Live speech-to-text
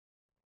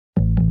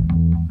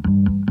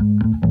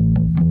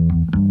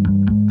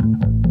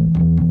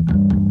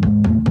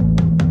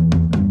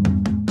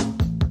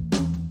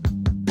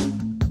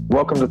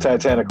Welcome to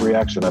Titanic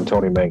Reaction. I'm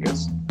Tony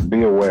Mangus.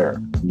 Be aware,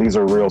 these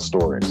are real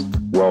stories.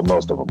 Well,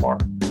 most of them are.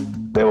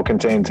 They will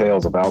contain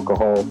tales of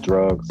alcohol,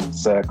 drugs,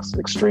 sex,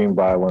 extreme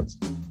violence,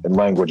 and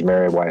language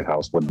Mary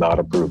Whitehouse would not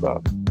approve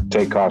of.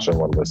 Take caution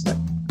when listening.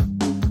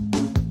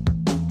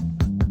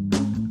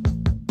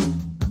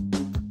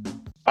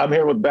 I'm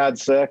here with Bad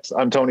Sex.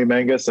 I'm Tony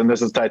Mangus, and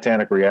this is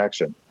Titanic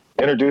Reaction.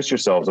 Introduce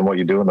yourselves and what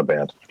you do in the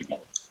band.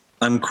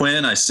 I'm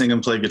Quinn. I sing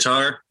and play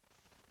guitar.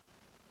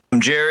 I'm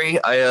Jerry.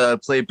 I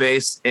play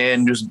bass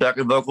and do some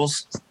backup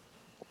vocals.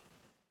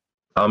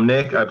 I'm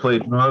Nick. I play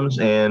drums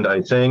and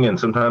I sing, and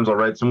sometimes I'll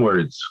write some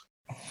words.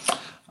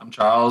 I'm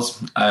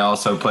Charles. I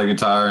also play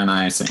guitar and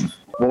I sing.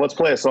 Well, let's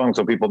play a song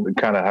so people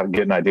kind of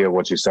get an idea of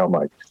what you sound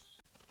like.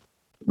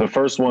 The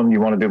first one,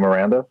 you want to do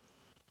Miranda?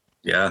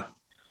 Yeah.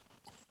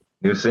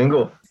 New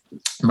single.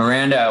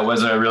 Miranda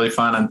was a really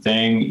fun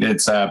thing.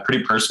 It's a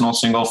pretty personal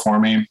single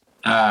for me.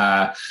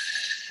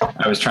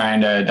 I was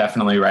trying to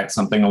definitely write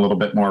something a little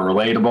bit more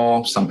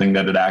relatable, something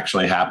that had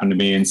actually happened to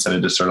me instead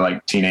of just sort of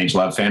like teenage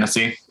love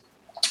fantasy.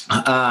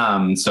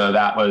 So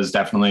that was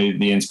definitely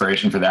the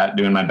inspiration for that,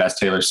 doing my best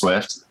Taylor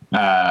Swift,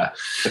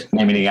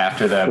 naming it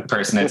after the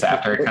person it's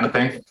after kind of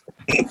thing.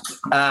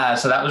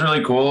 So that was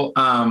really cool.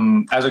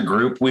 As a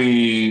group,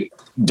 we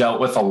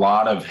dealt with a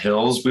lot of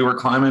hills we were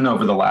climbing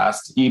over the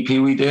last EP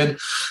we did.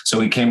 So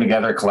we came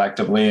together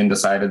collectively and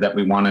decided that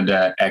we wanted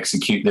to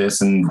execute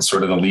this in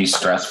sort of the least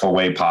stressful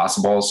way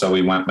possible. So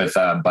we went with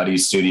a buddy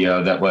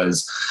studio that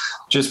was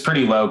just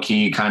pretty low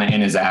key, kind of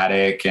in his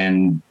attic.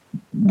 And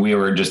we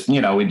were just, we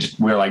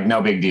were like,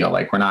 no big deal.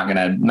 Like, we're not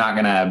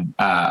gonna,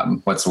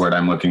 what's the word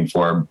I'm looking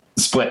for?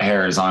 Split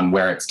hairs on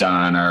where it's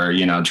done, or,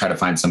 try to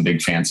find some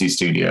big fancy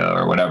studio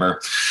or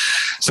whatever.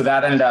 So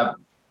that ended up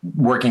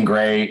working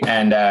great.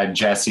 And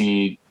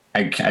Jesse,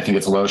 I think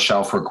it's Low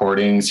Shelf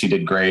Recordings. He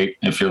did great.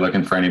 If you're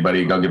looking for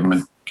anybody, go give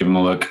him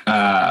a look.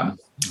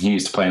 He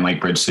used to play in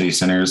like Bridge City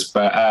Centers,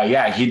 but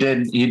yeah, he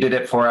did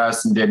it for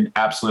us and did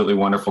absolutely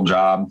wonderful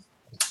job.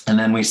 And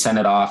then we sent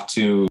it off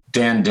to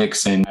Dan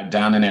Dixon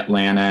down in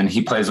Atlanta, and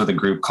he plays with a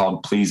group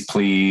called Please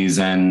Please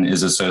and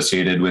is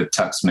associated with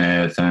Tuck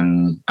Smith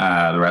and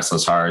the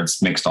Restless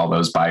Hearts, mixed all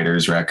those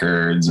Biters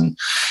records. And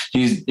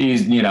he's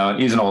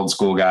an old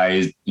school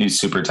guy. He's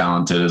super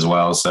talented as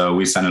well. So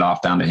we sent it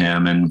off down to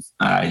him, and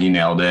he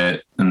nailed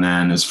it. And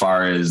then as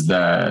far as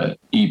the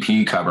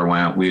EP cover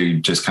went, we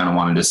just kind of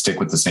wanted to stick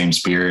with the same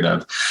spirit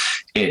of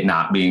it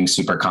not being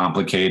super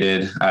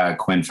complicated.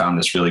 Quinn found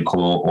this really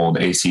cool old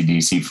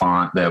AC/DC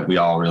font that we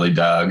all really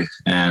dug.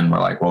 And we're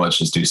like, well, let's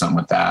just do something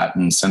with that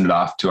and send it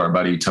off to our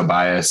buddy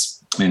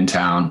Tobias in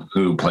town,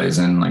 who plays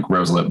in like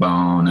Roselit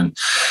Bone and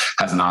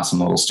has an awesome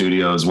little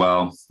studio as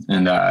well.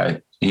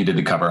 And he did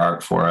the cover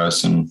art for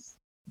us. And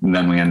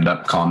then we ended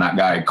up calling that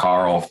guy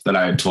Carl that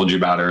I had told you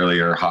about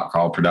earlier, Hot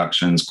Carl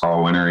Productions,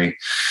 Carl Winery,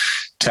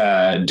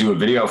 to do a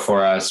video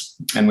for us.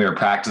 And we were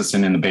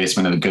practicing in the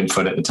basement of the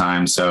Goodfoot at the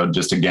time. So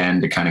just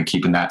again, to kind of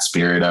keep in that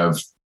spirit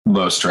of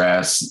low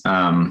stress,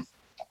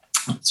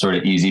 sort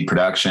of easy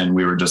production,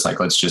 we were just like,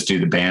 let's just do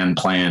the band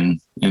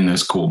playing in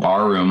this cool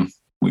bar room.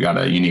 We got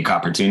a unique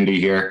opportunity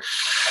here.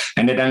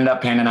 And it ended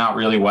up panning out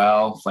really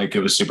well. Like,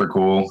 it was super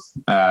cool.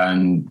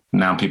 And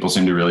now people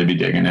seem to really be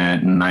digging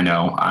it. And I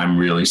know I'm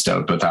really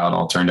stoked with how it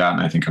all turned out.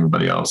 And I think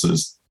everybody else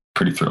is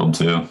pretty thrilled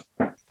too.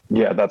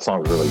 Yeah, that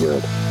song's really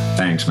good.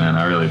 Thanks, man.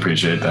 I really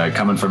appreciate that.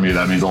 Coming from you,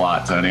 that means a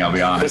lot, Tony. I'll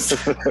be honest.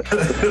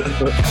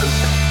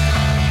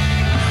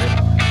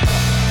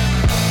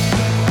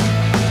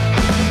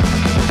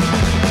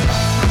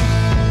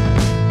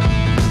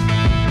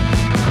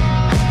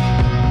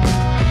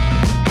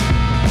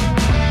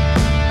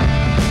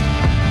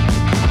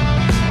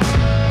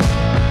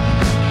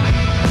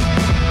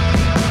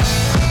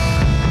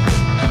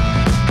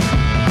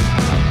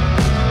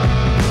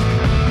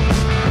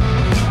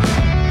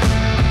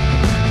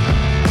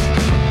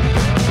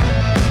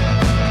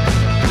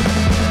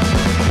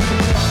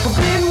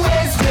 Been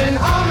wasting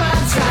all my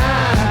time.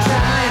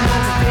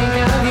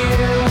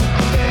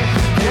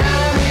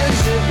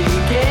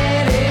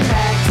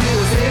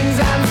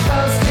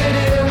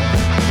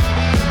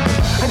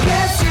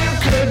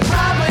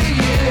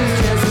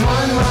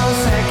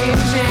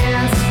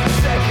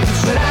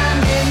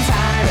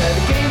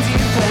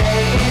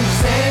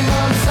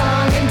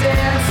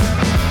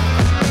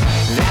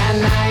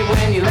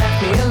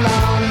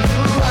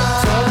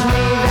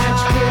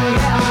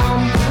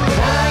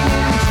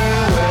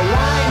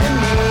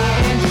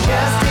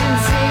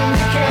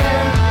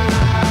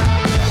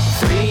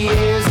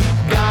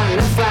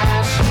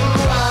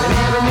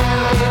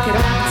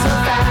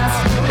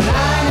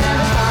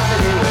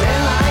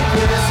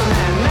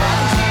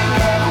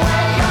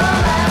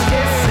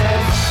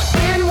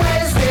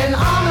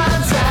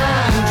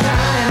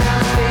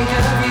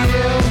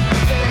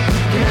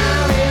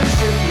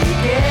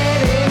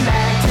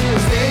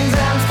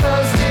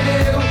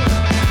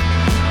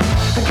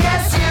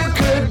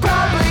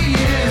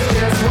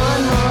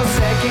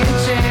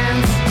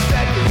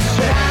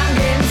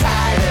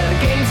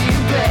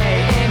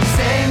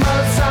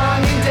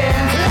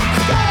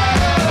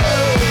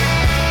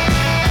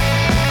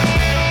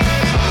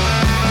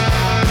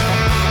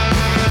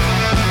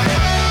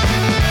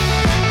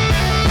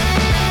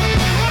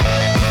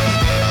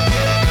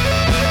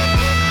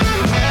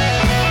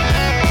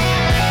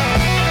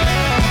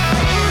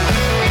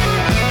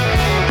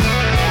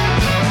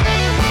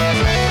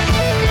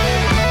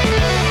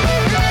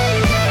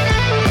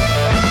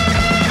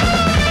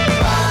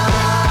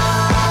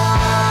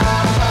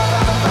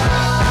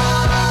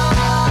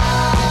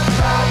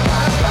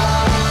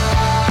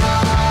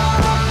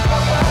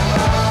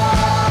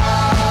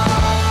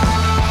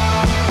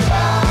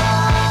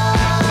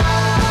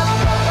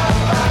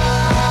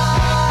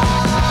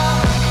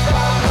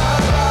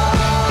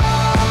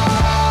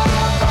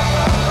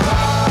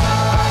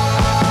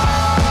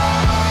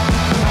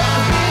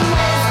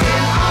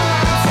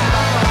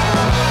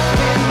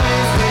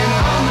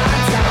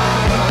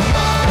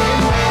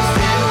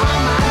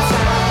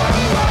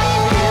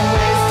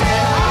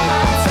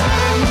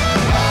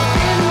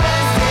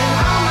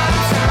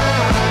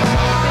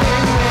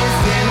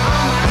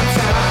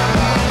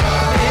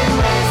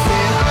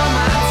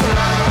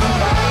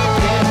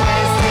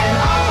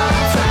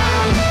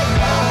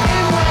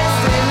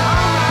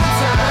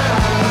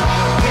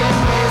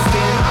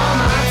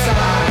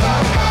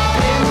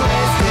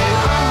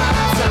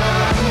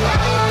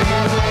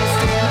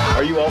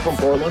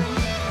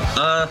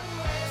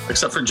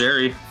 except for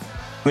Jerry.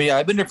 I mean, yeah,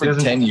 I've been here for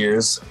 10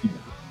 years.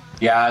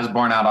 Yeah, I was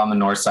born out on the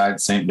north side,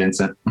 St.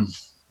 Vincent.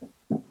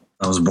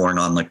 I was born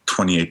on like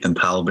 28th and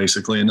Powell,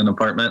 basically in an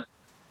apartment.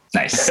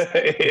 Nice.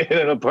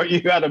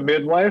 You got a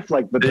midwife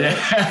like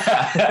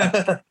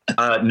the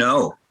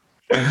No,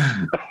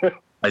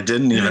 I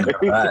didn't even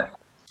have that.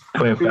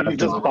 you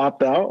just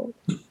popped out.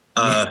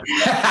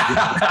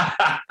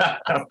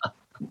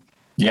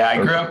 Yeah, I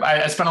grew up.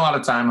 I spent a lot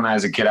of time when I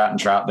was a kid out in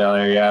Troutdale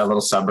area, little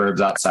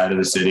suburbs outside of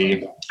the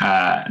city.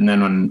 And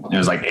then when it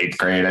was like 8th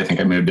grade, I think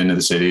I moved into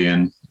the city,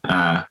 and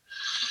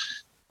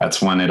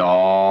that's when it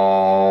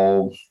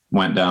all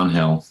went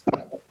downhill.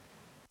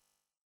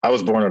 I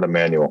was born at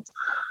Emmanuel.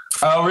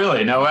 Oh,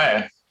 really? No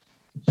way.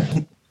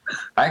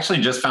 I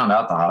actually just found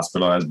out the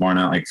hospital I was born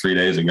at like 3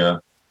 days ago.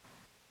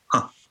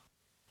 Huh.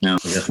 Yeah.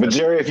 But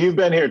Jerry, if you've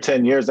been here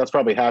 10 years, that's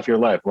probably half your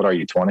life. What are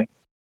you, 20?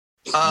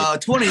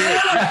 28.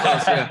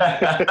 Close,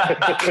 yeah.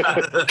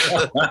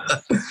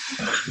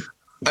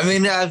 I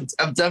mean, I've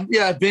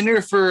been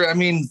here for,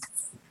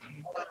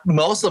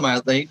 most of my,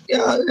 a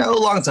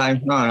long time.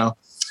 I don't know.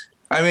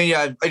 I mean,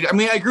 yeah,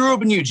 I grew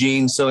up in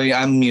Eugene, so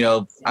I'm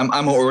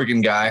an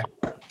Oregon guy.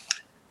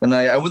 And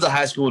I went to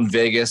high school in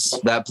Vegas.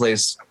 That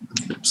place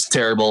was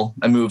terrible.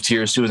 I moved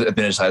here as soon as I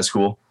finished high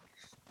school.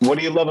 What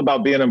do you love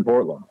about being in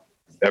Portland?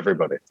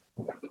 Everybody.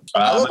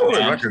 I love going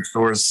to record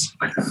stores.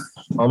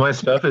 All my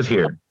stuff is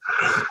here.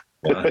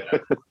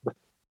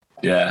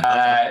 Yeah.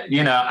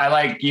 I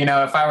like,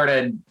 if I were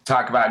to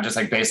talk about just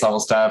like base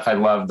level stuff, I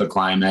love the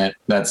climate.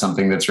 That's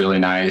something that's really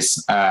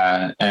nice.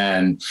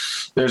 And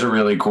there's a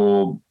really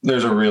cool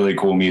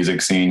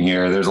music scene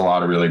here. There's a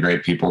lot of really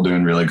great people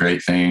doing really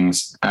great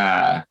things.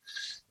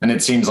 And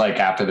it seems like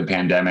after the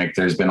pandemic,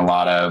 there's been a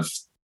lot of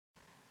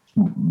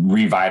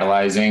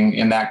revitalizing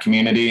in that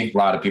community. A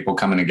lot of people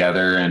coming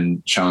together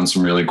and showing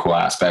some really cool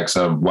aspects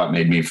of what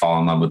made me fall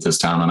in love with this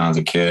town when I was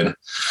a kid.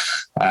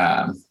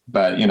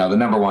 But the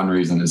number one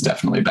reason is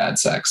definitely bad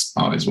sex.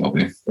 Always will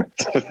be.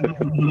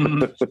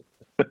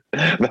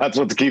 That's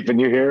what's keeping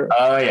you here.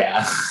 Oh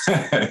yeah.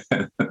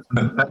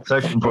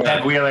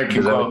 Ed Wheeler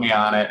can quote me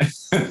on it.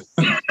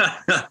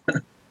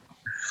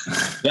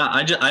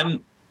 Yeah,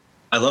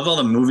 I love all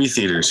the movie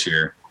theaters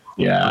here.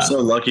 Yeah. I'm so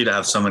lucky to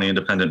have so many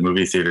independent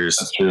movie theaters.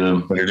 That's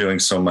true. They're doing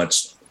so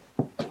much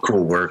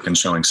cool work and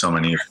showing so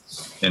many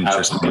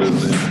interesting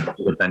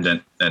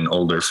independent and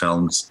older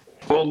films.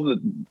 Well,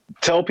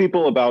 tell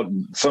people about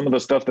some of the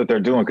stuff that they're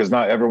doing, because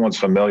not everyone's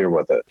familiar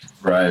with it.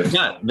 Right.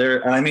 Yeah,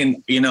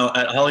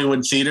 at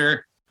Hollywood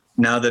Theater,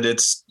 now that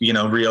it's,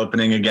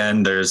 reopening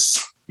again,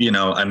 there's,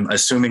 I'm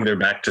assuming they're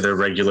back to their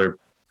regular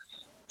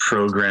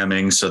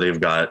programming. So they've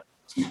got,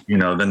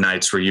 the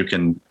nights where you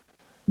can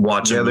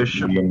watch a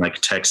movie and like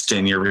text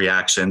in your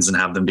reactions and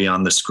have them be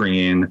on the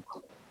screen.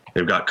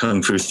 They've got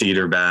Kung Fu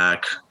Theater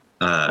back,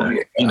 and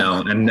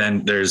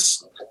then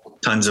there's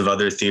tons of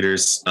other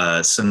theaters,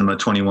 Cinema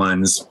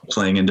 21's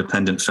playing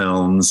independent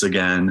films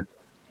again.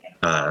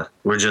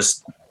 We're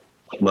just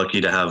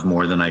lucky to have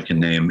more than I can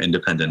name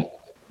independent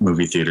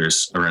movie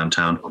theaters around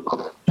town.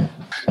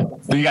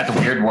 You got the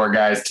Weird War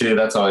guys too.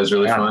 That's always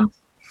really fun.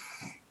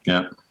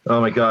 Yeah. Oh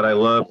my God, I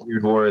love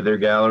Weird War. Their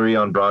gallery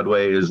on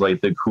Broadway is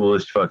like the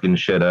coolest fucking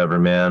shit ever,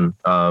 man.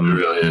 It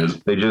really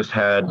is. They just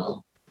had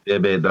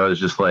Ibit that was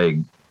just like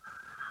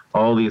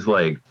all these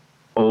like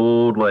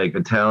old like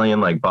Italian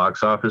like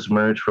box office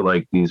merch for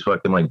like these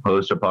fucking like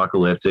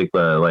post-apocalyptic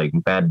like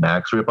Mad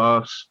Max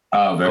ripoffs.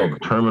 Oh, very cool.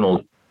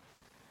 Terminal.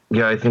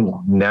 Yeah, I think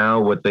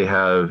now what they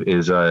have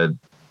is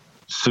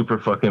super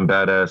fucking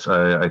badass.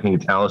 I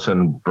think it's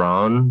Alison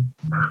Braun,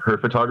 her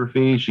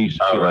photography. She's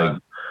like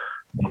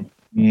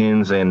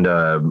and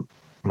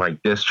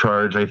like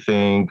Discharge, I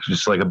think,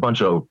 just like a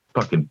bunch of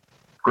fucking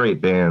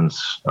great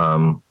bands.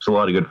 There's a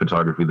lot of good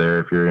photography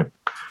there. If you're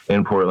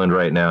in Portland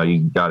right now,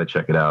 you got to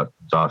check it out.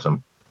 It's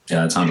awesome.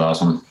 Yeah, that sounds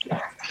awesome.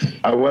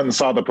 I went and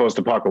saw the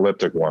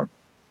post-apocalyptic one.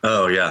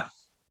 Oh yeah,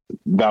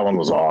 that one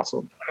was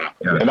awesome.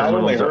 Yeah, and I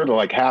only heard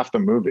like half the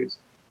movies.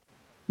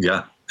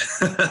 Yeah.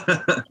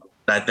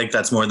 I think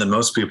that's more than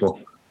most people.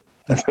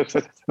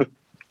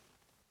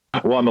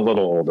 Well, I'm a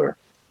little older.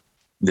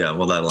 Yeah,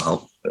 well, that'll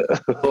help. A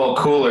little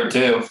cooler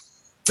too.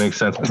 Makes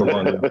sense. It's a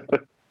long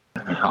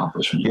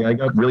accomplishment. Yeah, I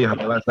got really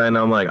high last night, and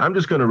I'm like, I'm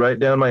just going to write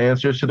down my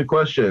answers to the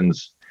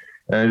questions.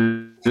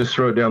 And I just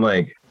wrote down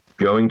like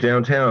going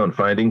downtown,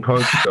 finding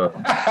punk stuff.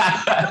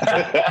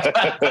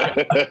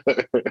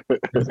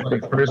 It's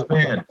like first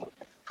band,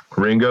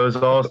 Ringo's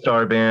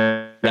All-Star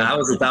Band. Yeah, I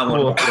was at that one.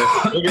 We'll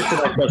get to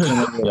that question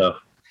later, though.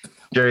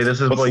 Jerry,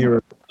 this is why you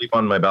were asleep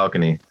on my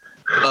balcony.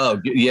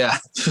 Oh yeah,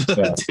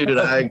 dude,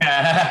 I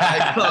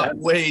got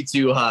way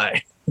too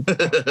high.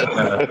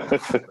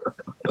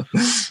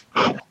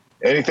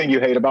 Anything you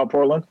hate about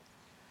Portland?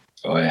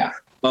 Oh yeah.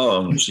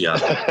 Oh yeah.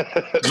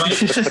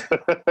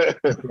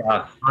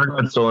 I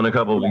got stolen a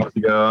couple of weeks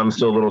ago. I'm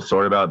still a little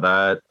sore about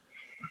that.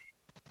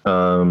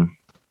 Yeah,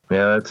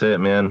 that's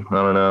it, man. I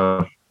don't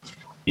know.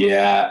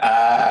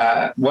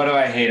 Yeah. What do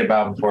I hate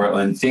about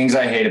Portland? Things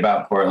I hate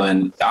about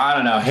Portland. I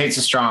don't know. Hate's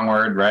a strong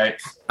word, right?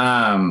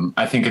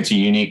 I think it's a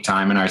unique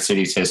time in our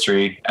city's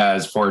history.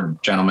 As four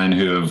gentlemen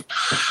who have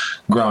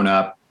grown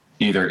up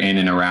either in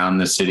and around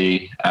the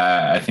city,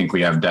 I think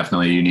we have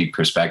definitely a unique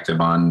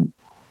perspective on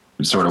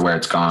sort of where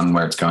it's gone,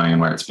 where it's going,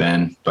 and where it's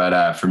been.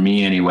 But for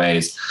me,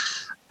 anyways,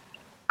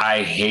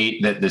 I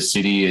hate that the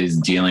city is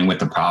dealing with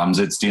the problems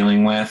it's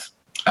dealing with.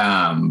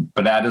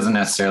 But that doesn't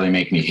necessarily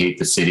make me hate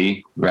the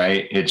city,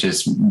 right? It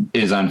just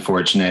is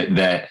unfortunate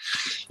that,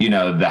 you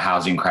know, the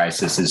housing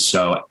crisis is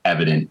so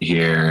evident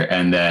here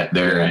and that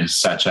there is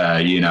such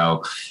a, you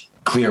know,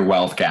 clear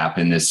wealth gap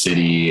in this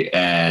city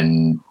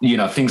and, you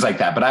know, things like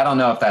that. But I don't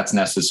know if that's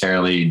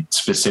necessarily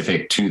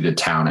specific to the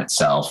town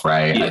itself,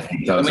 right? Yeah. I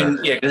think those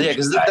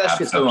because that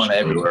shit's going on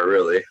everywhere,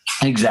 really.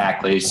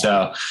 Exactly.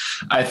 So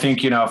I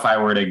think, you know, if I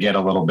were to get a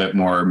little bit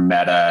more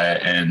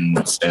meta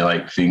and say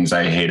like things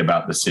I hate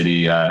about the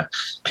city,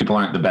 people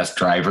aren't the best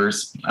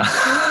drivers.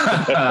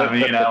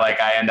 You know,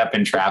 like I end up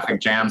in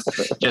traffic jams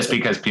just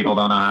because people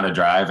don't know how to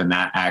drive. And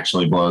that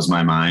actually blows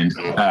my mind.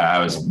 I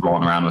was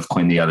rolling around with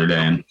Quinn the other day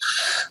and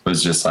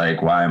was just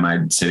like, why am I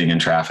sitting in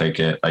traffic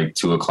at like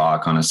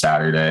 2:00 on a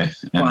Saturday?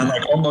 And On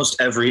like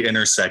almost every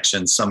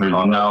intersection, there's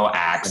no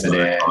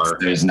accidents.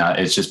 There's not,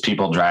 it's just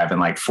people driving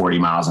like 40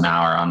 miles an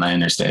hour on the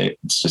interstate.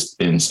 It's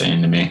just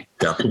insane to me.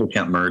 Yeah, people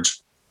can't merge.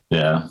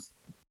 Yeah.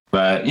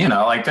 But you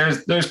know, like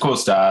there's cool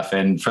stuff.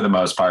 And for the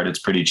most part, it's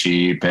pretty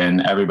cheap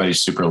and everybody's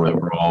super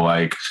liberal.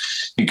 Like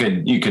you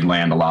could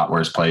land a lot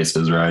worse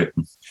places, right?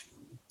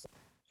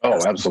 Oh,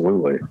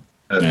 absolutely.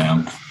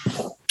 Yeah.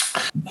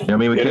 I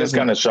mean, It is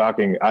kind of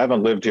shocking. I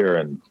haven't lived here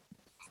in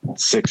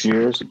 6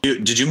 years.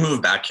 Did you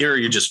move back here or are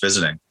you just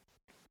visiting?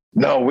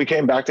 No, we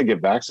came back to get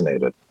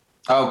vaccinated.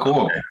 Oh,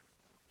 cool.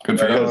 Good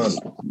for Because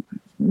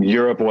you.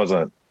 Europe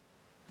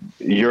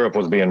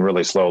was being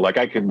really slow. Like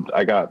I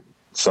got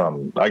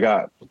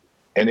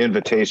an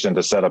invitation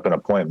to set up an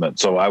appointment.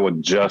 So I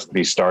would just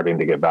be starting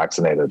to get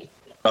vaccinated.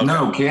 Okay.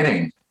 No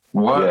kidding.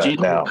 What? Yeah,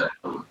 now.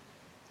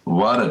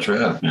 What a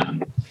trip,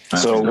 man.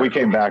 So we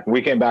came back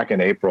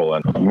in April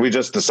and we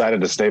just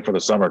decided to stay for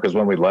the summer because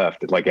when we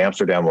left, like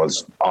Amsterdam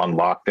was on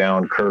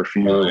lockdown,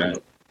 curfew,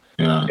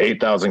 Yeah.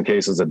 8,000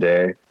 cases a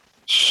day.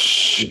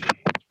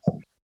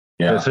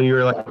 Yeah. So you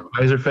were like a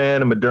Pfizer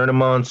fan, a Moderna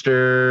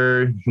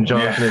monster,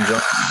 Johnson and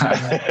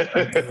Johnson.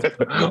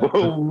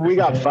 We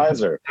got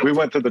Pfizer. We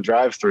went to the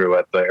drive-through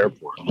at the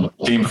airport.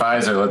 Team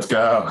Pfizer, let's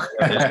go.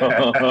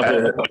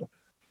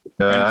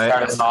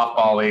 Start a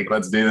softball league.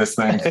 Let's do this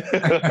thing.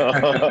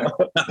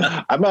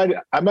 I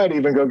might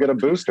even go get a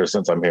booster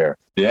since I'm here.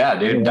 Yeah,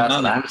 dude, that's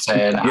what I'm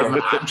saying.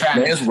 I'm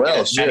trying to as well, get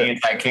as many as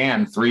I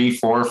can. 3,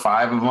 4,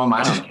 5 of them.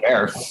 I don't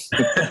care.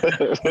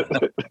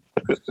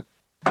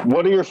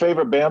 What are your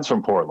favorite bands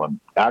from Portland?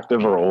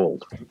 Active or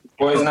old?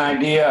 Poison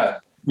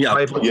Idea. Yeah,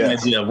 Wipe-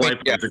 idea. Wipe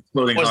Yeah. with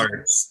exploding Was-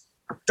 hearts.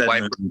 Dead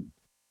Wipe- Moon.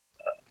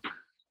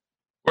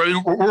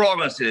 We're all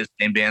going to say the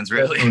same bands,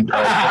 really.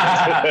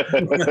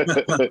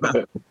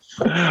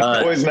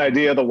 Poison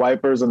Idea, The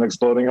Wipers, and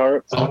Exploding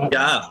Hearts.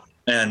 Yeah,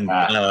 and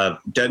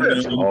Dead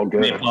Moon, All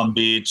good. Napalm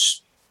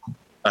Beach,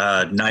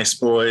 Nice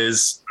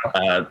Boys,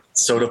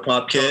 Soda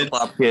Pop Kid.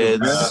 Pop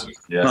Kids.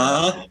 Yeah.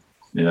 Huh?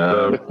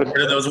 Yeah. What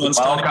are those ones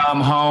called?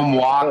 Welcome home,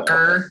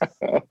 Walker.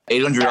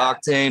 800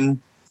 Octane.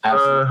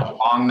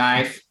 Long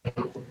Knife.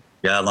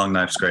 Yeah, Long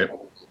Knife's great.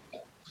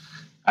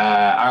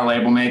 Our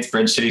label mates,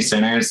 Bridge City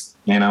Sinners.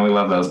 You know, we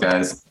love those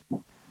guys.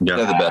 They're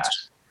Yeah, the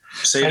best.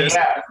 Sadist.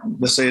 Yeah,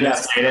 The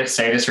Sadist.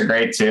 Sadists are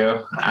great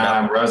too.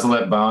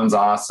 Rosalit Bones,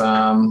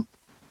 awesome.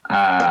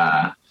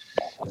 Bad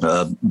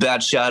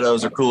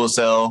Shadows are cool as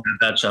hell.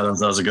 That Shadows,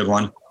 that was a good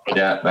one.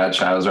 Yeah, Bad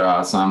Shadows are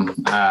awesome.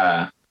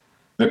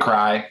 The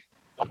Cry.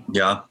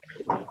 Yeah.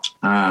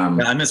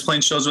 I miss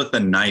playing shows with The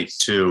Night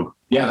too.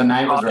 Yeah, The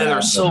Night was Oh, they're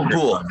rad. so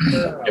cool.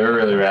 They were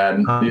really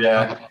rad.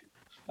 Yeah.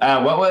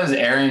 What was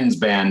Aaron's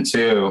band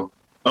too?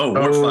 Oh,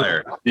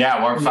 Warfire. Yeah,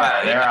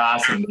 Warfire. They're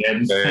awesome,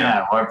 dude.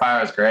 Yeah,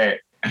 Warfire was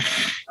great.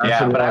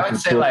 Yeah, but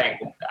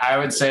I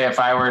would say if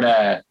I were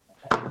to,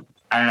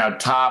 I don't know,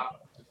 top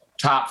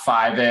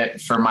 5 it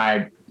for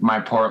my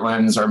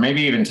Portlands, or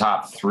maybe even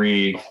top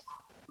 3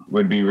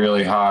 would be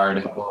really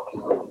hard.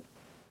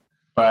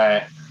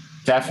 But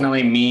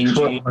definitely Mean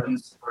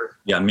Jeans.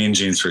 Yeah, Mean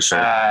Jeans for sure.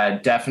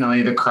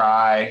 Definitely The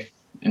Cry,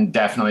 and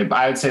definitely,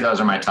 I would say those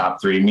are my top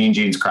 3: Mean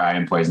Jeans, Cry,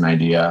 and Poison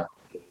Idea.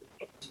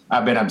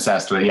 I've been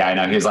obsessed with. Yeah, I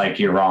know. He's like,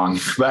 you're wrong.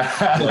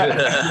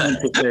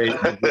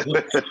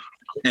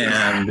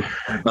 And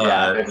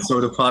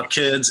Soda Pop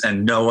Kids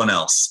and no one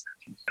else.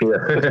 Yeah,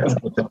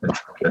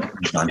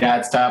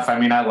 it's tough. I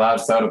mean, I love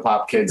Soda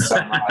Pop Kids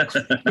so much.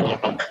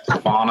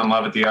 Falling in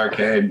love with the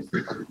arcade.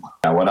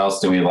 What else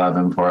do we love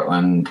in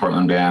Portland?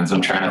 Portland bands.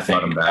 I'm trying to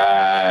think.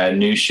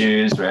 New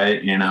Shoes,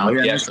 right? You know.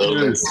 Yeah,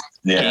 totally.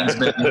 Yeah.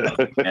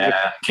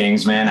 Yeah.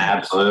 Kingsman,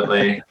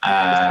 absolutely.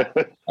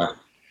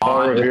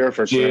 Paul Revere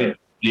for sure.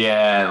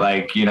 Yeah,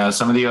 like, you know,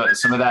 some of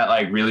that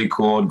like really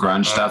cool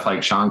grunge stuff,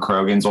 like Sean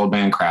Crogan's old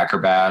band Cracker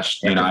Bash.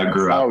 You know, I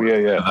grew up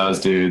with those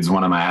dudes,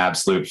 one of my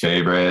absolute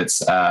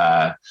favorites.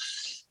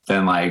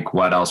 then like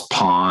what else?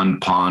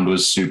 Pond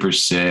was super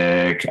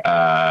sick.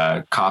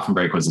 Coffin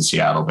Break was a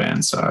Seattle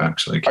band, so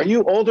actually. Are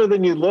you older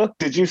than you look?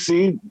 Did you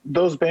see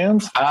those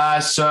bands?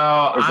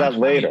 So or is that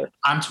later?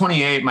 I'm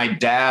 28. My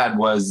dad's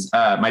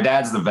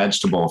the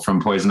Vegetable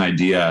from Poison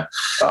Idea.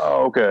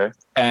 Oh, okay.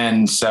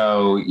 And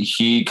so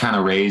he kind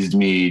of raised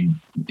me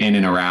in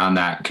and around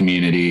that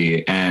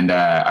community. And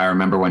I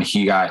remember when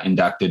he got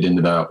inducted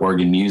into the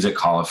Oregon Music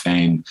Hall of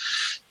Fame,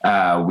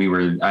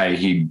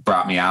 he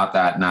brought me out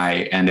that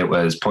night, and it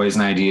was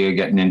Poison Idea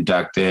getting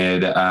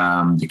inducted.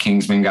 The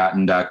Kingsmen got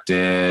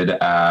inducted.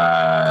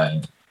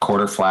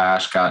 Quarter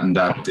Flash got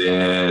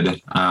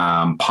inducted.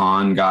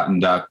 Pond got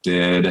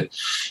inducted,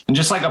 and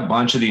just like a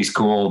bunch of these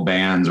cool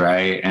bands,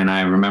 right? And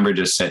I remember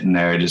just sitting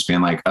there, just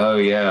being like, "Oh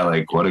yeah,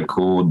 like what a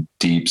cool,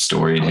 deep,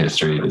 storied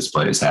history this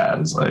place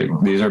has." Like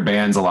these are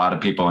bands a lot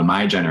of people in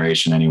my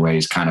generation,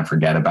 anyways, kind of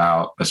forget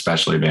about,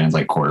 especially bands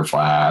like Quarter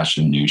Flash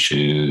and New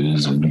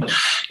Shoes and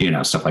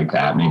stuff like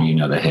that. Maybe you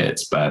know the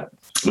hits, but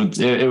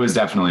it was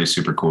definitely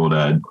super cool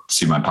to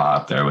see my pa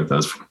up there with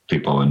those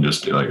people and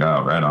just be like,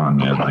 "Oh, right on,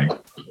 man!" Like.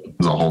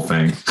 The whole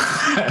thing.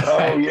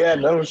 Oh yeah,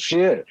 no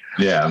shit.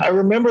 Yeah, I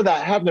remember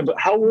that happening. But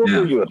how old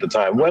were you at the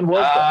time? When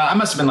was that? I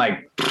must have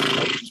been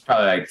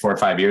probably like 4 or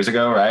 5 years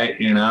ago, right?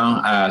 So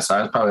I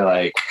was probably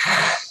like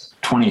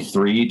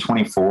 23,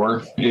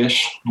 24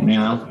 ish.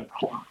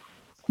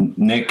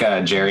 Nick,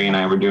 Jerry, and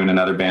I were doing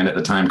another band at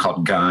the time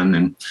called Gun,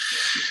 and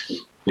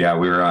yeah,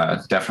 we were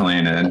definitely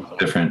in a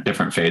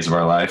different phase of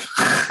our life.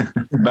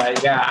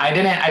 But yeah, I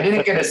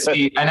didn't get to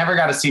see. I never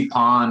got to see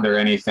Pond or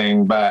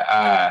anything, but.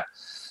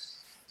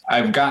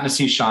 I've gotten to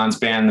see Sean's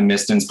band, the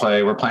Mistons,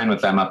 play. We're playing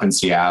with them up in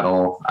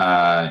Seattle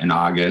in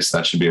August.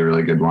 That should be a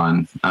really good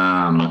one.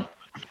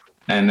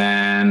 And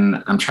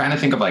then I'm trying to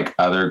think of like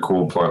other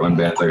cool Portland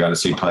bands I got to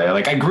see play.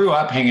 Like I grew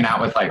up hanging out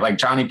with like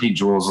Johnny P.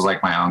 Jules was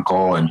like my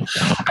uncle, and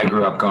I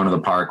grew up going to the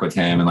park with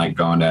him and like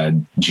going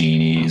to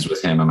Genie's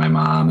with him and my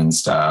mom and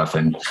stuff,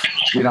 and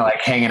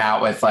like hanging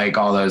out with like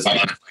all those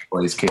like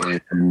boys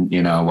kids and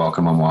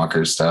Welcome on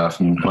Walker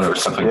stuff and whatever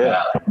stuff like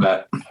that.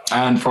 But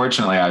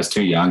unfortunately, I was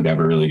too young to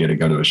ever really get to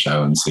go to a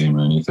show and see him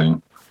or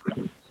anything.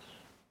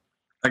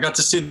 I got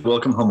to see the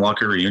Welcome Home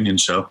Walker reunion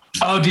show.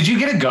 Oh, did you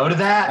get to go to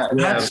that?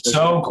 Yeah, that's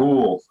so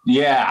cool.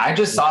 Yeah, I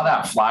just saw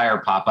that flyer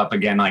pop up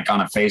again, like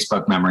on a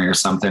Facebook memory or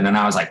something, and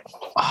I was like,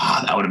 "Oh,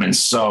 that would have been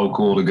so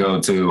cool to go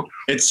to."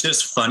 It's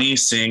just funny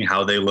seeing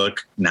how they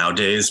look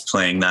nowadays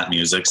playing that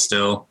music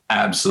still.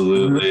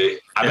 Absolutely.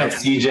 I bet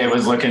CJ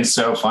was looking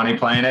so funny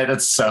playing it.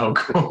 It's so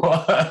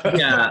cool.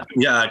 Yeah.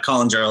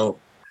 Colin Jarrell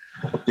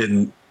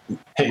didn't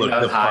look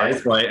the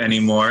part right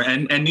anymore,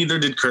 and neither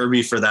did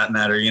Kirby for that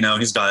matter.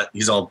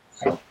 He's all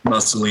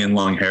muscly and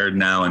long haired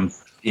now, and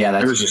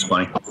it was just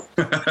funny.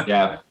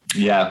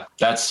 yeah,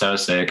 that's so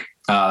sick.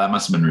 That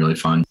must have been really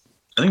fun.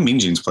 I think Mean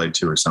Jeans played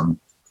too or something.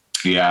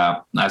 Yeah,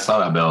 I saw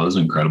that bill. It was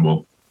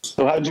incredible.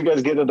 So how did you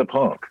guys get into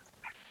punk?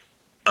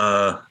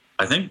 I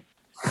think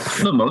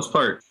for the most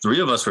part, 3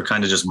 of us were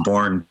kind of just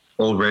born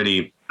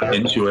already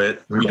into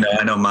it.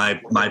 I know my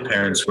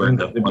parents were in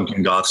the punk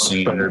and goth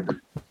scene.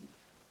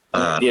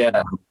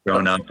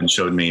 Growing up, and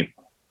showed me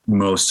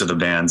most of the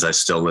bands I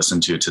still listen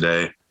to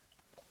today.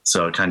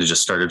 So it kind of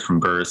just started from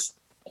birth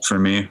for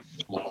me.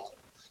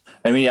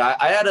 I mean,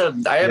 I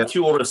have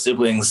 2 older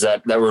siblings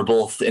that were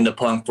both into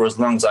punk for as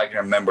long as I can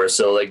remember.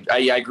 So like,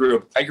 I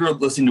grew up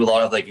listening to a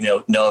lot of like,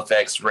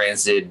 NoFX,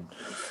 Rancid,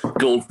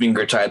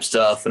 Goldfinger type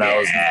stuff. And I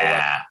was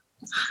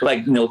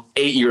like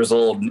 8 years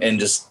old and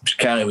just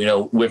kind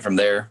of, went from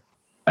there.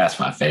 That's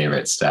my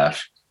favorite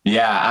stuff.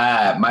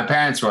 Yeah. My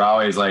parents were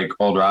always like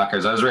old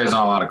rockers. I was raised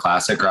on a lot of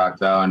classic rock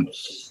though, and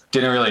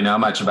didn't really know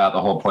much about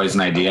the whole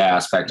Poison Idea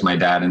aspect of my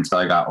dad until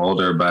I got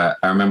older. But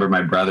I remember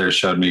my brother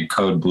showed me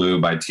Code Blue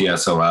by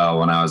TSOL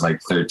when I was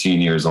like 13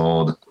 years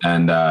old.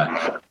 And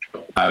I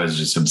was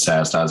just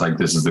obsessed. I was like,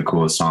 this is the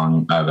coolest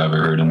song I've ever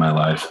heard in my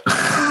life.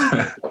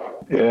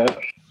 Yeah.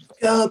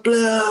 Code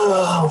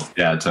Blue.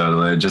 Yeah,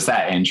 totally. Just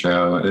that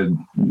intro, and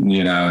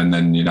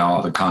then,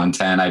 all the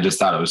content. I just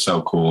thought it was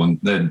so cool. And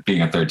then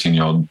being a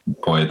 13-year-old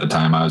boy at the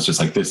time, I was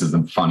just like, this is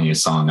the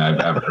funniest song I've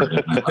ever heard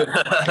in my life.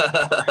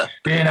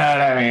 You know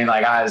what I mean?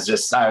 Like I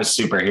was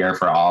super here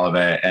for all of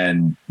it.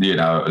 And, it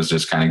was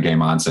just kind of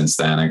game on since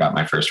then. I got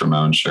my first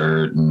Ramones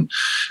shirt. And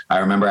I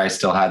remember I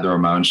still had the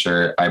Ramones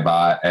shirt I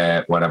bought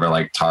at whatever,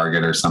 like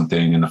Target or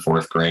something in the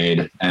 4th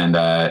grade. And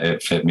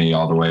it fit me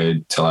all the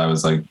way till I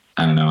was like,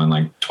 I don't know, in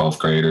like 12th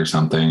grade or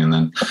something. And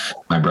then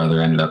my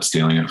brother ended up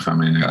stealing it from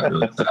me and I got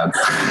really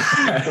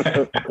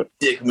sad.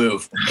 Dick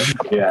move.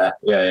 Yeah.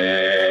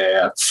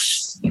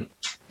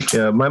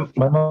 Yeah, my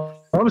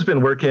mom's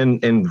been working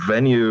in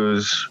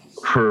venues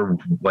for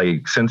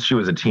like since she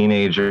was a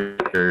teenager.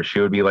 She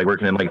would be like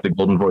working in like the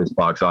Golden Voice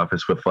box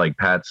office with like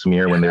Pat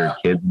Smear when they were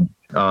kids.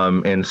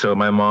 And so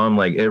my mom,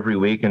 like every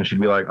weekend,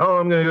 she'd be like, "Oh,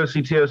 I'm gonna go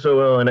see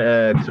TSOL and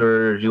X,"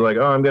 or she's like,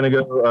 "Oh, I'm gonna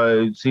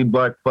go see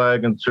Black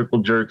Flag and Circle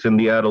Jerks and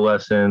the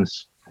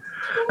Adolescents."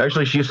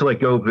 Actually, she used to like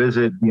go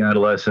visit the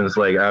Adolescents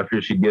like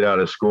after she'd get out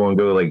of school and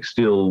go like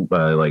steal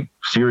like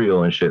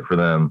cereal and shit for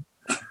them.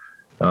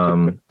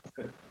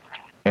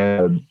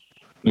 And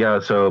yeah,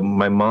 so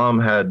my mom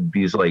had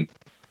these like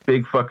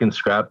big fucking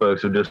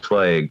scrapbooks of just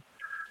like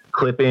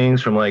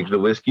clippings from like the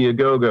Whiskey A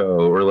Go Go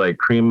or like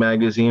Cream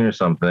magazine or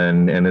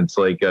something. And it's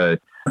like, oh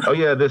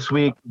yeah, this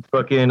week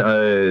fucking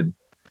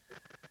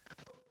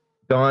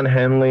Don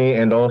Henley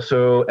and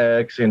also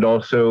X and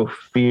also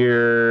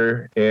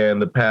Fear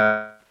and the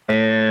Past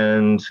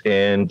and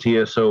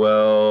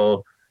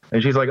TSOL.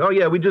 And she's like, oh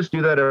yeah, we just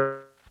do that.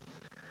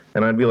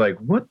 And I'd be like,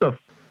 what the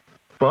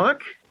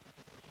fuck?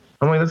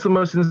 I'm like, that's the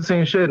most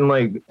insane shit. And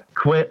like,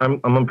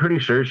 I'm pretty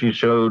sure she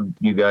showed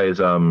you guys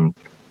her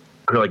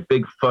like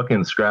big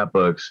fucking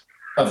scrapbooks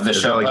of the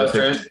show like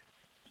posters.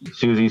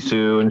 Susie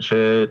Sue and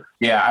shit.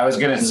 Yeah, I was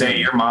gonna say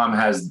your mom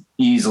has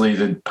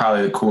easily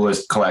probably the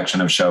coolest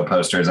collection of show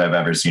posters I've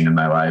ever seen in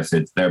my life.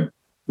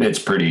 It's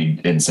pretty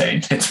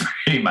insane. It's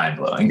pretty mind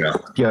blowing.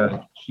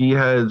 Yeah, she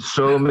had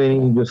so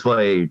many just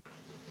like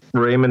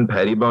Raymond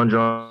Pettibone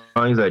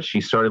drawings that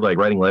she started like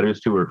writing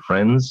letters to her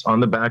friends on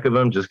the back of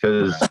them just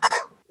because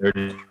they're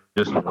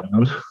just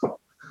around.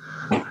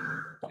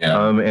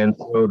 Yeah. And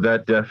so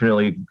that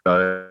definitely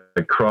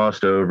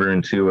crossed over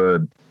into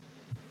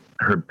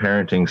her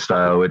parenting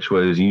style, which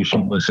was you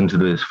should listen to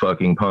this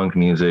fucking punk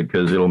music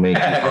because it'll make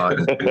you hot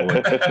and cool.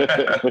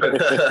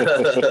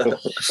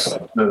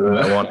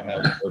 I want to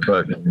have a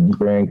fucking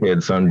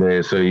grandkid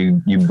someday, so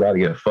you gotta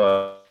get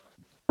fucked.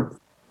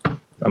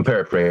 I'm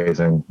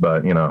paraphrasing,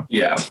 but you know.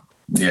 Yeah.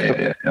 She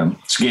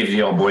gave you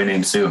the old boy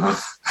named Sue, huh?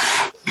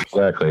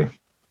 Exactly.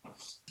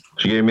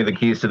 She gave me the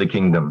keys to the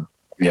kingdom.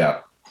 Yeah.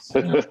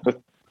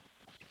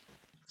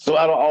 So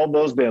out of all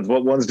those bands,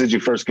 what ones did you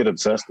first get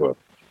obsessed with?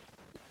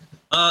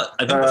 I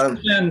think the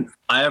first band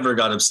I ever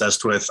got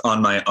obsessed with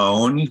on my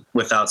own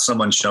without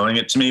someone showing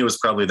it to me was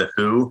probably The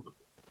Who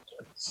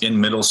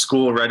in middle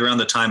school, right around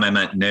the time I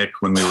met Nick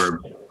when we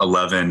were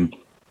 11.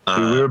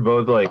 We were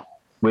both like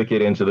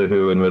wicked into The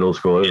Who in middle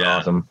school. It was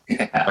awesome.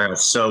 I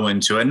was so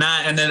into it.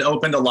 And it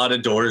opened a lot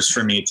of doors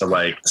for me to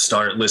like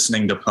start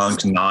listening to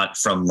punk, not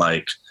from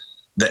like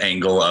the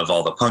angle of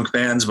all the punk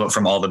bands, but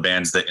from all the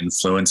bands that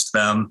influenced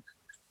them.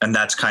 And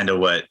that's kind of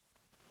what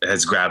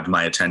has grabbed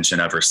my attention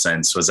ever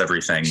since, was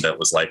everything that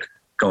was like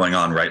going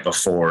on right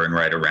before and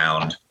right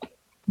around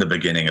the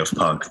beginning of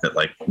punk that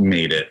like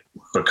made it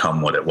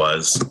become what it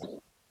was.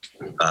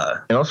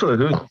 And also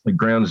The Who's like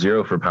ground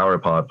zero for power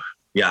pop.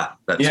 Yeah.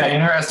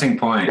 Interesting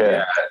point.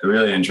 Yeah.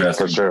 Really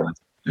interesting. For sure.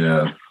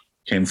 Yeah.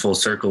 Came full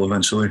circle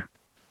eventually.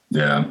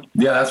 Yeah.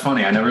 Yeah, that's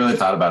funny. I never really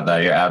thought about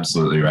that. You're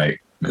absolutely right.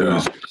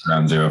 Yeah.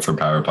 Ground zero for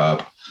power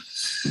pop.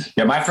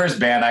 Yeah, my first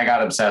band I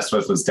got obsessed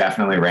with was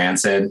definitely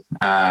Rancid.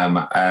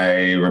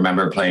 I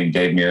remember playing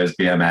Dave Mirra's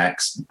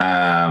BMX.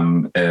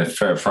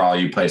 For all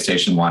you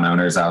PlayStation 1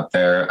 owners out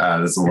there,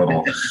 this is a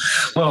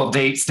little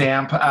date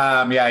stamp.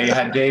 Yeah, you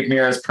had Dave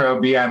Mirra's Pro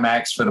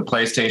BMX for the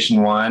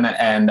PlayStation 1,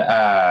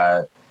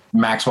 and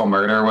Maxwell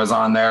Murder was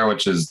on there,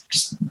 which is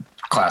just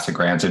classic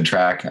Rancid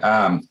track.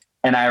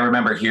 And I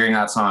remember hearing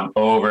that song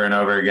over and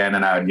over again,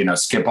 and I would,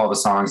 skip all the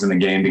songs in the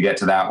game to get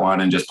to that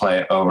one and just play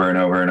it over and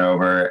over and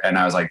over. And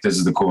I was like, this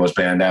is the coolest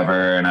band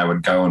ever. And I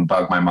would go and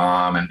bug my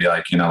mom and be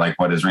like, like,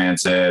 what is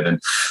Rancid? And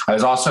I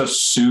was also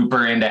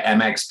super into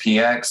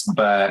MXPX,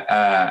 but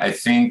I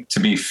think, to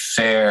be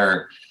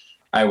fair,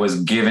 I was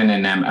given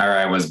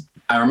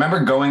I remember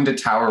going to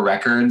Tower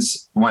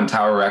Records when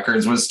Tower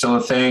Records was still a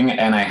thing,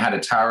 and I had a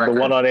Tower Records.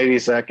 The one on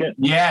 82nd?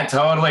 Yeah,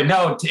 totally.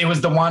 No, it was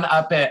the one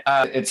up at,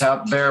 it's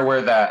up there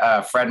where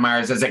the Fred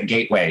Meyers is at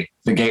Gateway,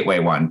 the Gateway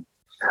one.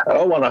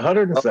 Oh, on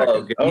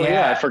 102nd. Oh,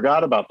 yeah. I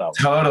forgot about that one.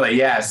 Totally,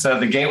 yeah. So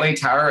the Gateway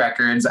Tower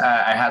Records,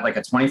 I had like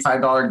a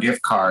 $25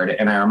 gift card,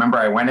 and I remember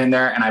I went in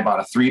there and I bought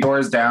a Three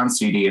Doors Down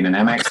CD and an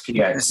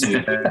MXPX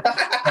CD.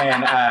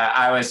 And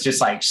I was just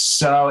like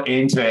so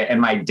into it.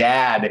 And my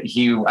dad,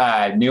 he knew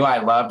I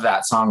loved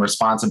that song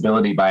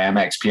Responsibility by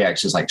MXPX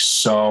just like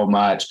so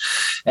much.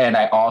 And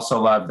I also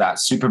loved that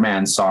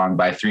Superman song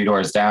by Three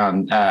Doors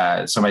Down.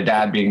 So my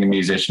dad, being the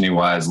musician he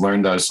was,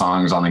 learned those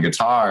songs on the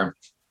guitar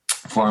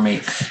for me,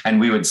 and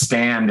we would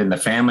stand in the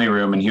family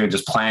room and he would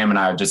just play them, and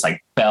I would just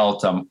like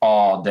belt them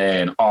all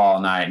day and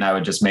all night, and I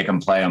would just make him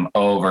play them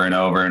over and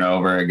over and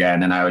over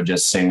again, and I would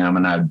just sing them,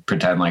 and I'd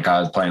pretend like I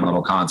was playing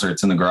little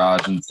concerts in the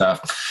garage and stuff.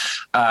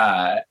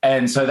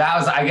 And so that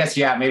was, I guess,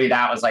 maybe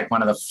that was like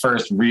one of the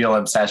first real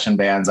obsession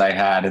bands I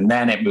had, and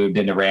then it moved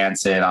into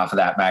Rancid off of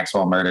that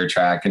Maxwell Murder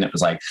track, and it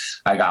was like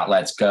I got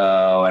Let's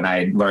Go, and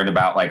I learned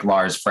about like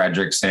Lars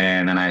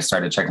Fredriksson, and I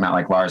started checking out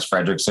like Lars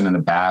Fredriksson and the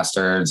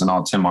Bastards and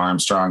all Tim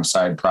Armstrong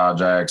side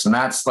projects, and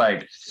that's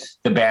like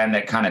the band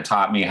that kind of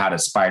taught me how to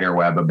spider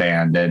web a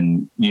band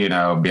and, be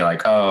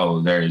like,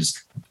 oh,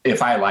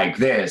 if I like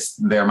this,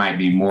 there might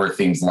be more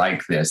things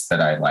like this that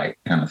I like,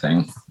 kind of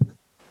thing.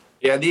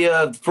 Yeah,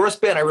 the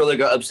first band I really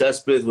got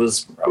obsessed with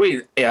was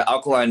probably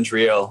Alkaline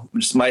Trio.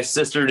 My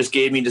sister just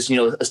gave me a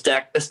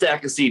stack of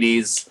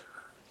CDs,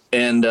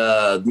 and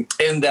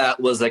that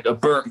was like a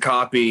burnt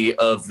copy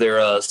of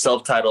their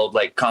self-titled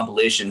like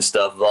compilation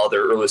stuff of all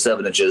their early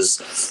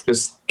 7-inches.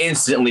 Just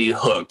instantly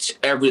hooked.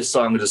 Every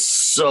song was just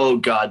so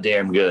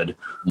goddamn good,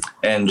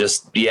 and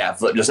just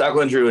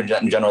Alkaline Trio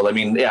in general. I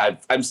mean, yeah,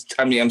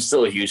 I'm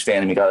still a huge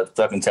fan. I mean, got a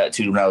fucking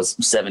tattooed when I was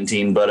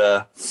 17,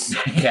 but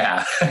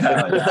yeah.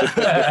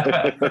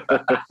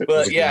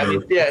 but yeah, I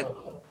mean, yeah,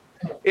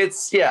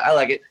 I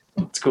like it.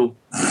 It's cool.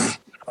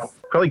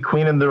 Probably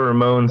Queen and the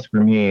Ramones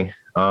for me.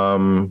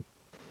 I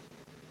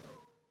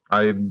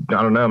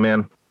don't know,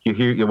 man.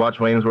 You watch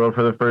Wayne's World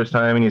for the first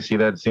time and you see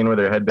that scene where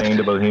they're headbanging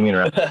to Bohemian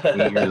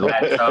Rhapsody.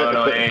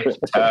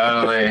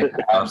 Totally,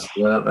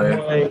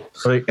 absolutely.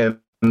 Like, and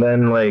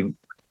then like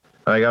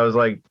I was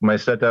like, my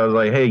stepdad was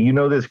like, "Hey, you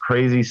know this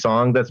crazy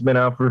song that's been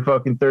out for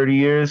fucking 30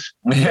 years?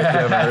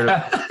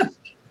 Yeah,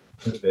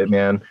 it,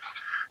 man."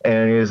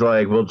 And he was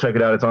like, "Well, check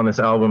it out. It's on this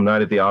album,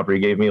 Night at the Opera."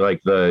 He gave me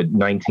like the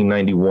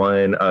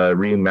 1991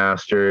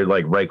 remastered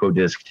like Ryko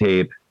disc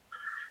tape,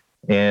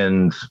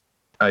 and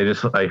I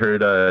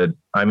heard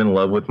 "I'm in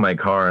Love with My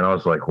Car," and I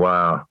was like,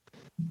 "Wow,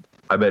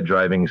 I bet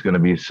driving is going to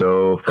be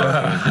so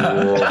fucking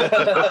cool."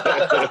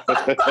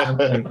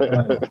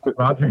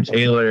 Roger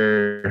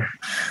Taylor,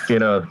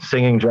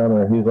 singing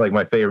drummer, he's like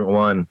my favorite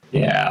one.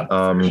 Yeah,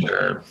 for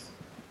sure.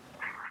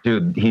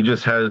 Dude, he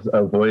just has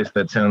a voice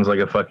that sounds like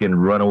a fucking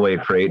runaway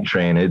freight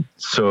train. It's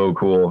so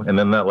cool. And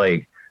then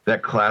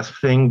that clasp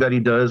thing that he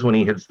does when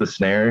he hits the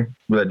snare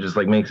that just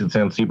like makes it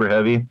sound super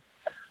heavy.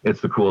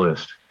 It's the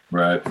coolest.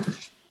 Right.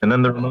 And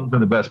then the Ramones are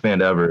the best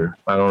band ever.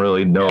 I don't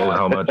really know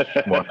how much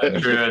more.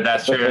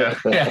 That's true.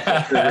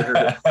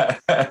 Yeah.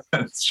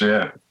 That's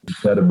true.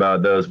 Said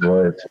about those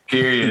boys.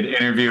 Period.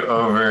 Interview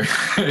over.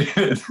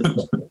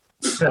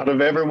 Out of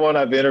everyone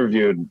I've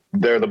interviewed,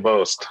 they're the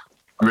most.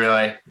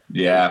 Really?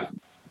 Yeah.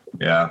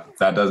 Yeah.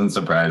 That doesn't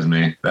surprise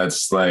me.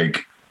 That's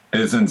like,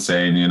 it's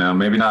insane,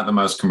 maybe not the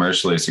most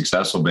commercially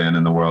successful band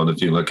in the world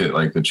if you look at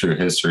like the true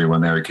history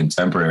when they were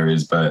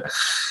contemporaries, but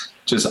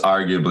just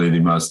arguably the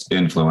most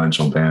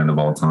influential band of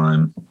all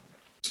time.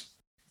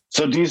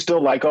 So do you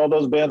still like all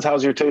those bands?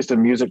 How's your taste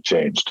in music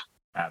changed?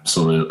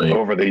 Absolutely.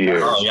 Over the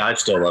years. Oh yeah, I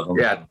still love them.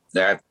 Yeah,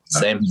 they're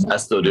same. I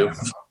still do.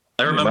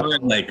 I remember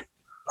in like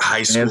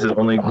high school. Bands has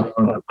only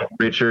grown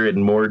richer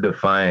and more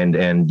defined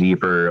and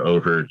deeper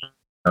over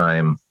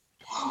time.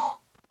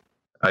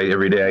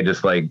 Every day I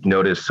just like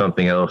notice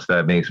something else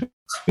that makes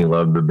me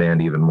love the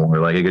band even more.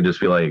 Like it could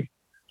just be like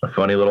a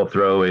funny little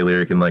throwaway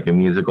lyric in like a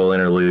musical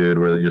interlude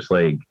where they just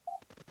like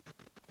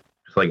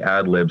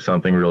ad lib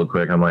something real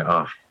quick. I'm like,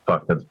 oh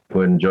fuck, that's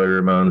when Joey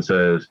Ramone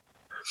says,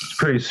 "It's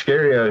pretty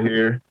scary out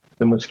here.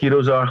 The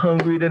mosquitoes are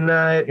hungry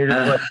tonight." You're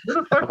just like, what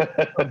the fuck?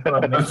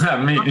 What does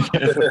that mean?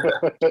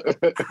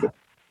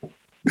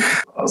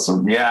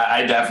 Awesome. Yeah,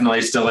 I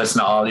definitely still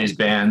listen to all these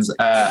bands.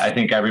 I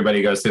think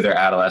everybody goes through their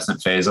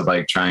adolescent phase of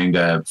like trying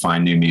to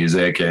find new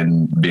music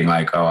and being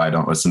like, oh, I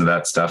don't listen to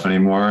that stuff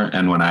anymore.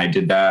 And when I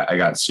did that, I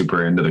got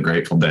super into the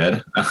Grateful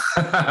Dead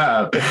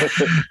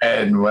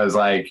and was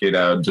like,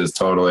 just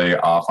totally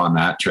off on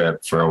that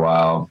trip for a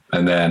while.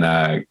 And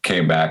then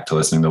came back to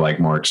listening to like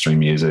more extreme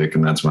music.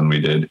 And that's when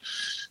we did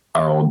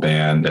our old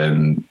band.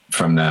 And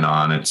from then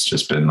on, it's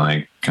just been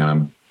like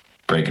kind of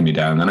breaking me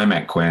down. Then I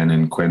met Quinn,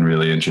 and Quinn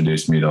really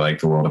introduced me to like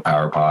the world of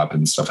power pop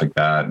and stuff like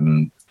that.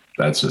 And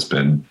that's just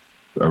been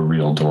a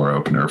real door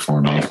opener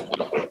for me.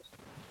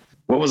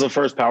 What was the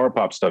first power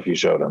pop stuff you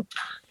showed him?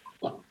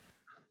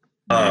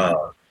 I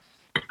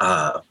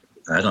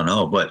don't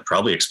know, but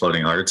probably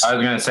Exploding Hearts. I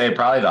was going to say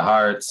probably the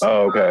Hearts.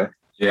 Oh, okay.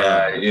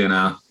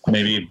 Yeah.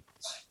 Maybe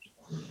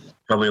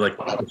probably like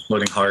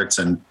Exploding Hearts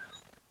and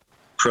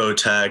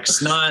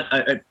Protex.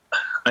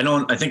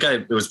 I think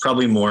it was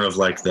probably more of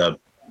like the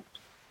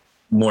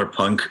more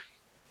punk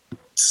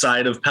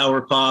side of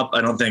power pop. I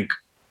don't think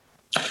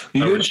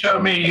you had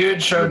showed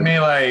me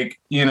like,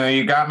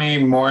 you got me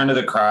more into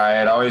the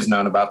Cry. I'd always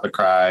known about the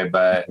Cry,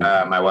 but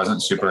I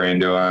wasn't super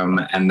into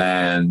them. And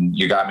then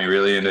you got me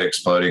really into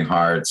Exploding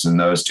Hearts, and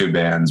those two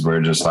bands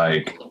were just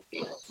like,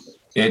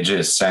 it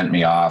just sent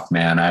me off,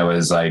 man. I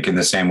was like, in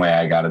the same way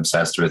I got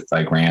obsessed with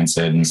like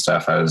Rancid and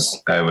stuff. I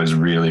was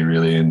really,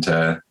 really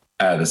into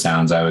the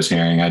sounds I was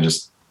hearing.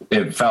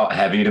 It felt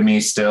heavy to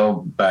me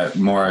still, but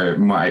more,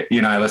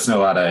 I listen to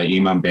a lot of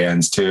emo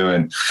bands too,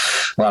 and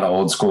a lot of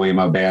old school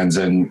emo bands.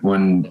 And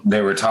when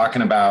they were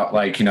talking about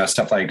like,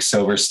 stuff like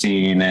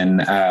Silverstein and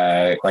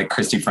like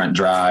Christie Front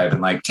Drive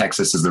and like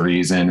Texas Is the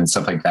Reason and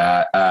stuff like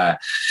that,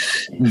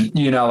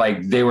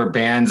 like they were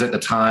bands at the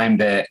time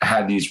that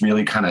had these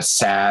really kind of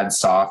sad,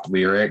 soft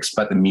lyrics,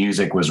 but the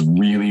music was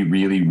really,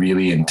 really,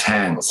 really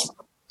intense.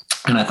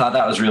 And I thought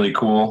that was really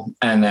cool.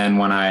 And then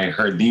when I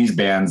heard these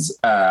bands,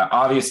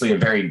 obviously a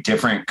very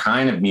different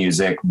kind of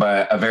music,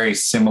 but a very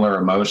similar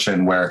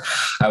emotion where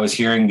I was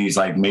hearing these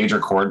like major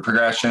chord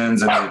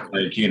progressions and like,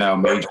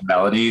 major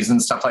melodies and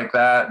stuff like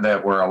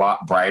that were a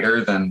lot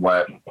brighter than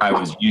what I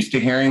was used to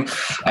hearing.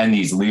 And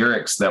these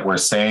lyrics that were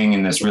saying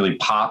in this really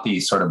poppy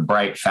sort of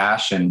bright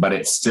fashion, but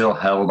it still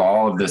held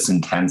all of this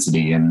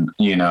intensity and,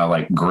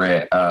 like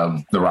grit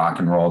of the rock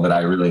and roll that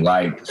I really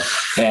liked.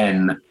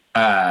 And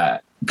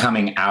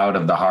coming out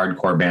of the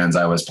hardcore bands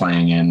I was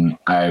playing in,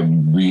 I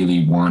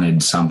really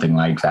wanted something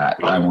like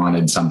that. I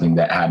wanted something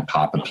that had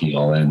pop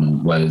appeal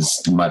and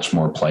was much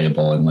more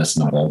playable and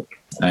listenable.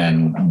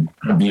 And,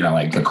 you know,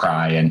 like The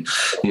Cry and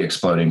The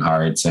Exploding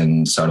Hearts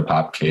and Soda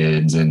Pop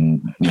Kids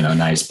and, you know,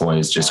 Nice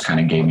Boys just kind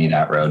of gave me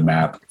that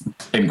roadmap.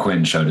 And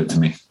Quinn showed it to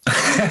me.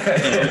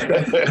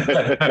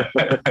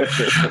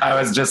 I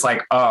was just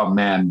like, oh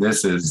man,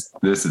 this is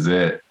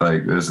it.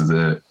 Like, this is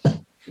it.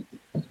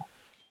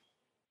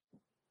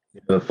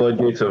 The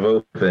floodgates have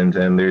opened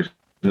and there's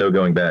no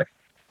going back.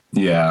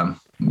 Yeah,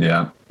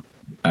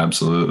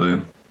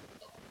 absolutely.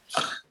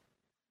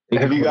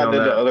 Have you gotten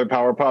into other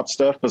power pop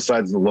stuff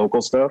besides the local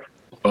stuff?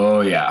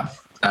 Oh yeah,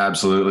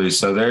 absolutely.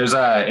 So there's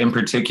in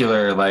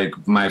particular, like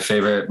my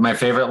favorite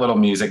little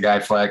music guy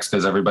flex,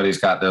 because everybody's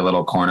got their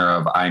little corner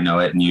of I know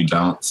it and you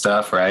don't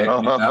stuff, right?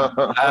 You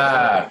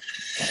know?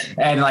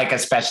 And like,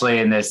 especially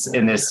in this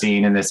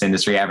scene, in this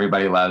industry,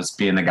 everybody loves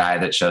being the guy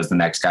that shows the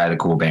next guy the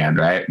cool band,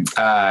 right?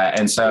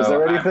 And so is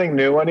there anything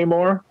new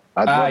anymore?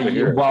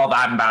 well,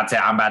 I'm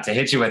about to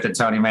hit you with it,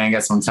 Tony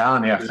Mangus. I'm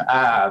telling you.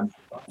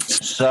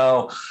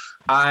 So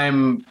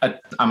I'm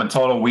a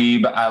total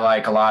weeb. I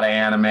like a lot of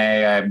anime.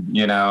 I,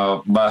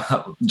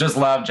 just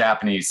love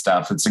Japanese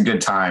stuff. It's a good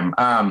time.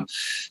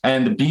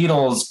 And the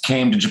Beatles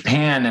came to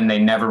Japan and they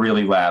never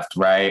really left,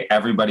 right?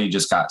 Everybody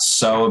just got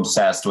so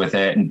obsessed with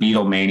it, and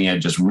Beatlemania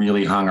just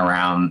really hung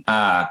around,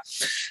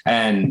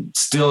 and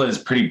still is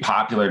pretty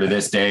popular to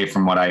this day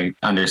from what I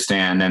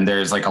understand. And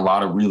there's like a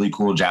lot of really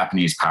cool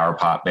Japanese power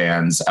pop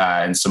bands,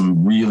 and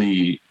some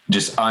really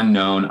just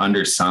unknown,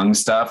 undersung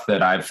stuff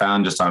that I've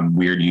found just on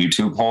weird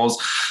YouTube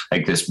holes,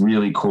 like this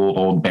really cool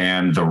old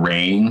band, The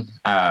Rain,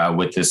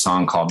 with this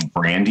song called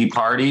Brandy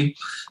Party.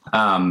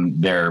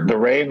 They're The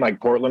Rain, like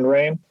Portland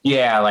Rain?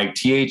 Yeah, like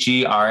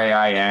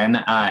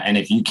THERAIN. And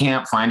if you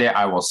can't find it,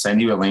 I will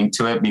send you a link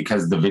to it,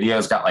 because the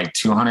video's got like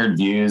 200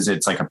 views.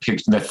 It's like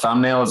the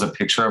thumbnail is a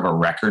picture of a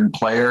record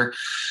player.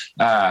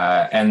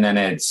 And then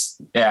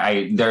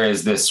there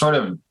is this sort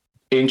of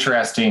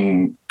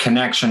interesting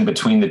connection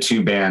between the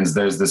two bands.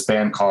 There's this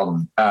band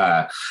called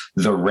The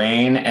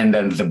Rain, and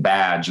then The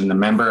Badge, and the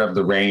member of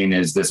The Rain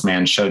is this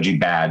man Shoji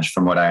Badge,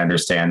 from what I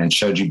understand. And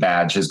Shoji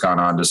Badge has gone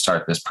on to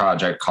start this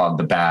project called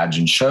The Badge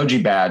and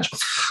Shoji Badge,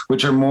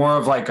 which are more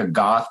of like a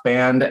goth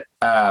band,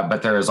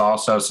 but there is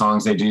also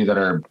songs they do that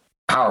are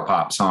power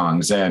pop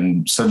songs.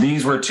 And so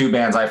these were two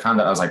bands I found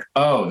that I was like,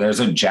 oh,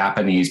 there's a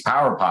Japanese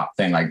power pop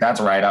thing. Like,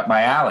 that's right up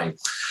my alley.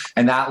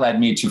 And that led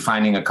me to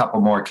finding a couple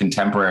more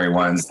contemporary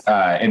ones,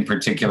 in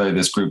particular,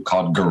 this group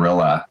called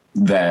Gorilla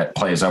that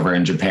plays over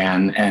in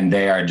Japan. And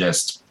they are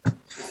just,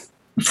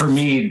 for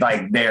me,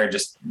 like, they are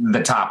just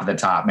the top of the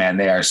top, man.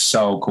 They are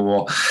so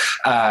cool.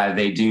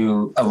 They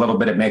do a little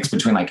bit of mix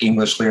between like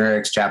English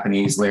lyrics,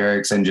 Japanese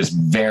lyrics, and just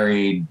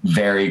very,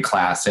 very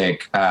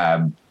classic,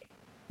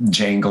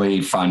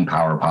 jangly, fun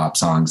power pop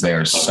songs. They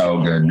are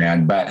so good,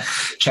 man. But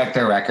check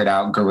their record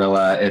out,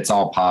 Gorilla. It's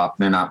all pop.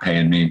 They're not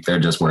paying me. They're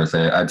just worth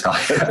it, I tell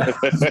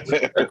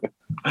you.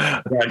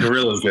 Yeah,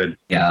 Gorilla's good.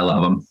 Yeah, I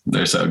love them.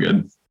 They're so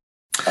good.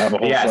 I have a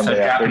whole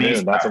Sunday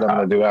afternoon. That's what I'm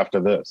going to do after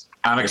this.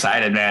 I'm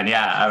excited, man.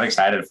 Yeah, I'm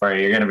excited for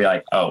you. You're going to be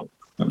like, oh,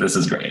 this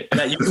is great.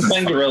 Yeah, you can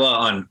find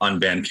Gorilla on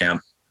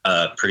Bandcamp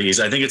pretty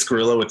easy. I think it's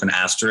Gorilla with an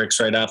asterisk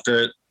right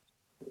after it.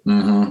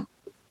 Mm-hmm.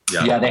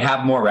 Yeah, they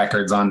have more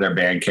records on their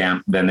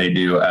Bandcamp than they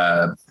do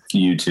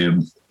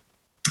YouTube,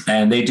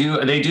 and they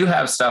do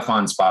have stuff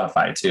on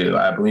Spotify too.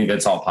 I believe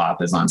It's All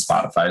Pop is on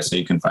Spotify, so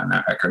you can find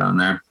that record on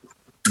there.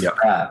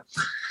 Yeah.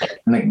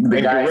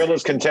 The guys,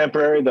 Gorilla's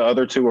contemporary. The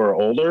other two are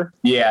older.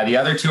 Yeah, the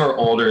other two are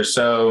older.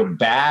 So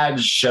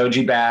Badge,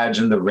 Shoji Badge,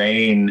 and The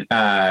Rain,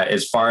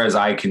 as far as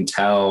I can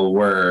tell,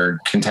 were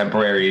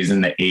contemporaries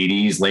in the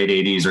 80s, late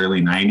 80s,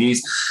 early 90s,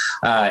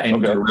 and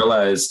okay.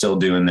 Gorilla is still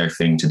doing their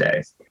thing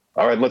today.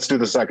 All right, let's do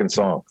the second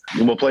song.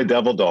 We'll play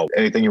Devil Doll.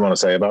 Anything you want to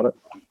say about it?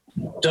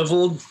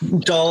 Devil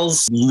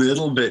Doll's a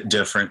little bit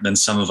different than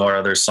some of our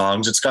other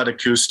songs. It's got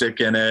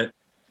acoustic in it,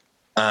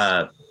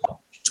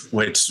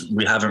 which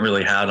we haven't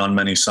really had on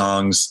many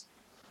songs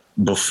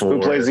before.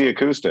 Who plays the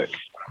acoustic?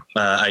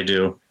 I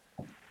do.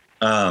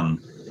 And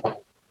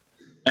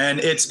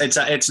it's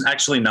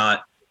actually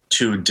not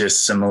too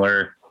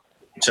dissimilar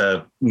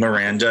to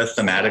Miranda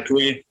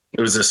thematically. It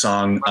was a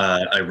song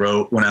I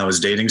wrote when I was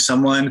dating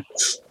someone,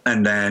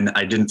 and then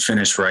I didn't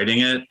finish writing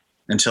it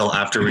until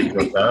after we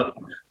broke up.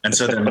 And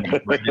so then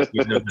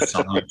the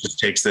song just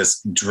takes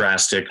this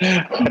drastic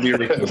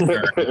lyrical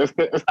turn.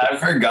 I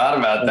forgot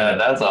about that.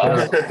 That's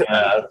awesome.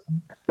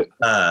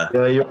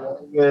 Yeah, you're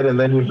writing it, and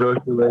then you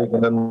broke your leg,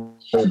 and then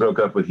they broke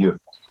up with you.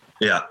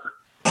 Yeah.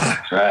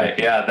 Right.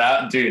 Yeah.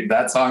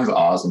 That song's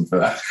awesome for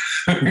that.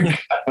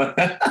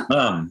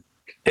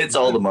 It's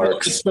all the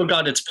marks. It's still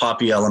got its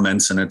poppy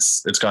elements, and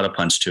it's got a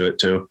punch to it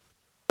too.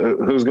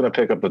 Who's going to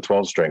pick up the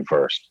 12-string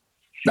first?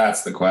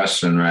 That's the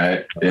question,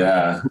 right?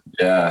 Yeah.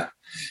 Yeah.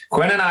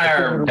 Quinn and I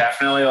are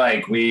definitely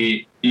like,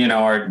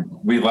 or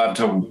we love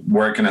to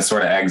work in a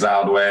sort of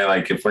exiled way.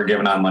 Like if we're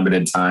given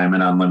unlimited time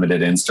and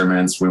unlimited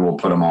instruments, we will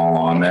put them all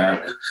on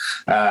there.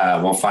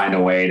 We'll find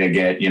a way to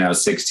get,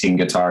 16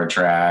 guitar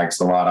tracks,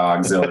 a lot of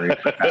auxiliary,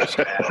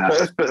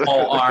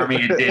 whole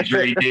army of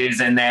didgeridoos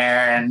in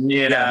there. And,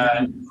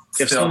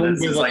 if still,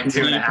 this is like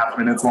 2.5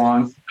 minutes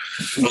long.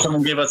 If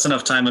someone gave us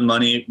enough time and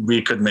money,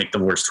 we could make the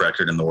worst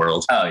record in the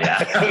world. Oh,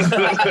 yeah.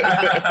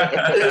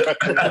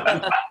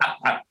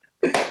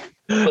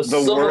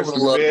 The worst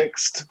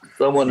mixed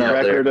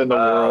record in the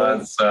world.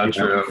 That's so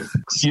true.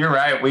 You're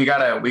right. We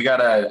gotta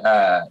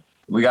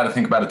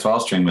think about a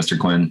 12-string, Mr.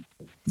 Quinn.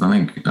 I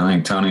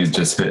think Tony's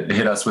just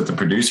hit us with the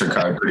producer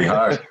card pretty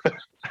hard.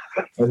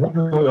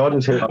 We all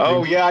just hit.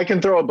 Oh yeah, I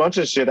can throw a bunch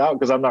of shit out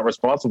because I'm not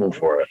responsible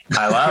for it.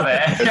 I love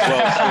it.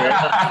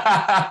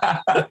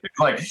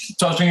 Like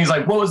 12-string, he's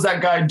like, what was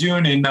that guy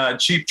doing in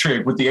Cheap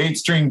Trick with the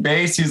 8-string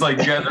bass? He's like,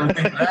 you guys ever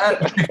think of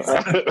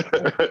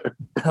that?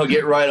 I'll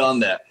get right on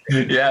that.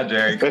 Yeah,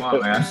 Jerry, come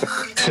on, man.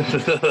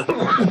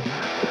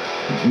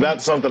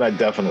 That's something I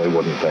definitely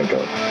wouldn't think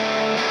of.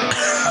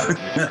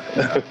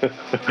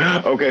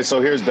 Okay,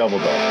 so here's Devil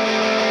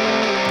Dog.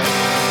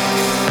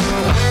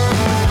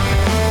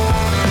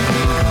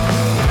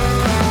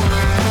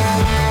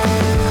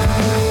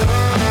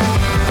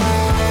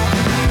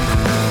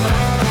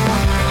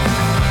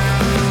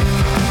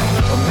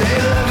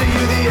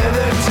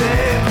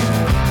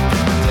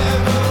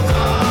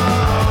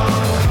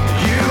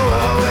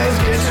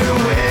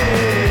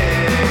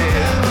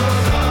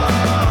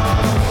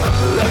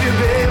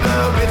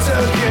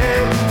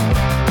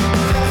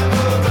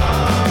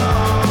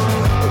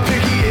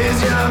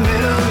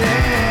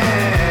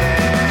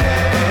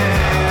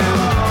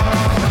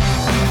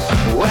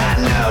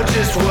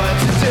 Just what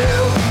to do,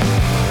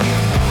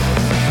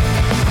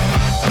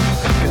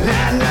 and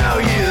I know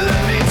you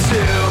love me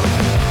too.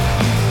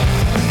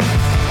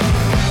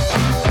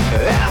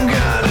 I'm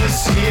gonna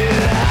see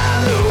it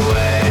all the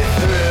way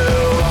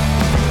through.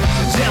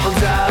 Devil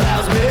doll, I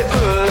was made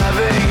for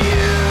loving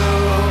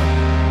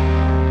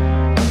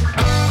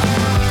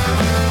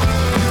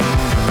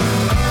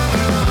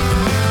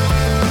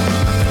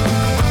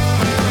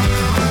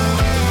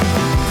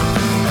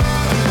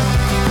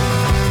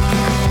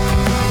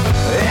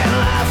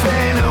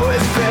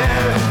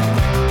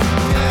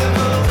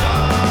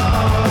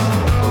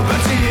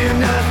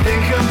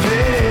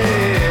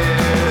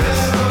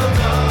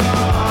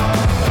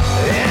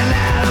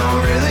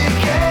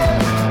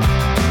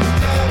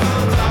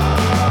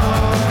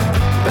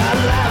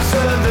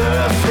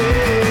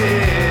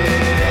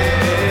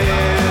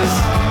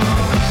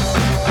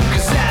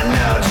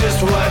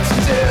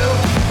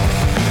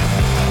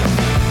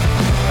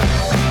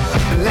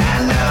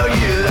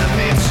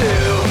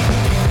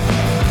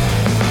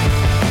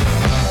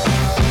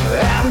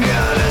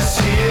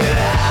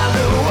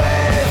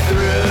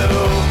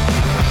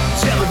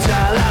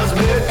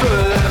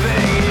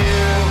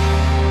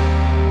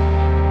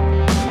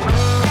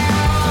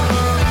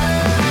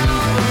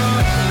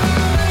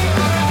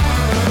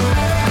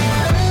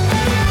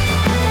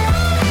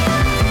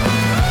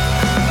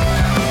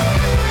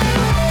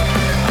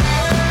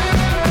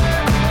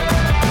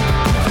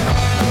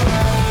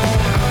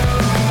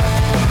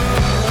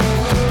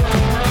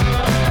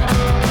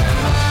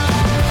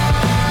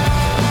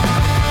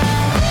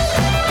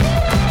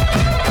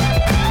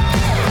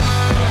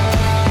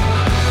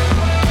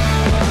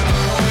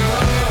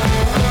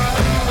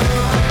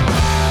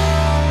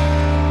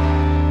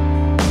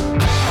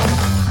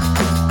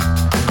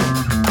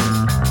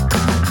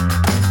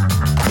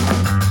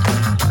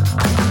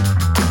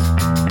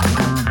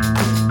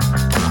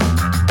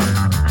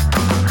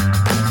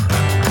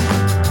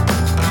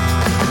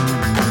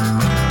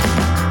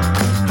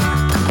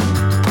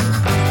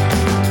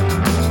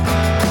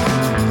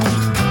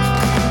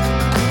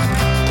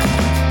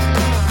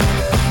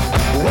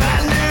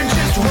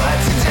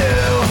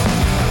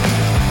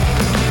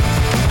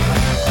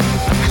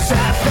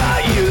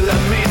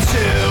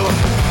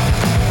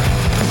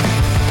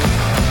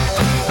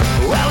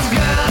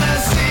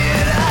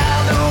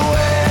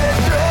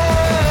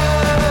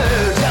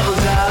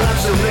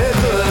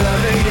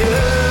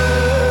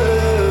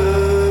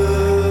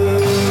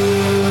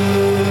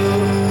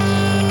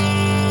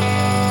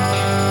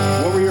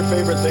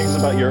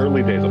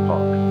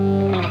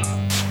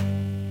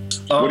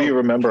What do you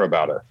remember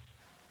about it?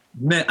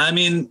 Man, I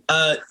mean,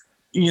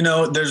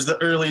 there's the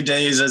early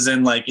days, as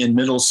in like in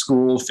middle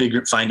school,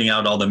 finding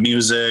out all the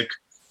music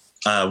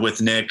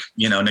with Nick.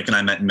 Nick and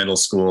I met in middle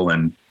school,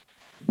 and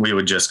we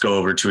would just go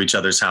over to each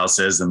other's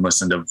houses and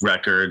listen to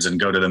records and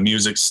go to the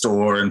music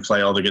store and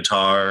play all the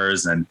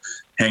guitars and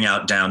hang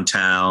out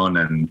downtown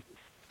and,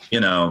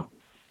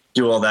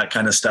 do all that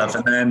kind of stuff.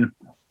 And then,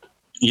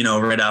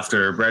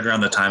 right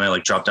around the time I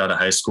dropped out of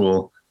high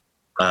school,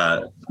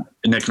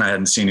 Nick and I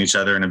hadn't seen each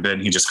other in a bit.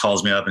 And he just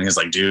calls me up and he's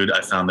like, dude,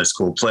 I found this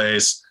cool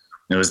place.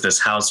 It was this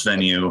house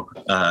venue,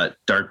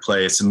 dark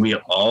place. And I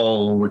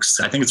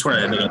think it's where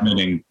I ended up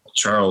meeting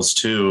Charles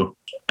too.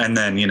 And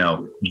then,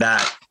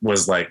 that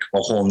was like a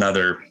whole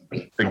nother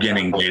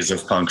beginning days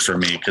of punk for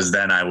me. Cause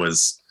then I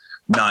was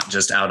not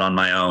just out on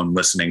my own,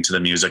 listening to the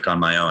music on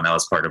my own. I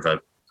was part of a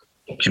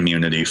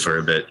community for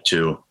a bit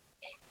too,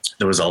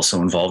 that was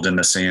also involved in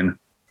the scene.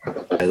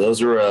 Yeah,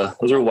 those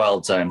were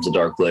wild times, a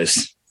dark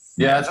place.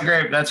 Yeah,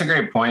 that's a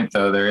great point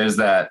though. There is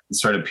that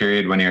sort of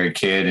period when you're a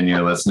kid and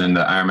you're listening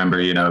to, I remember,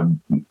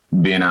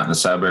 being out in the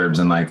suburbs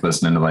and like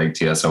listening to like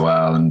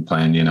TSOL and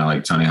playing,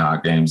 like Tony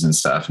Hawk games and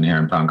stuff and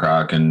hearing punk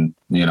rock and,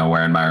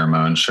 wearing my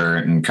Ramones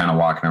shirt and kind of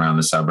walking around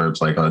the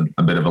suburbs like a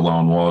bit of a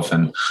lone wolf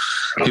and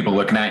people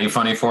looking at you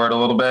funny for it a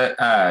little bit,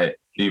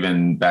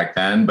 even back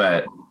then.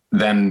 But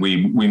then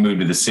we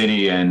moved to the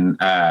city and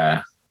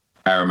I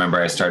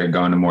remember I started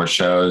going to more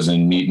shows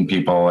and meeting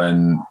people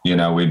and,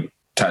 we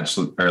touched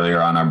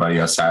earlier on our buddy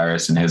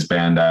Osiris and his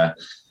band,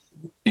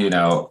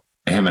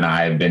 him and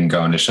I have been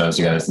going to shows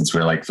together since we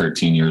were like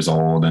 13 years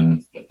old.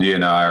 And,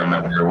 I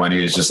remember when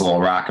he was just a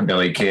little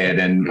rockabilly kid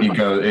and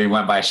he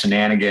went by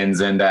Shenanigans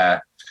and,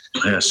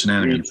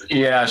 Shenanigans.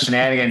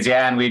 Shenanigans.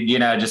 Yeah. And we'd,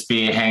 just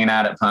be hanging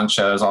out at punk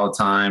shows all the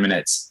time. And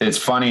it's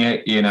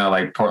funny,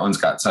 like Portland's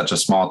got such a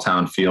small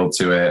town feel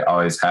to it,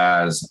 always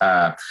has.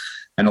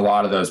 And a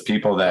lot of those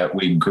people that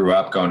we grew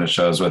up going to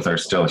shows with are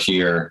still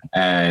here.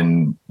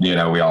 And,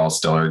 we all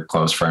still are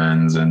close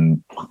friends.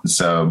 And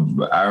so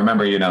I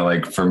remember,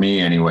 like for me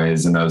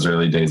anyways, in those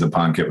early days of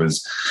punk, it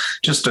was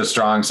just a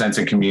strong sense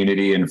of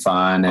community and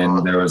fun.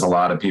 And there was a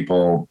lot of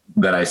people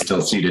that I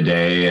still see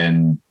today.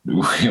 And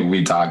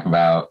we talk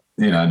about,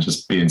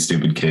 just being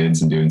stupid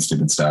kids and doing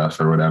stupid stuff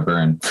or whatever.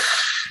 And,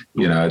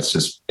 it's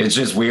just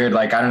weird.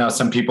 Like, I don't know,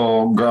 some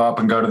people grow up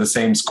and go to the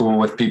same school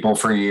with people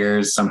for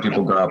years. Some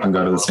people grow up and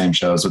go to the same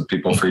shows with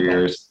people for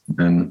years.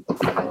 And,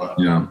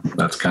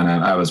 that's kind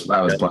of, I was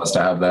blessed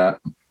to have that.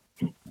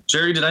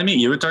 Jerry, did I meet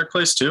you at Dark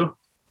Place too?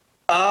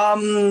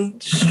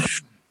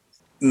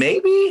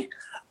 Maybe.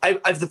 I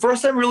the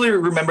first time I really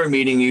remember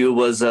meeting you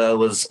was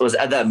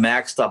at that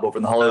Mac stop over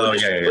in the Hollywood. Oh,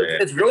 yeah.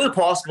 It's really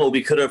possible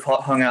we could have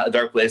hung out at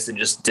Dark Place and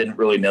just didn't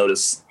really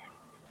notice.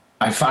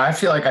 I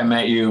feel like I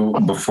met you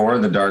before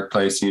the Dark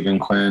Place even,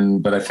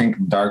 Quinn, but I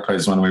think Dark Place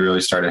is when we really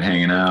started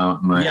hanging out.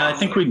 Yeah, I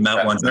think we'd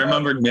met once. I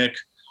remember Nick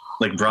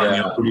brought me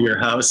over to your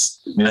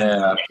house.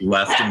 Yeah. And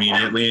left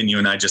immediately and you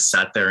and I just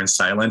sat there in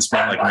silence.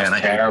 But like, man,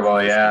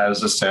 terrible. Yeah, it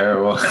was just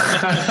terrible.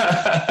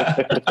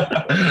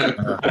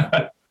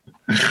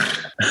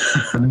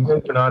 You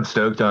guys were not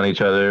stoked on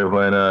each other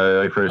when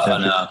I first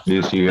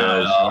introduced you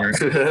guys.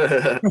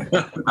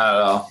 Not at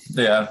all.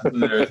 Yeah,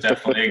 there was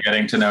definitely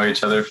getting to know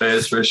each other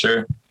phase for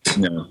sure.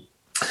 No.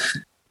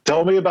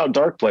 Tell me about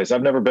Dark Place.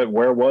 I've never been.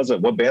 Where was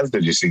it? What bands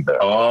did you see there?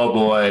 Oh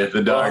boy,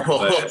 the Dark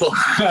Place.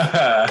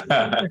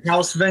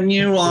 House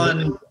venue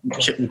on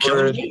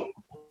Killingsworth.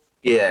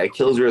 Yeah,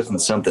 Killsworth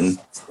and something.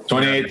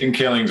 28th and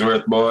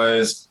Killingsworth,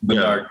 boys. The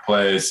Dark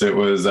Place. It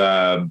was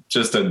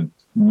just a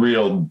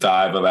real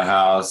dive of a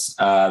house.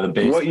 The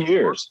basement. What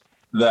years?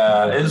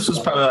 This was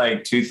probably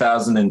like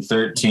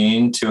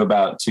 2013 to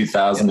about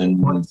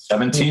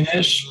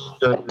 2017-ish.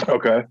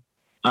 Okay.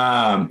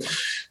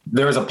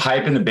 There was a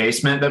pipe in the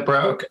basement that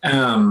broke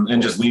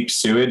and just leaked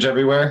sewage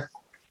everywhere.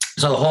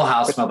 So the whole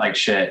house smelled like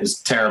shit. It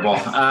was terrible.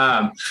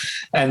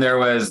 And there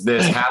was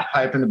this half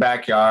pipe in the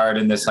backyard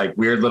and this like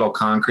weird little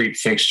concrete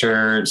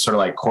fixture, sort of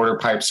like quarter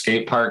pipe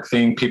skate park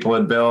thing people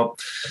had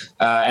built.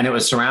 And it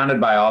was surrounded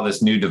by all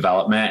this new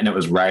development and it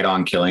was right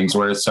on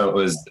Killingsworth. So it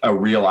was a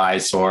real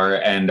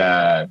eyesore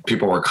and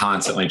people were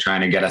constantly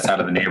trying to get us out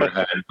of the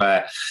neighborhood.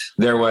 But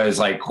there was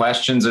like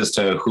questions as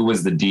to who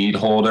was the deed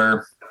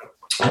holder.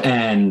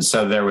 And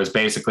so there was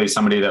basically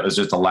somebody that was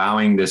just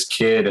allowing this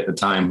kid at the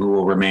time, who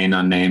will remain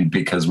unnamed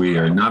because we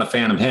are not a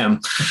fan of him.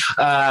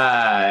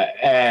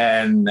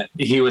 And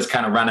he was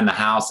kind of running the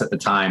house at the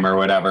time or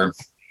whatever.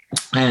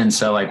 And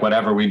so like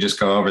whatever, we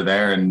just go over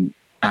there and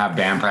have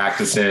band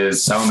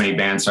practices. So many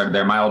bands started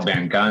there. My old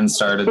band Guns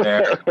started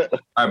there.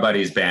 Our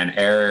buddy's band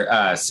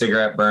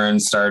Cigarette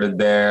Burns started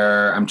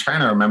there. I'm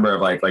trying to remember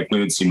of like we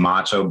would see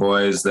Macho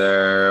Boys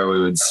there.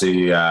 We would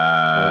see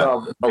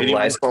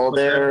Lysol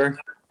there.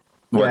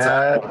 What's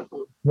that?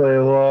 Play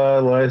a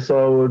lot.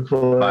 Lysol would play.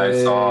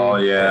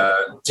 Lysol, yeah.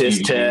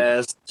 Test.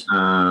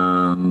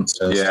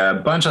 Yeah, a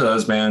bunch of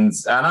those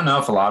bands. I don't know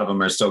if a lot of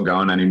them are still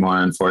going anymore.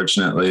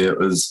 Unfortunately, it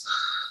was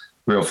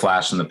real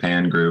flash in the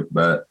pan group,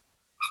 but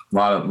a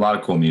lot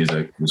of cool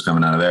music was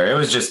coming out of there. It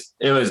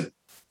was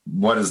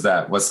what is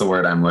that? What's the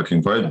word I'm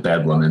looking for?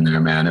 Bedlam in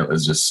there, man. It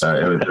was just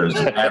it was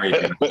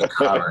everything was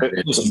covered.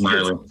 It was just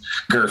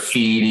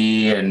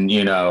graffiti and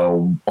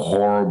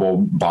horrible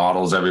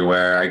bottles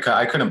everywhere.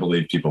 I couldn't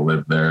believe people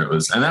lived there. It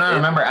was, and then I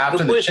remember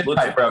after the shit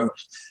pipe broke.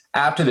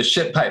 After the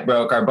shit pipe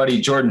broke, our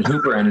buddy Jordan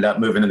Hooper ended up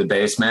moving to the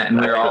basement,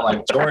 and we were all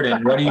like,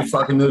 "Jordan, what are you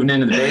fucking moving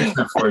into the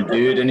basement for,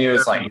 dude?" And he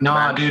was like,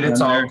 "Nah, dude, it's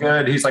all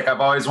good." He's like,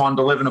 "I've always wanted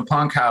to live in a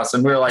punk house,"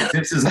 and we were like,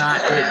 "This is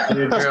not it,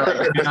 dude." We were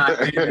like, "Do not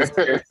do this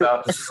to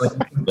yourself."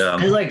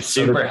 He's like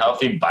super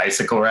healthy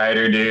bicycle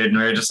rider, dude, and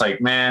we were just like,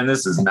 "Man,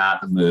 this is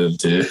not the move,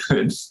 dude."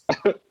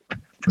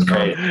 It's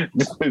great.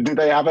 Do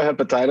they have a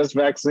hepatitis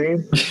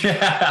vaccine?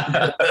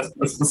 Yeah.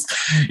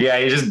 Yeah,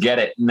 you just get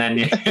it and then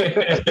you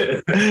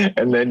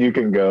And then you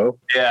can go.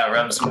 yeah,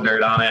 rub some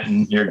dirt on it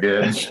and you're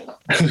good.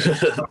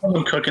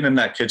 I'm cooking in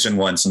that kitchen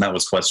once, and that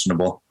was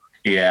questionable.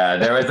 Yeah,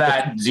 there was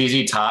that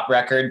ZZ Top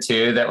record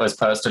too that was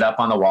posted up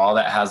on the wall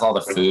that has all the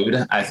food.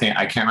 I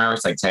can't remember,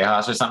 it's like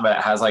Tejas or something, but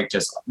it has like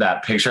just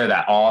that picture of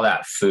that all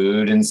that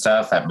food and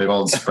stuff, that big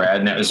old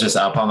spread, and it was just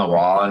up on the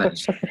wall and it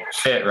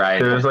fit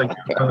right. There's like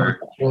a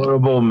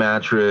horrible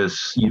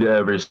mattress you'd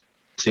ever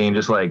seen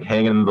just like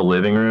hanging in the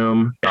living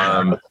room.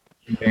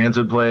 Bands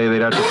would play,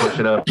 they'd have to push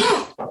it up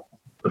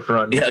the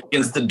front. Yeah,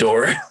 against the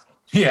door.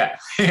 Yeah.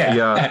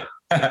 Yeah.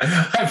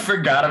 I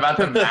forgot about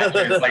the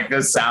mattress, like the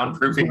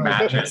soundproofing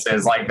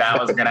mattresses, like that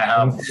was gonna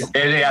help.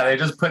 Yeah, they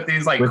just put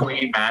these like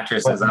queen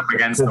mattresses up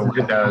against the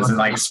windows and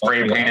like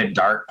spray painted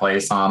Dark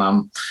Place on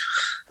them.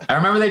 I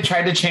remember they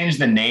tried to change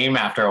the name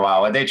after a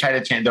while. What they tried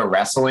to change, the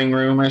wrestling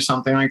room or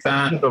something like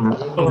that?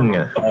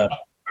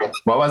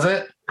 What was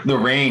it? The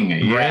Ring.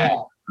 Yeah.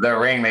 The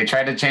Ring. They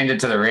tried to change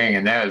it to the Ring,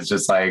 and that was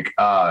just like,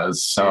 oh, it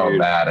was so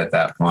bad at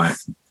that point.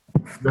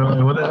 They're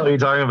like, what the hell are you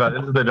talking about?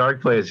 This is the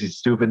Dark Place, you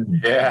stupid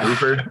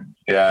goofer.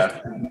 Yeah.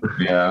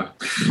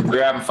 We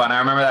were having fun. I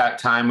remember that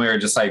time we were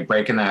just like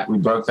we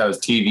broke those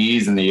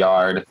TVs in the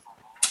yard,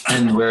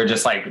 and we were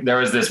just like, there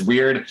was this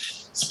weird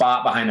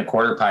spot behind the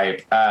quarter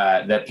pipe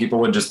that people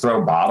would just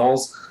throw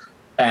bottles.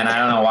 And I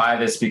don't know why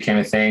this became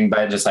a thing,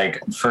 but just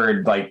like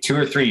for like 2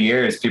 or 3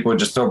 years, people would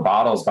just throw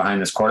bottles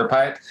behind this quarter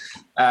pipe.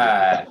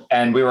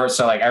 And we were,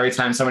 so like every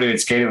time somebody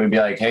would skate it, we'd be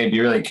like, hey, be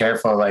really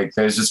careful. Like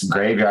there's just a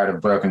graveyard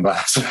of broken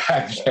glass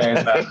back there.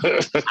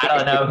 I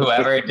don't know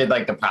whoever did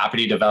like the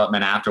property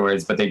development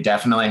afterwards, but they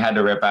definitely had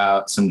to rip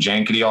out some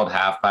jankety old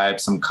half pipe,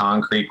 some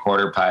concrete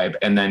quarter pipe,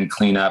 and then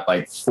clean up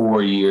like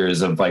 4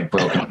 years of like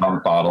broken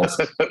punk bottles.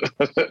 So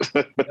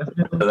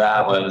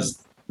that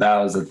was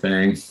a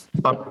thing.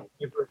 For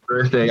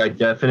birthday, I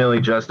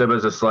definitely dressed up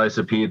as a slice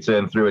of pizza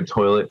and threw a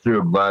toilet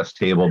through a glass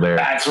table there.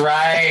 That's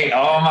right.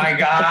 Oh my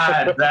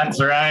God.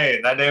 That's right.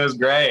 That day was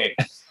great.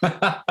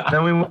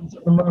 Then we went to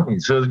the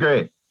movies, so it was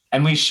great.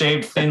 And we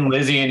shaved Thin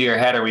Lizzy into your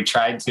head, or we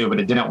tried to, but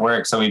it didn't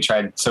work. So we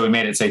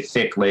made it say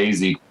Thick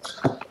Lazy.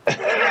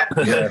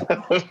 Good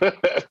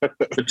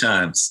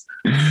times.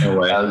 No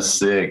way. That was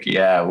sick.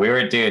 Yeah, we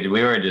were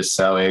just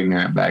so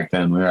ignorant back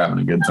then. We were having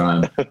a good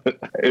time.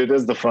 It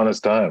is the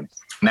funnest time.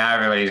 Now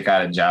everybody's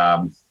got a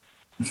job.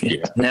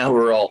 Yeah. Now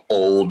we're all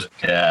old.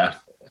 Yeah,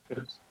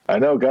 I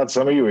know. God,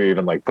 some of you are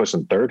even like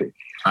pushing 30.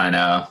 I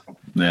know.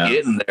 Yeah.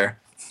 Getting there.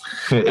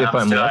 If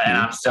I'm lucky. And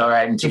I'm still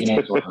writing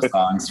teenage love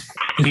songs.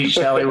 Pete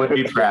Shelley would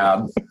be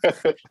proud.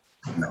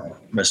 No,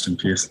 rest in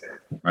peace.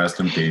 Rest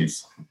in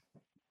peace.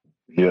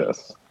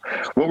 Yes.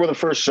 What were the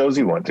first shows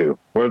you went to?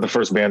 What were the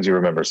first bands you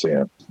remember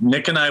seeing?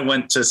 Nick and I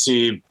went to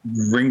see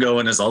Ringo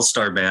and his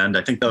All-Star Band.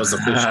 I think that was the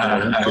first one I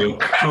went to.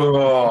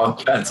 Cool.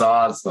 That's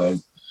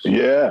awesome.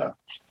 Yeah.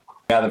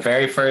 Yeah, the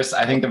very first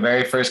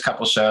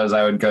couple shows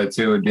I would go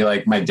to would be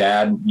like, my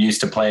dad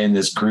used to play in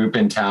this group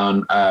in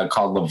town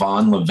called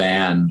Levon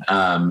Levan.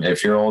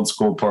 If you're old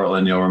school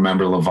Portland, you'll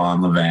remember Levon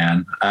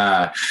Levan.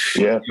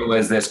 Yeah. It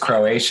was this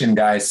Croatian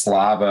guy,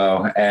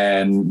 Slavo,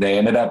 and they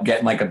ended up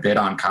getting like a bit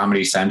on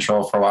Comedy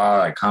Central for a while.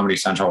 Like Comedy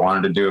Central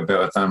wanted to do a bit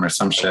with them or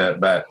some shit,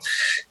 but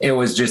it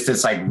was just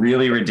this like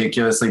really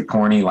ridiculously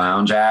porny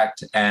lounge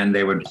act, and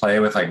they would play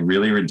with like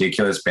really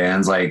ridiculous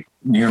bands. Like,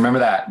 you remember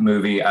that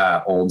movie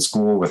Old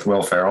School with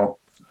Will Ferrell?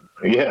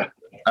 Yeah.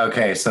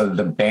 Okay, so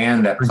the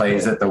band that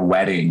plays at the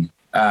wedding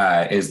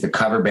is the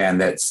cover band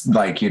that's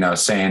like,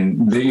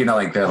 saying,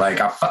 like they're like,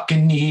 I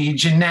fucking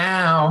need you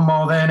now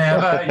more than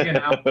ever,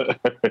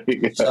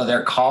 Yeah. So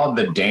they're called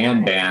the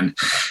Dan Band,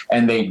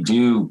 and they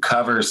do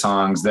cover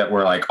songs that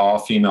were like all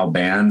female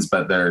bands,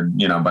 but they're,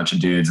 a bunch of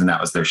dudes, and that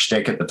was their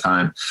shtick at the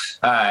time.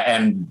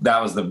 And that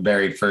was the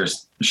very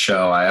first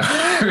show I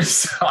ever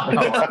saw.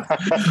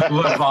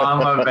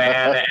 Levon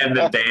Levan and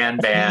the Dan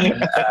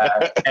Band.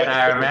 And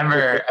I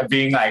remember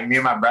being like, me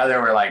and my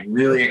brother were like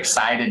really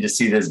excited to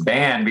see this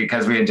band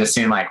because we had just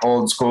seen like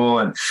Old School,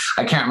 and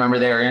I can't remember,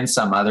 they were in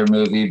some other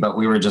movie, but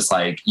we were just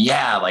like,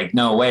 yeah, like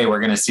no way we're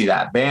going to see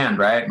that band,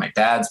 right? My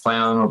dad's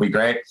playing them, it'll be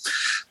great.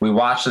 We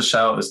watched the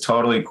show. It was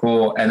totally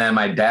cool. And then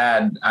my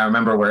dad, I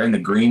remember we're in the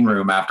green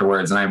room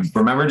afterwards, and I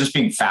remember just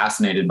being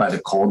fascinated by the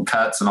cold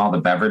cuts and all the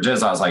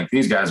beverages. I was like,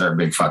 these guys are a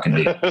big fucking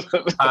deal.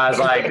 I was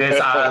like,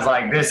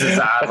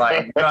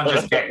 don't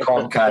just get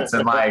cold cuts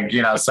and like,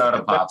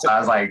 soda pops. I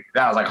was like,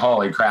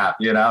 holy crap,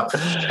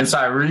 And so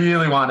I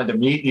really wanted to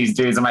meet these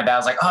dudes. And my dad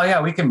was like, oh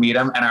yeah, we can meet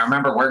them. And I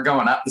remember we're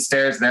going up the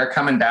stairs, they're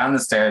coming down the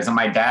stairs. And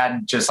my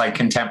dad, just like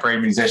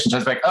contemporary musician,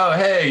 just like, oh,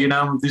 hey,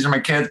 these are my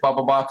kids, blah,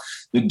 blah, blah.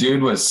 The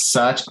dude was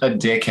such a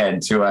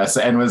dickhead to us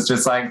and was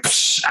just like,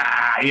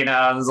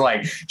 I was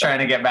like trying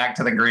to get back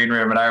to the green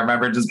room. And I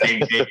remember just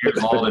being 8 years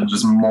old and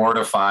just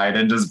mortified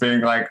and just being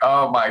like,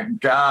 oh my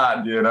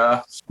God,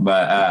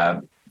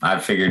 But I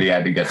figured he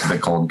had to get to the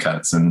cold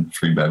cuts and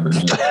free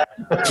beverages.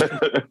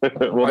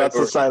 Well, that's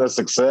a sign of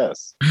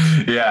success.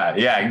 Yeah,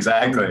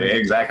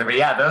 exactly. But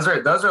yeah, those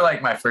are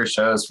like my first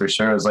shows for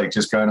sure. It was like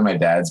just going to my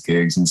dad's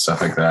gigs and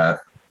stuff like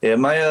that. Yeah,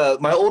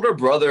 my older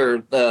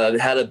brother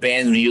had a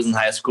band when he was in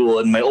high school,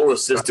 and my older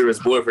sister, his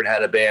boyfriend,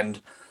 had a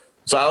band.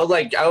 So I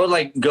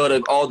would go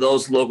to all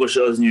those local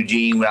shows in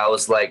Eugene when I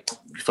was like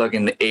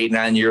fucking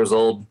 8-9 years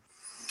old.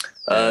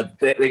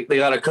 They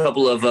got a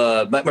couple of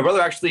my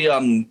brother actually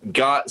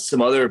got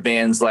some other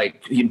bands,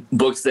 like he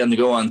booked them to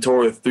go on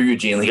tour through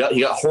Eugene. He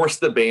got Horse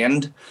the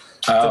Band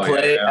to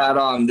play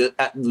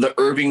at the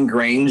Irving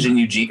Grange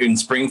in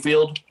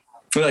Springfield.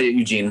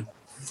 Eugene.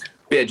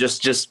 Yeah,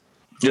 just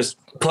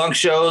punk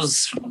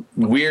shows,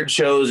 weird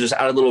shows, just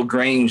out of little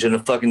Grange in a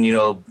fucking,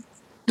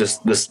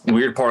 just this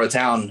weird part of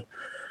town.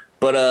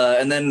 But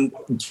and then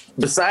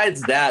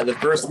besides that, the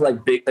first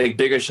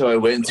bigger show I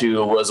went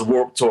to was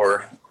Warped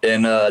Tour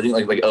in I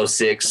think like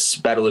 06,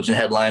 Bad Religion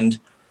headlined.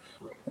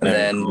 And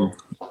then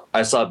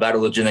I saw Bad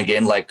Religion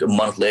again like a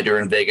month later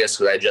in Vegas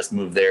because I just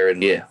moved there,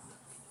 and yeah.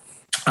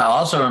 I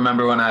also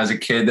remember when I was a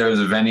kid, there was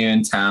a venue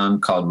in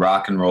town called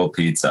Rock and Roll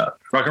Pizza.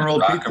 Rock and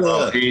Roll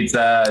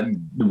Pizza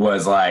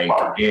was like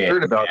it.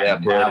 Heard about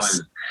that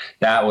place.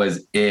 That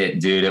was it,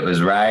 dude. It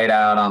was right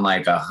out on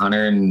like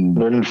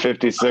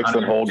 156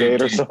 in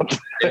Holgate or something.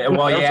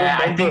 Well, yeah,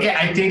 I think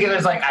it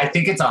was like, I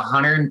think it's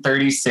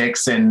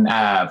 136 in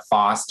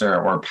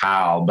Foster or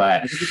Powell,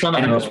 but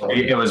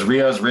it was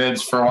Rio's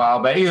Ribs for a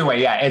while. But either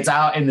way, yeah, it's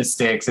out in the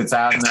sticks. It's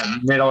out in the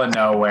middle of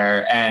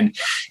nowhere, and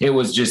it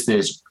was just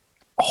this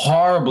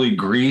horribly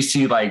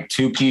greasy like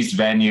two-piece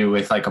venue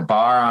with like a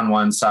bar on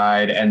one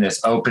side and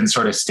this open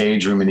sort of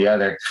stage room in the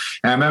other.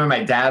 And I remember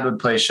my dad would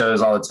play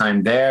shows all the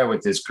time there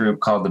with this group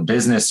called the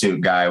Business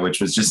Suit Guy, which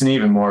was just an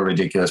even more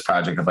ridiculous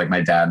project of like my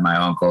dad and my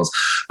uncles.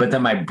 But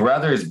then my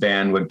brother's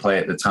band would play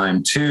at the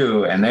time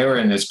too, and they were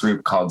in this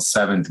group called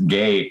Seventh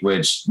Gate,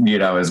 which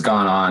has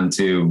gone on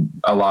to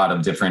a lot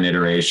of different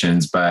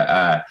iterations,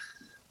 but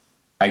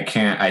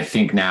I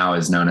think now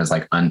is known as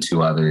like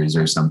Unto Others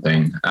or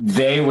something.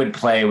 They would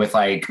play with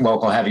like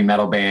local heavy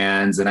metal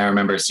bands. And I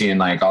remember seeing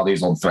like all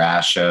these old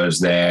thrash shows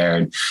there.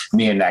 And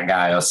me and that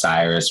guy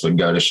Osiris would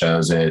go to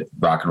shows at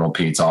Rock and Roll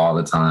Pizza all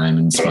the time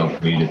and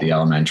smoke weed at the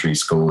elementary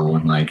school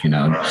and like,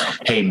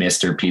 hey,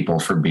 Mr. people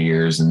for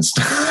beers and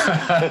stuff.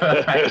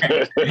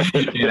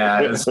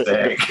 It was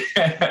sick.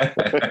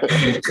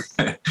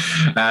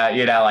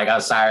 Like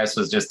Osiris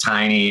was just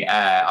tiny,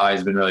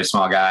 always been a really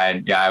small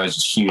guy. Yeah, I was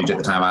just huge at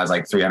the time. I was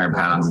like 300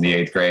 pounds in the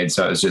 8th grade.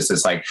 So it was just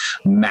this like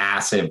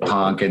massive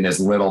punk and this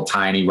little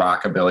tiny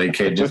rockabilly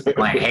kid just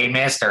like, hey,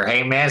 mister,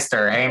 hey,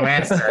 mister, hey,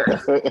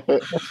 mister.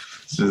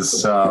 It's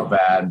just so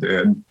bad,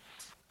 dude.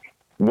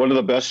 What are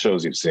the best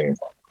shows you've seen?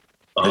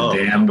 The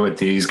Damned with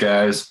these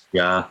guys.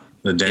 Yeah.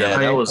 The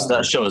Damned. Yeah,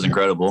 that show was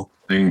incredible.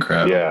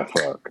 Incredible. Yeah,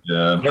 fuck.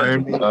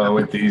 Yeah.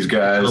 With these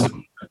guys.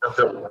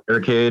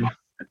 Arcade.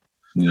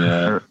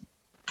 Yeah.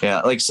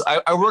 Yeah, like so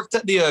I worked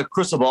at the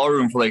Crystal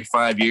Ballroom for like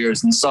 5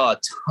 years and saw a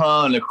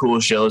ton of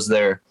cool shows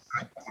there.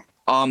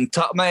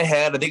 Top of my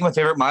head, I think my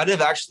favorite might have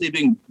actually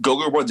been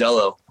Go-Go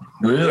Bordello.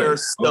 Really? They're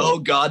so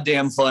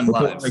goddamn fun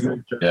live.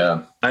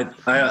 Yeah.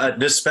 I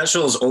this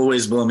special has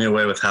always blown me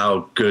away with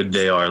how good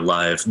they are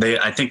live.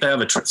 I think they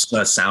have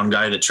a sound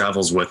guy that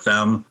travels with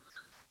them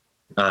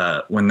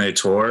when they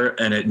tour,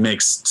 and it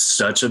makes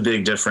such a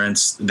big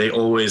difference. They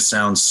always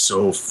sound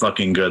so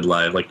fucking good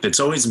live. Like it's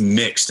always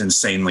mixed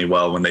insanely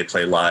well when they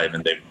play live,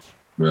 and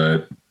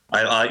right.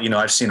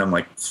 I've seen them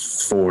like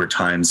 4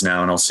 times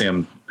now, and I'll see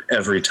them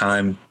every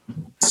time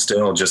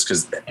still, just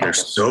because they're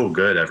so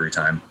good every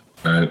time.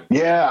 Right.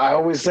 Yeah, I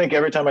always think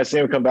every time I see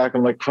him come back,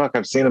 I'm like, fuck,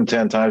 I've seen him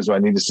 10 times. Do I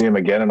need to see him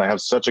again? And I have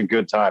such a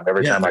good time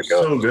every time I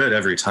go. So good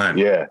every time.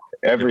 Yeah,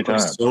 every time.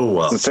 So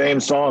well. It's the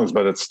same songs,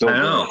 but it's still I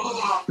know.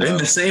 In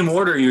the same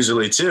order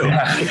usually too.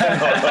 I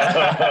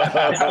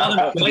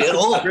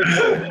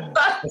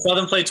saw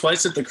them play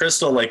twice at the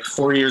Crystal, like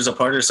 4 years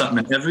apart or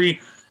something.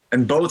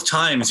 And both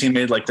times he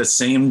made like the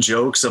same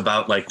jokes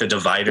about like the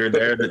divider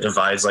there that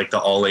divides like the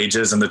all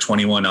ages and the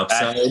 21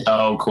 upside. That's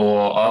so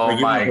cool. Oh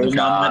my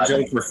God. That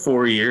joke for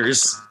 4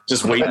 years.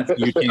 Just waiting until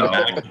you came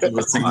back to do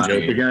the same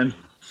joke again.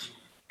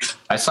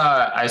 I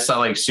saw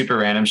like super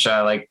random shit.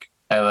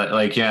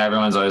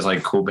 Everyone's always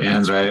like cool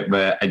bands, right?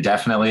 But I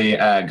definitely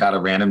got a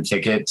random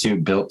ticket to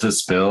Built to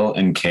Spill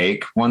and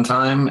Cake one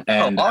time.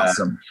 And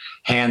awesome.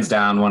 Hands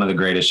down, one of the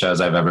greatest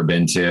shows I've ever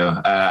been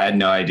to. I had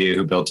no idea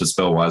who Built to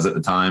Spill was at the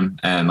time.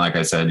 And like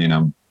I said,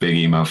 big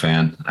emo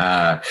fan.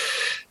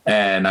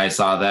 And I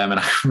saw them, and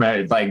I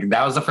remember, like,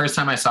 that was the first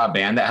time I saw a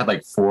band that had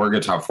like 4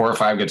 or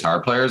 5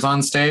 guitar players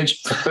on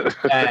stage.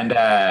 And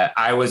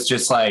I was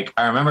just like,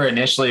 I remember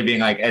initially being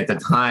like, at the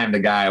time,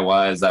 the guy I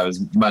was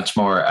much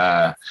more,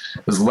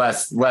 was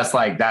less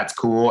like that's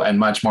cool and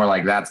much more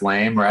like that's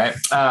lame, right?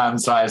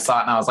 So I saw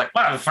it and I was like,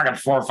 what, fucking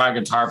 4 or 5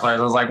 guitar players?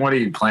 I was like, what are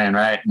you playing,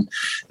 right? And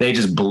they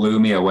just blew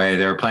me away.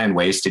 They were playing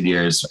Wasted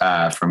Years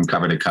from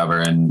cover to cover,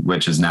 and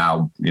which is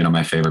now,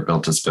 my favorite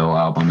Built to Spill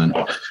album. And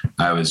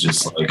I was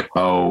just like,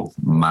 oh oh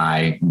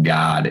my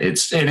God.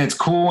 It's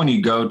cool when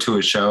you go to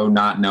a show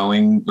not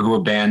knowing who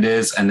a band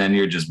is, and then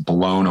you're just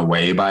blown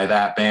away by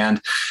that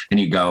band, and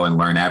you go and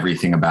learn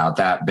everything about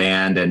that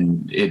band.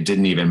 And it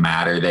didn't even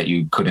matter that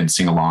you couldn't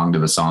sing along to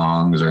the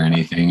songs or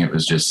anything. It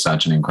was just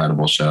such an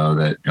incredible show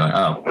that you're like,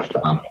 oh,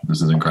 wow,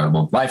 this is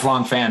incredible.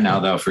 Lifelong fan now,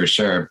 though, for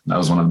sure. That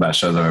was one of the best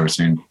shows I've ever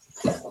seen.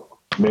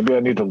 Maybe I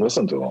need to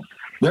listen to them.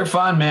 They're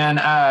fun, man.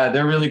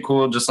 They're really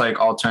cool. Just like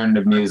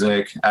alternative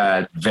music,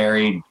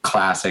 very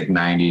classic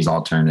 90s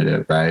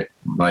alternative, right?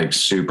 Like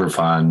super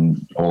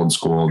fun, old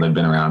school. They've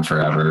been around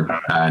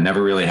forever.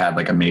 Never really had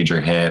like a major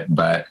hit,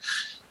 but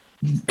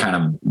kind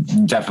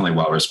of definitely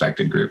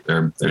well-respected group.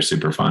 They're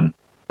super fun.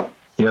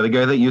 Yeah, the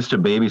guy that used to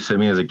babysit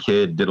me as a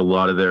kid did a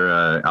lot of their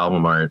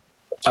album art.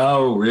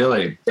 Oh,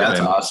 really? That's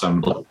Yeah.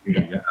 awesome.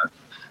 Yeah.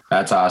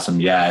 That's awesome.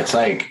 Yeah, it's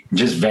like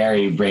just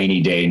very rainy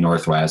day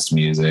Northwest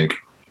music.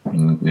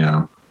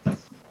 Yeah.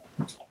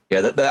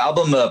 Yeah, the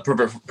album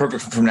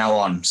Perfect from Now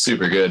On,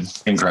 super good.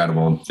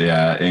 Incredible.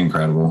 Yeah,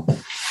 incredible.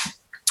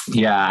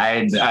 Yeah,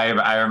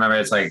 I remember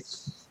it's like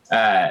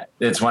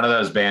it's one of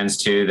those bands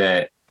too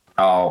that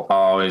I'll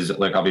always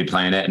like I'll be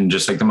playing it and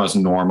just like the most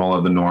normal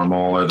of the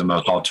normal or the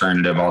most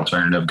alternative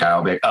guy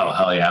will be like, oh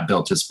hell yeah,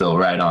 Built to Spill,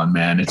 right on,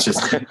 man. It's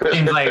just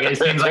it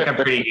seems like a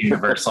pretty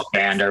universal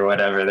band or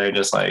whatever. They're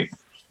just like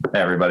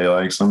everybody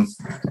likes them.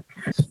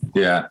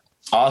 Yeah.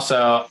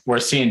 Also, we're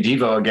seeing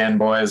Devo again,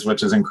 boys,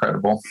 which is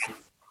incredible.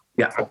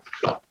 Yeah.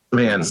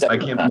 Man, I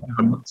can't believe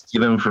I'm going to see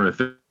them for a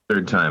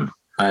third time.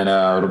 I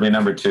know it'll be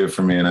number 2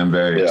 for me, and I'm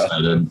very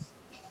excited.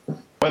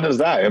 When is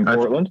that? In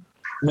Portland?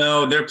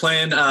 No, they're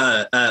playing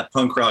at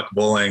Punk Rock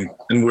Bowling,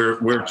 and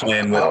we're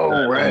playing with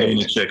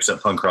Luna Chicks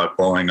at Punk Rock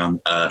Bowling on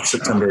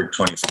September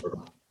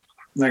 24th.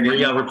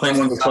 Yeah, we're playing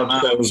one of the club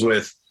shows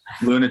with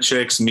Luna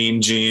Chicks,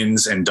 Mean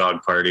Jeans, and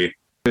Dog Party.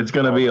 It's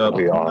going to be up.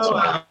 That'd be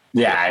awesome.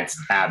 Yeah, it's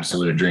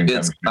absolute dream.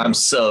 I'm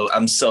so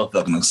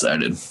fucking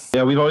excited.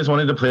 Yeah, we've always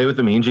wanted to play with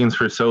the Mean Jeans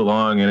for so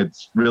long, and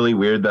it's really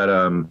weird that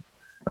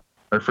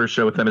our first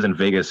show with them is in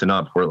Vegas and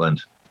not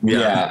Portland.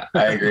 Yeah,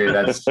 I agree.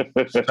 That's so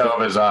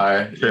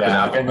bizarre.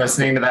 Yeah, I've been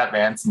listening to that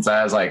band since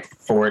I was like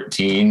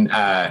 14,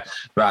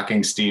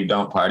 rocking Steve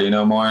Don't Party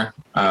No More.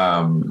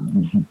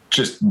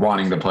 Just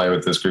wanting to play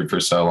with this group for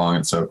so long.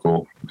 It's so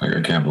cool. Like,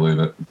 I can't believe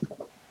it.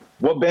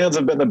 What bands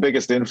have been the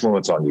biggest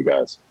influence on you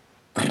guys?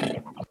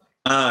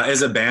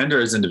 As a band or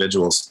as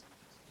individuals?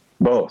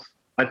 Both.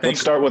 I think.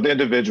 Let's start with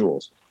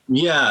individuals.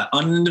 Yeah,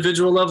 on an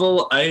individual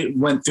level, I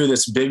went through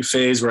this big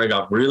phase where I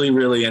got really,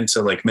 really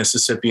into like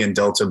Mississippi and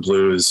Delta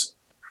blues.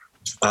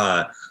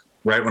 Right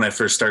when I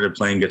first started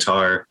playing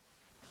guitar,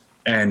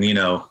 and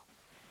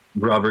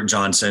Robert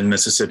Johnson,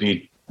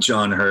 Mississippi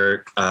John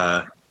Hurt,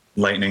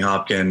 Lightning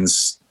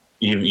Hopkins,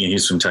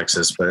 he's from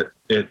Texas, but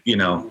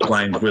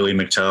Blind Willie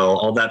McTell,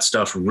 all that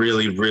stuff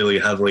really, really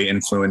heavily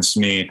influenced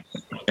me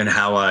in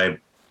how I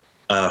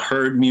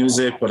heard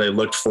music, what I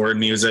looked for in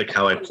music,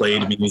 how I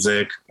played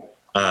music,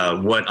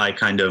 what I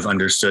kind of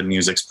understood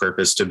music's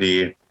purpose to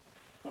be.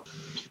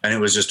 And it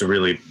was just a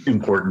really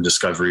important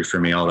discovery for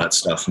me, all that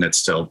stuff. And it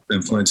still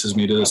influences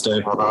me to this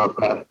day.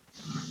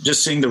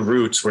 Just seeing the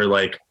roots where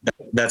like,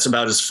 that's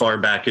about as far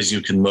back as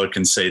you can look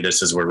and say,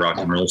 this is where rock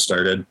and roll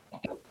started.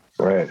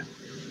 Right.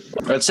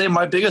 I'd say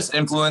my biggest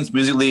influence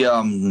musically,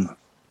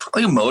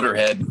 probably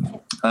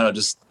Motorhead. I don't know,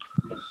 just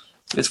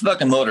it's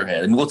fucking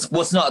Motorhead. And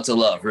what's not to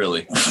love,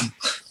 really?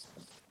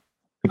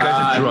 You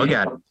guys are drug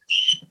addict.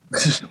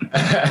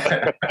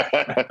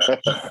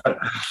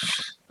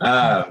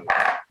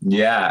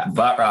 Yeah,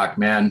 butt rock,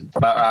 man.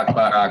 Butt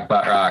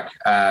rock.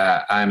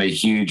 I'm a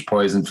huge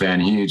Poison fan,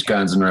 huge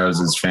Guns N'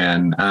 Roses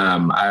fan.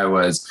 I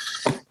was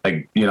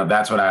like,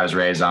 that's what I was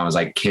raised on, was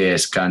like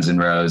Kiss, Guns N'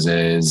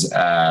 Roses,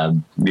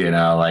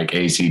 like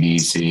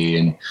AC/DC,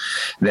 and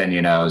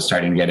then,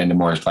 starting to get into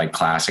more like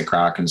classic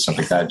rock and stuff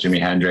like that,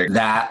 Jimi Hendrix.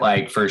 That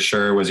like for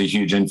sure was a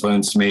huge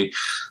influence to me.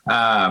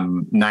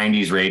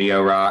 90s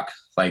radio rock.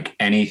 Like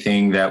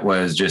anything that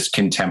was just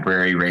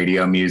contemporary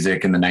radio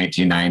music in the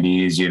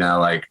 1990s,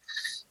 like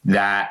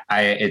that.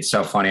 It's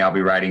so funny. I'll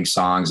be writing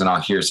songs and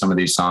I'll hear some of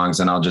these songs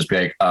and I'll just be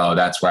like, oh,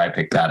 that's where I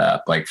picked that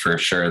up. Like for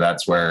sure,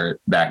 that's where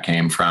that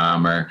came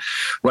from or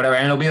whatever.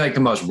 And it'll be like the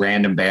most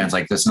random bands,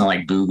 like this, and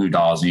like Goo Goo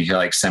Dolls, and you hear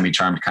like Semi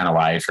Charmed Kind of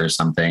Life or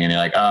something, and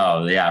you're like,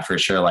 oh yeah, for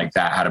sure. Like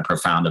that had a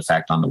profound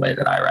effect on the way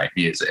that I write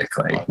music,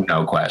 like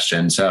no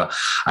question. So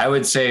I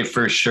would say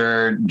for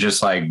sure,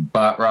 just like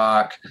butt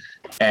rock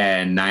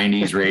and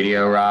 90s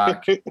radio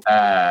rock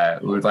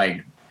would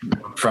like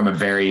from a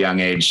very young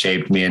age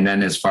shaped me. And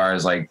then as far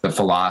as like the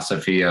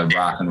philosophy of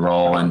rock and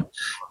roll and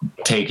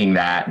taking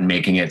that and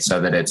making it so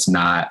that it's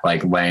not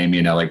like lame,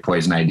 like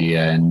Poison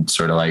Idea, and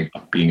sort of like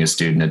being a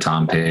student of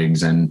Tom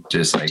Pigs and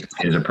just like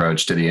his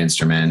approach to the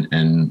instrument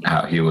and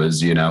how he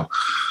was,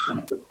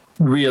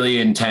 really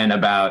intent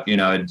about,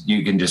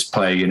 you can just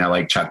play,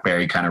 like Chuck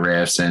Berry kind of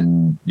riffs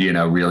and,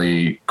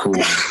 really cool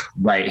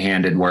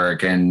right-handed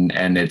work. And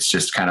it's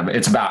just kind of,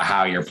 it's about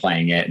how you're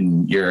playing it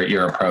and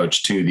your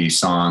approach to these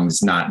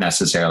songs, not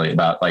necessarily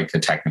about like the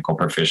technical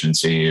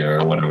proficiency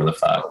or whatever the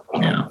fuck,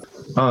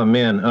 Oh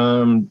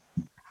man.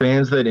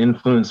 bands that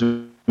influence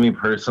me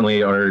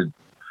personally are,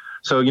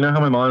 so you know how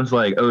my mom's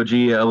like OG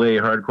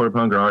LA hardcore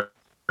punk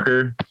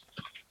rocker?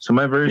 So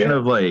my version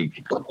of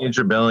like Teenage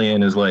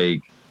Rebellion is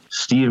like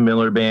Steve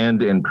Miller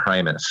Band and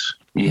Primus.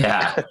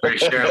 Yeah, for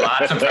sure.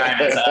 Lots of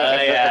Primus. Oh,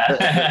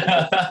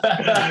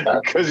 yeah.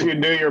 Because you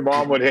knew your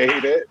mom would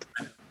hate it.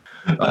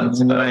 And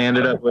then I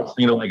ended up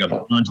listening to like a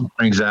bunch of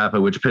Frank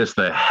Zappa, which pissed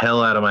the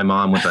hell out of my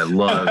mom, which I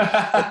loved.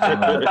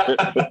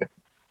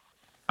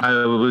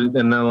 And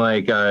then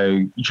like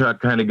Chuck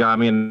kind of got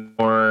me in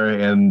more,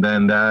 and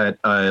then that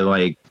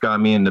like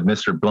got me into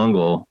Mr.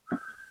 Bungle,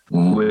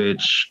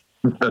 which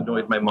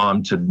annoyed my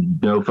mom to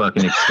no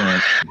fucking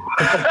extent.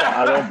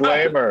 I don't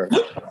blame her.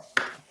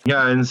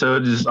 Yeah, and so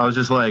I was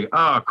just like,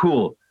 oh,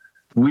 cool,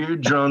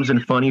 weird drums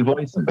and funny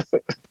voices.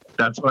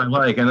 That's what I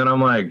like. And then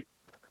I'm like,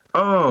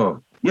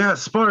 oh yeah,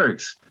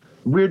 Sparks,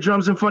 weird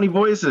drums and funny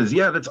voices.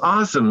 Yeah, that's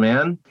awesome,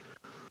 man.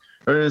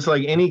 Or it's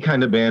like any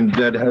kind of band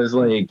that has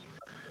like,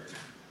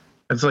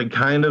 it's like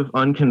kind of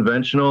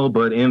unconventional,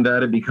 but in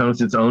that it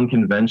becomes its own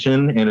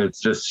convention, and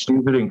it's just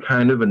stupid and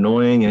kind of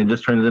annoying, and it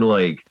just turns into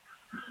like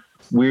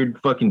weird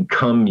fucking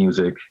cum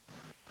music.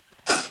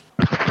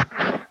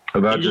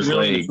 About just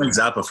like Frank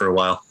Zappa for a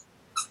while.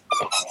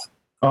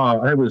 Oh,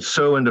 I was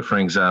so into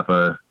Frank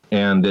Zappa,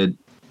 and it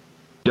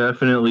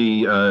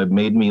definitely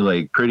made me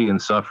like pretty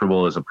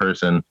insufferable as a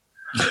person.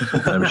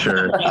 I'm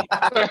sure.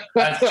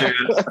 That's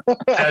true.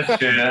 That's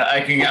true.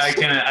 I can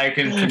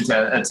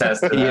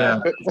attest to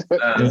that.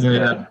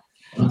 Yeah.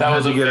 That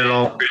was a get it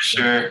all for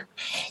sure.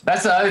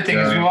 That's the other thing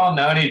is we've all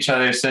known each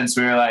other since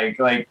we were like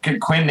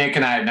Quinn, Nick,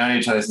 and I have known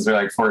each other since we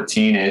were like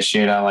 14-ish,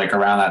 you know, like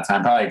around that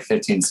time, probably like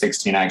 15,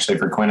 16 actually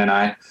for Quinn and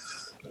I.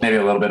 Maybe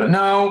a little bit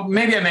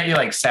maybe I met you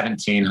like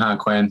 17, huh,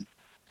 Quinn?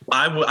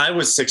 I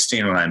was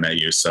 16 when I met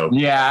you, so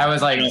yeah, I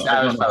was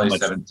probably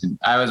 17.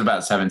 I was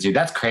about 17.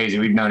 That's crazy.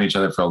 We've known each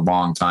other for a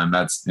long time.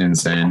 That's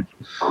insane.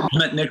 I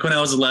met Nick when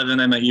I was 11.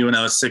 I met you when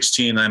I was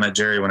 16. And I met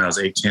Jerry when I was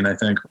 18, I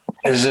think.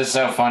 It's just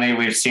so funny.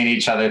 We've seen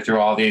each other through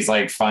all these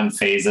like fun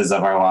phases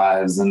of our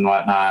lives and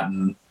whatnot.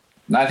 And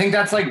I think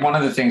that's like one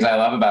of the things I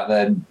love about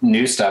the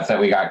new stuff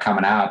that we got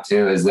coming out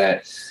too, is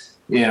that,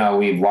 you know,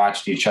 we've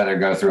watched each other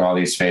go through all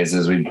these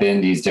phases. We've been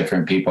these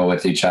different people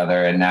with each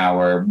other. And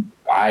now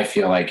I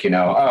feel like, you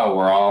know,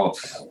 we're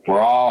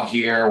all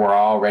here. We're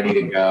all ready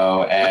to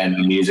go. And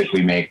the music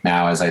we make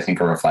now is, I think,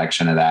 a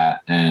reflection of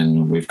that.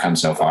 And we've come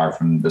so far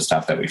from the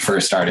stuff that we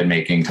first started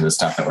making to the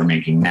stuff that we're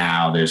making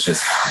now. There's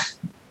just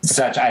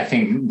such, I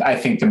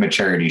think the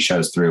maturity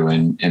shows through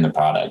in the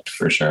product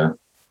for sure.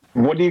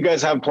 What do you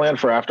guys have planned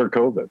for after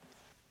COVID?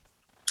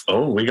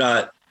 Oh, we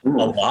got a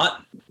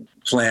lot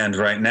planned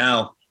right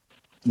now.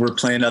 We're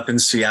playing up in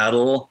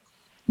Seattle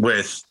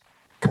with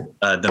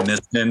the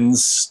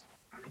Mistons,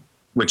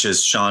 which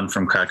is Sean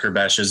from Cracker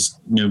Bash's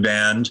new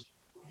band,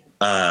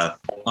 on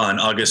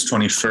August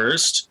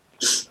 21st.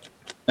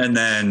 And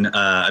then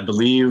I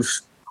believe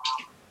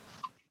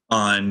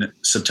on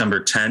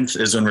September 10th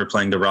is when we're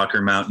playing the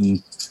Rocker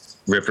Mountain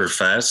Ripper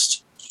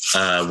Fest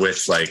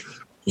with like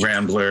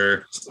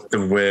Rambler, The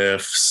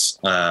Whiffs,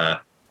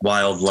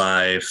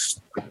 Wildlife,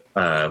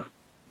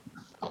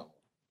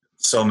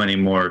 so many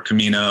more,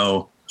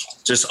 Camino,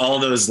 just all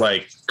those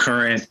like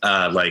current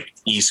like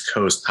East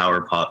Coast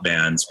power pop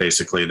bands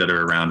basically that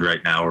are around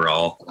right now are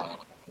all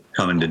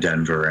coming to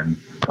Denver, and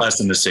us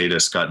and the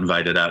Sadists got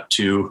invited out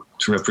to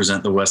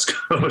represent the West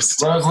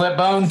Coast. Roselit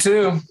Bone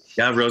too.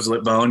 Yeah,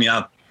 Roselit Bone.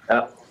 Yeah.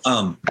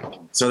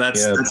 So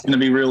that's going to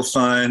be real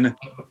fun.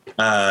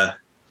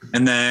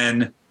 And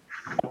then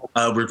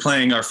we're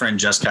playing our friend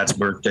Jess Cat's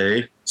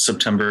birthday,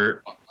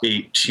 September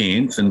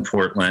 18th in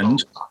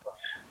Portland.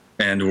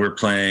 And we're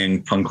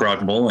playing Punk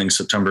Rock Bowling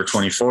September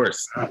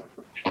 24th.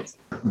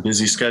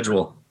 Busy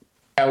schedule.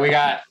 Yeah, we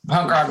got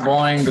Punk Rock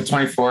Bowling the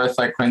 24th,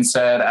 like Quinn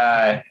said.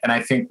 And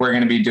I think we're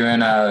going to be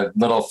doing a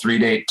little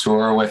 3-date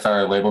tour with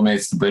our label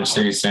mates, the Bridge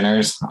City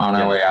Sinners, on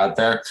our way out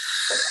there,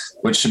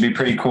 which should be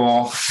pretty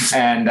cool.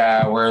 And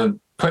we're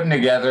putting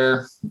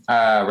together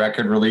a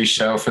record release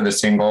show for the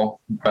single.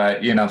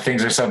 But, you know,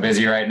 things are so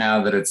busy right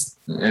now that it's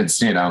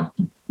you know,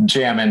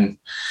 jamming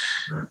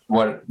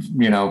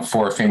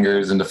 4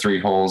 fingers into 3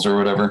 holes or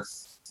whatever.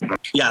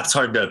 Yeah, it's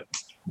hard to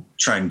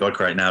try and book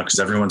right now because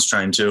everyone's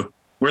trying to.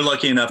 We're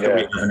lucky enough that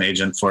we have an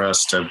agent for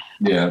us to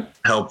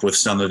help with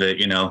some of it.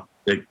 You know,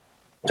 it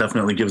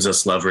definitely gives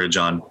us leverage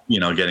on, you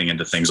know, getting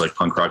into things like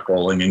Punk Rock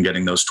Bowling and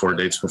getting those tour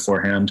dates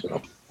beforehand.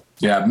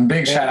 Yeah,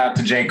 big shout out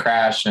to Jay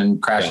Crash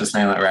and Crash the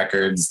Snaillet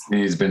Records.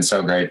 He's been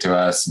so great to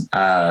us.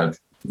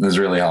 Has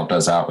really helped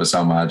us out with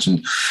so much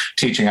and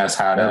teaching us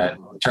how to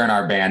turn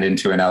our band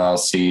into an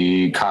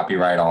LLC,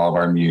 copyright all of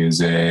our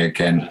music,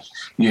 and,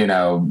 you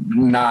know,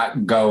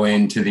 not go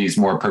into these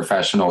more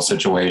professional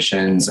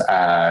situations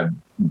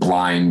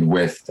blind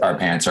with our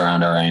pants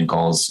around our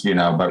ankles, you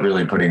know, but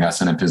really putting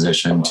us in a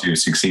position to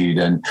succeed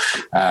and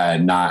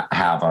not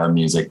have our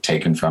music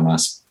taken from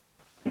us,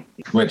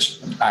 which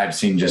I've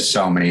seen just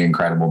so many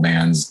incredible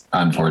bands,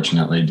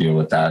 unfortunately, deal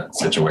with that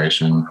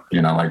situation,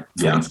 you know, like,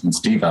 for instance,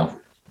 Devo.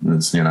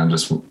 It's, you know,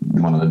 just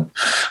one of the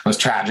most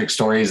tragic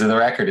stories of the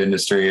record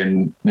industry.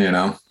 And, you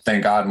know,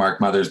 thank God Mark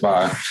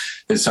Mothersbaugh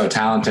is so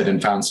talented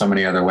and found so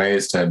many other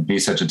ways to be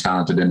such a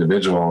talented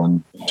individual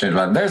and change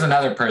life. There's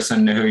another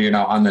person who, you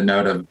know, on the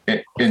note of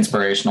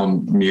inspirational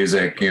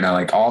music, you know,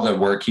 like all the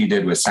work he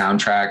did with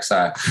soundtracks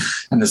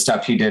and the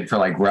stuff he did for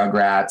like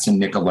Rugrats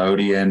and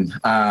Nickelodeon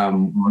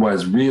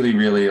was really,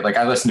 really, like,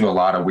 I listened to a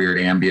lot of weird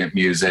ambient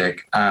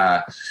music.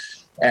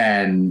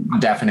 And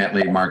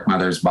definitely Mark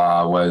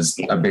Mothersbaugh was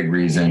a big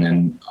reason,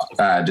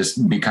 and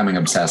just becoming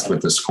obsessed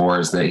with the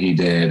scores that he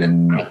did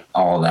and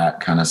all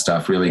that kind of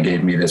stuff really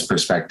gave me this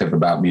perspective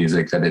about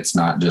music, that it's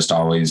not just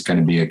always going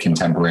to be a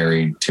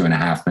contemporary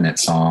 2.5-minute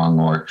song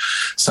or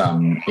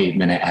some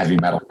 8-minute heavy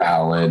metal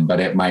ballad, but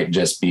it might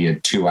just be a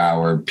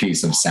 2-hour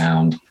piece of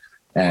sound.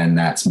 And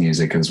that's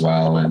music as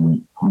well.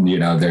 And, you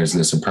know, there's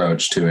this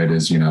approach to it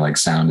as, you know, like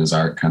sound is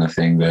art kind of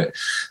thing that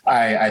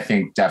I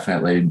think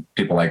definitely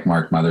people like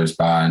Mark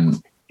Mothersbaugh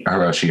and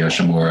Hiroshi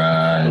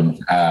Yoshimura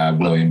and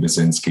William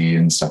Basinski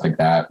and stuff like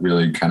that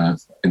really kind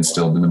of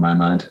instilled into my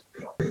mind,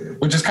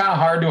 which is kind of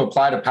hard to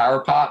apply to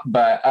power pop,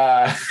 but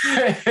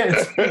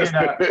it's, you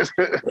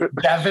know,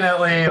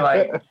 definitely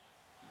like,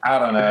 I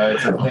don't know.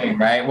 It's a thing,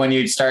 right? When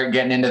you start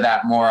getting into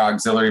that more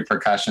auxiliary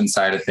percussion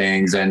side of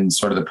things and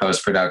sort of the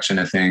post-production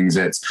of things,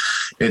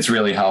 it's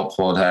really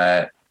helpful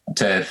to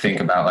think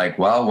about like,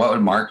 well, what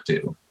would Mark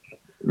do?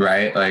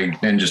 Right?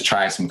 Like, and just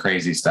try some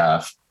crazy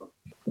stuff.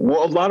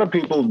 Well, a lot of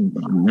people,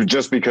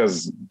 just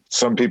because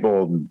some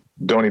people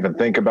don't even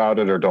think about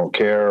it or don't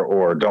care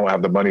or don't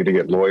have the money to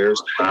get lawyers,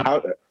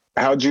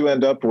 how'd you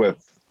end up with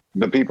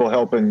the people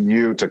helping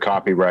you to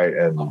copyright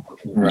and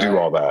do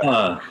all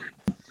that?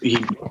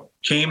 He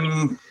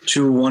came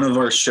to one of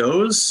our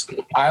shows.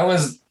 I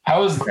was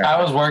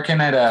working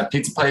at a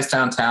pizza place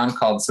downtown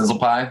called Sizzle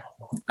Pie,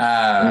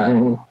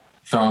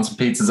 throwing some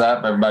pizzas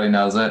up. Everybody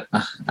knows it.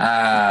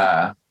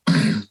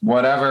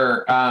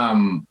 Whatever.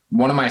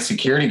 One of my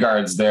security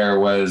guards there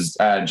was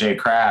Jay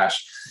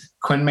Crash.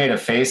 Quinn made a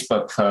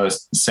Facebook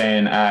post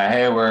saying,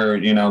 "Hey, we're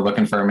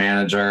looking for a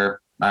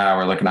manager.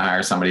 We're looking to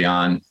hire somebody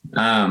on."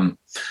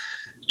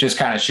 Just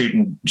kind of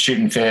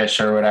shooting fish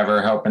or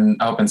whatever,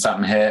 hoping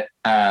something hit.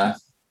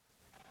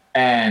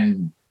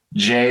 And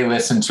Jay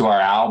listened to our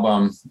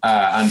album,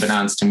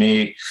 unbeknownst to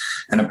me,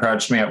 and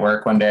approached me at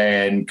work one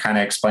day and kind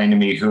of explained to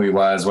me who he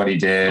was, what he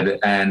did,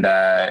 and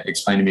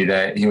explained to me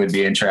that he would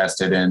be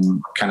interested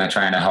in kind of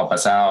trying to help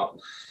us out.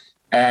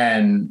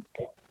 And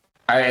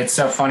it's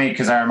so funny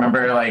because I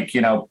remember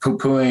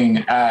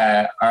poo-pooing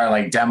our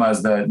like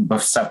demos, the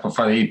stuff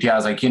before the EP. I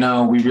was like,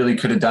 we really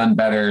could have done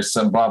better.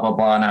 So blah, blah,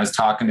 blah. And I was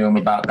talking to him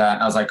about that.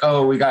 And I was like,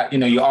 oh, we got,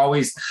 you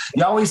always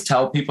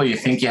tell people you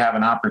think you have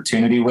an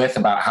opportunity with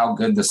about how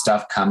good the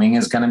stuff coming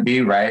is going to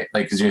be. Right.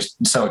 Like, cause you're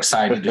so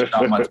excited to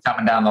know what's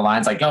coming down the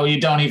lines. Like, oh,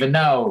 you don't even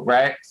know.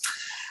 Right.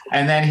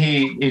 And then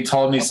he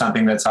told me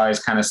something that's always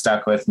kind of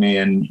stuck with me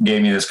and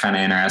gave me this kind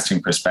of interesting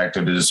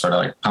perspective to just sort of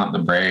like pump the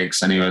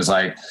brakes. And he was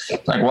like,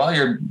 well,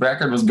 your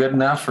record was good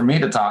enough for me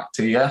to talk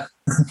to you.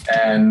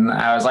 And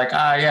I was like,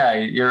 yeah,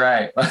 you're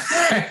right.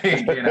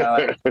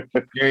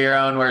 You're your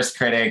own worst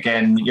critic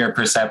and your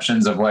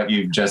perceptions of what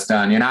you've just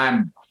done.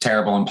 I'm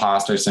terrible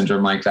imposter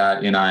syndrome like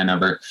that. I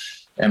never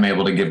am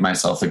able to give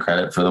myself the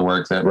credit for the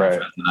work that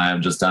I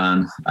have just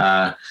done.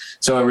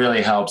 So it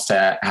really helps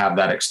to have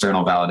that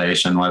external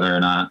validation, whether or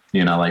not,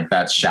 like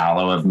that's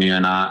shallow of me or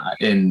not.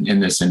 In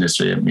this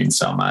industry, it means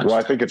so much. Well,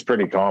 I think it's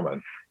pretty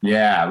common.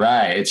 Yeah,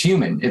 right. It's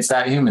human. It's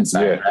that human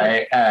side,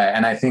 right?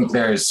 And I think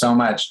there's so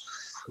much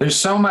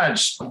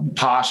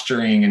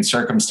posturing and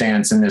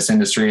circumstance in this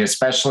industry,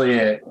 especially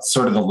at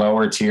sort of the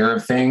lower tier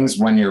of things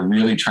when you're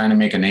really trying to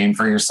make a name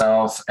for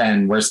yourself.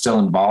 And we're still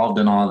involved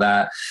in all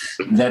that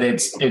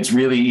it's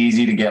really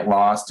easy to get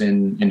lost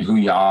in who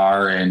you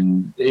are.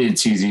 And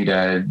it's easy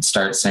to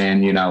start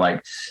saying,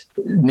 like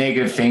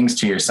negative things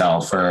to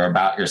yourself or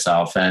about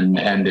yourself. And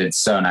it's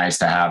so nice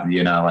to have,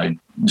 like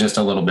just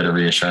a little bit of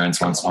reassurance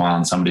once in a while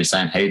and somebody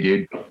saying, hey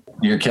dude,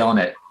 you're killing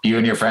it. You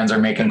and your friends are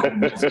making cool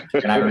music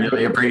and I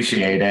really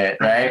appreciate it.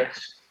 Right.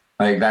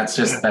 Like that's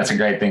a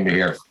great thing to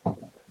hear.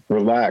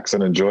 Relax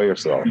and enjoy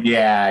yourself.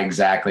 Yeah,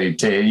 exactly.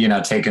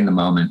 Take in the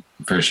moment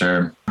for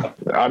sure.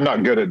 I'm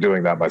not good at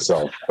doing that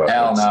myself.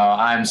 Hell no.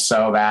 I'm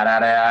so bad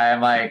at it.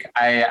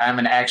 I'm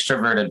an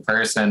extroverted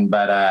person,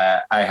 but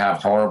I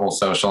have horrible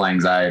social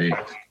anxiety.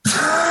 And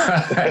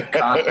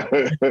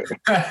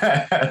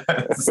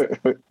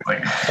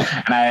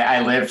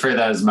I live for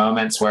those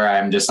moments where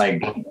I'm just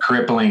like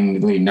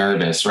cripplingly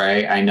nervous,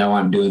 right? I know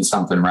I'm doing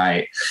something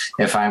right.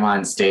 If I'm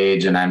on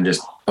stage and I'm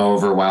just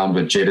overwhelmed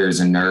with jitters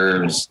and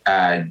nerves,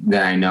 then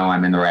I know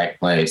I'm in the right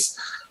place.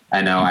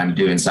 I know I'm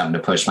doing something to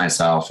push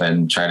myself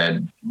and try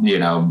to,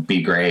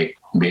 be great,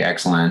 be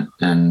excellent.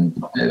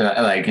 And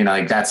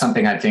like that's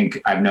something I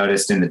think I've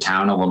noticed in the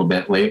town a little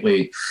bit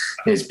lately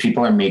is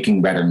people are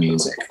making better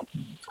music.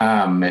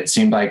 It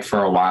seemed like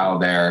for a while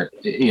there,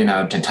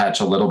 to touch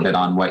a little bit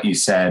on what you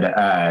said,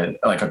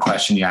 like a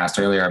question you asked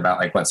earlier about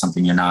like what's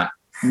something you're not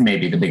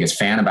maybe the biggest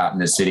fan about in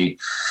this city,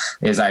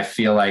 is I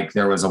feel like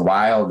there was a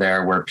while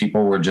there where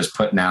people were just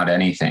putting out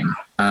anything.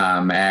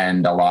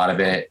 And a lot of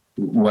it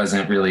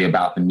wasn't really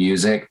about the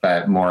music,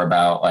 but more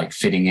about like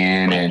fitting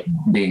in and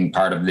being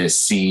part of this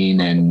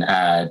scene and,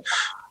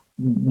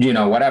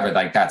 whatever,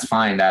 like that's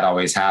fine. That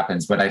always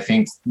happens. But I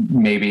think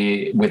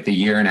maybe with the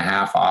year and a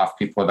half off,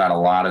 people have had a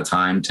lot of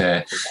time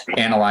to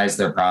analyze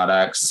their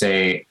products,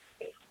 say,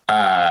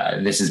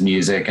 this is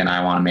music and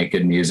I want to make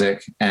good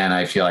music. And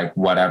I feel like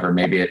whatever,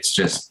 maybe it's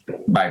just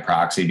by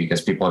proxy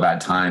because people have had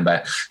time,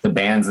 but the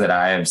bands that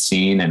I have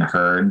seen and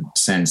heard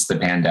since the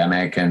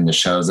pandemic and the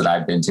shows that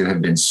I've been to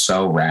have been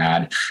so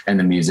rad. And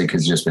the music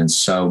has just been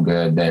so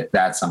good that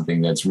that's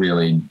something that's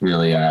really,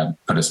 really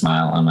put a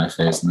smile on my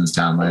face in this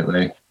town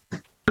lately.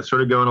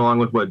 Sort of going along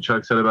with what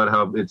Chuck said about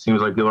how it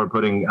seems like people are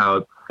putting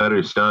out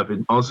better stuff.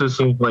 It also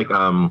seems like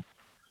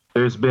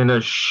there's been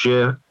a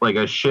shift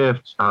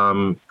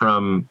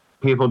from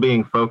people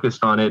being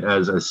focused on it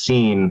as a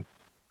scene,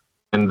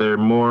 and they're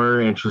more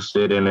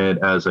interested in it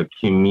as a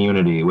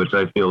community, which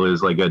I feel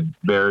is like a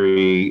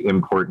very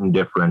important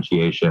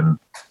differentiation.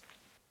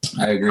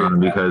 I agree.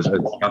 Because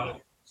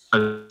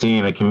a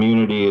scene, a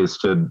community is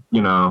to,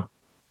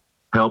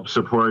 help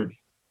support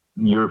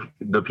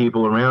the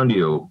people around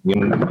you,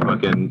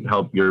 fucking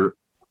help your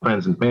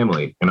friends and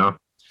family,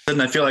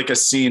 And I feel like a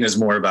scene is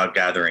more about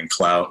gathering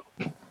clout.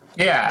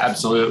 Yeah,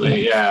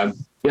 absolutely. Yeah.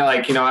 Yeah.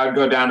 Like,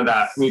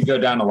 we'd go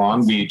down to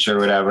Long Beach or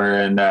whatever.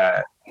 And,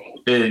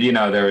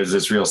 there was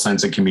this real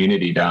sense of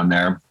community down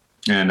there.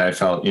 And I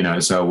felt,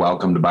 so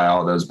welcomed by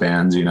all those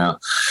bands,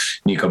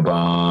 Nico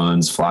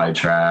Bones, Fly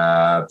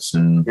Traps,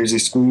 and Crazy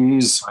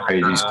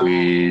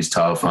Squeeze,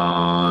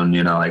 Telephone,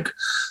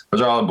 those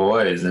are all the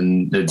boys.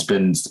 And it's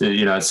been,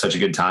 it's such a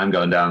good time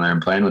going down there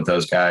and playing with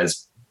those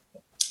guys.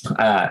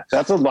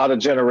 That's a lot of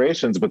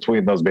generations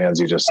between those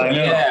bands you just said.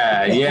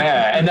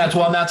 Yeah. And that's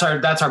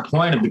our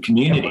point of the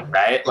community,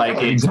 right? Like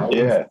it's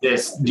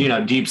this,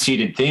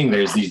 deep-seated thing.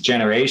 There's these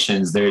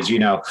generations, there's,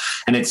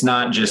 and it's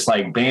not just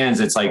like bands.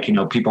 It's like,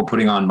 people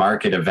putting on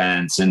market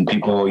events and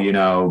people,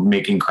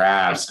 making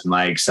crafts and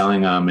like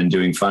selling them and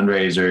doing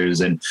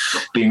fundraisers and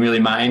being really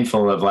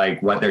mindful of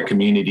like what their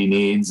community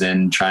needs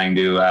and trying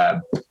to,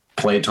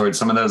 play towards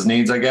some of those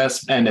needs, I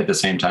guess. And at the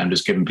same time,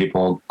 just giving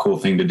people a cool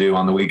thing to do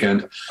on the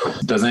weekend.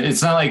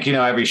 It's not like,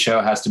 every show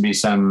has to be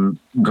some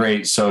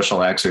great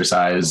social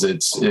exercise.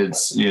 It's,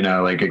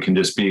 like it can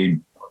just be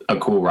a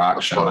cool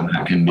rock show and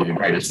that can be the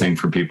greatest thing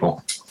for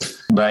people.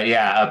 But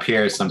yeah, up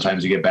here,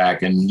 sometimes you get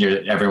back and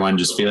everyone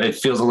just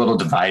feels a little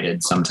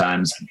divided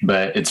sometimes,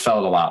 but it's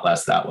felt a lot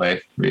less that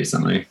way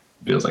recently. It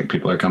feels like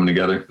people are coming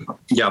together.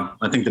 Yeah.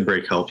 I think the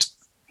break helped.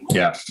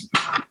 Yeah.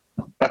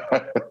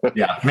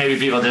 Yeah, maybe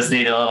people just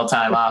need a little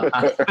time off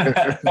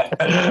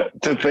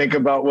to think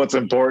about what's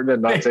important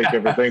and not take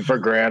everything for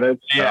granted.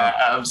 Yeah,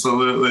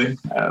 absolutely.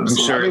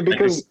 Sure.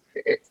 Because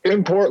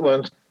in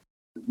Portland,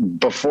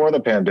 before the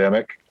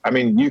pandemic,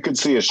 you could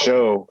see a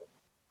show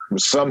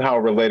somehow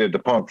related to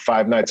punk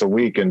 5 nights a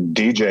week and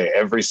DJ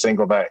every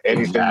single night,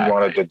 anything you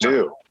wanted to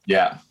do.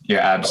 Yeah, you're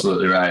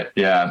absolutely right.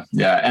 Yeah.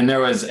 And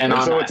there was, and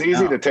so it's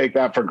easy to take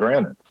that for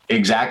granted.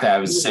 Exactly. I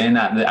was saying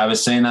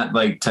that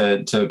like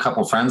to a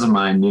couple friends of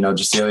mine,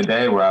 just the other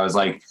day, where I was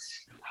like,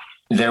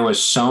 there was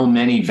so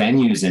many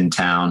venues in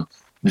town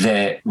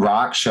that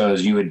rock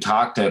shows, you would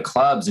talk to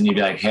clubs and you'd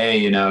be like,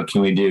 hey,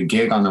 can we do a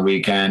gig on the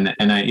weekend?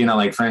 And I,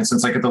 like for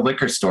instance, like at the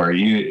liquor store,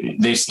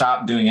 they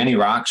stopped doing any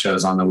rock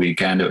shows on the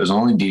weekend. It was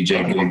only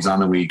DJ gigs on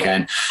the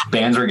weekend.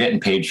 Bands were getting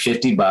paid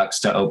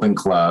 $50 to open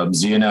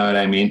clubs. You know what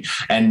I mean?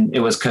 And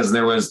it was because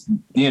there was,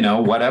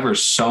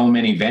 so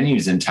many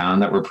venues in town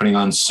that were putting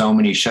on so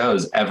many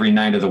shows every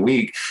night of the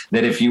week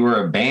that if you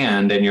were a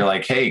band and you're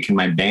like, hey, can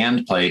my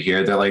band play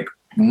here? They're like,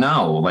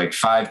 no, like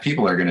 5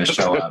 people are going to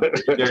show up.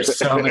 There's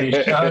so many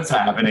shows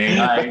happening.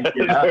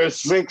 There's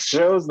 6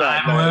 shows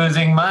now. I'm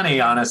losing money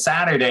on a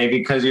Saturday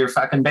because your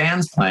fucking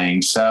band's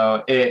playing.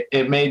 So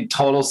it made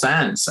total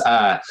sense.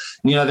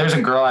 There's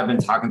a girl I've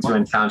been talking to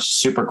in town. She's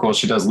super cool.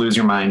 She does Lose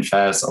Your Mind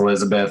Fest.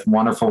 Elizabeth,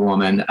 wonderful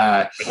woman.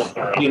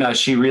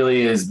 She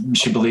really is.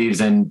 She believes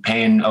in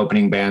paying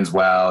opening bands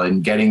well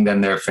and getting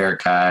them their fair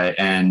cut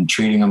and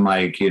treating them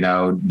like,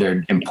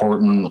 they're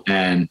important.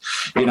 And,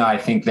 I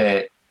think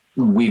that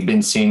we've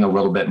been seeing a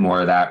little bit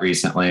more of that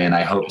recently, and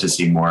I hope to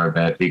see more of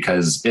it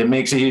because it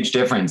makes a huge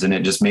difference and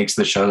it just makes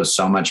the shows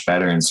so much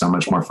better and so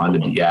much more fun to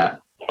be at.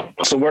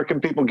 So where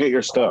can people get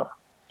your stuff?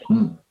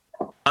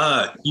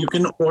 You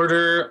can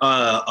order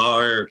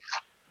our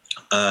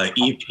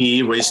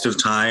EP, Waste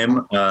of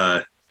Time,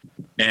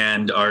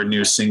 and our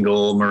new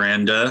single,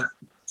 Miranda,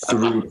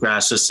 through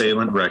Crass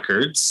Assailant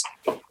Records.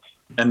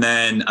 And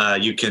then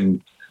you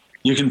can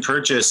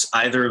purchase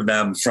either of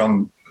them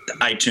from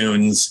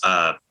iTunes,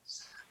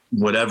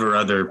 whatever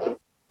other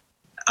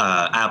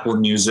Apple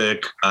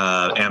Music,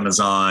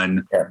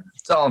 Amazon. Yeah,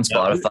 it's all on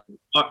Spotify.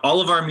 All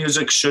of our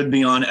music should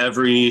be on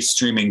every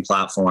streaming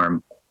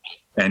platform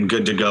and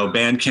good to go.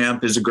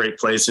 Bandcamp is a great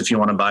place if you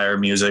want to buy our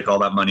music. All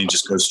that money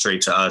just goes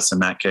straight to us in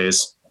that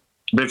case.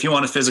 But if you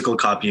want a physical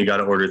copy, you got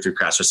to order through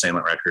Crass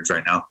Assailant Records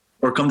right now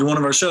or come to one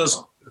of our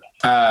shows.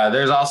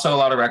 There's also a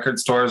lot of record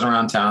stores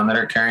around town that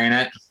are carrying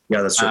it.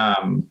 Yeah, that's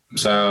true.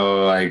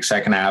 So like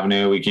Second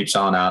Avenue, we keep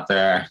selling out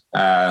there.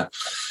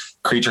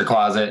 Creature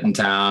Closet in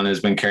town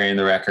has been carrying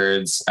the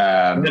records.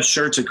 The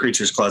shirts at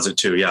Creature's Closet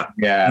too. Yeah.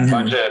 Yeah. A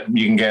bunch of,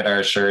 you can get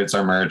our shirts,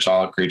 our merch,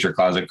 all at Creature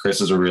Closet. Chris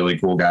is a really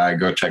cool guy.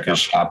 Go check his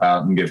shop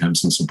out and give him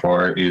some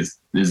support. He's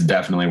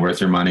definitely worth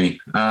your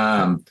money.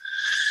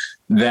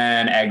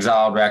 Then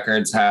Exiled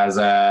Records has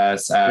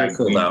us.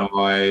 Cool,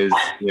 Noise.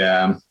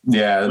 Yeah.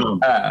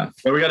 Yeah.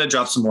 But we got to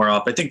drop some more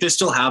off. I think they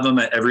still have them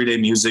at Everyday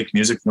Music,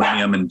 Music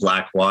Millennium, and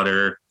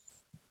Blackwater.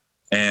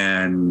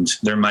 And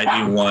there might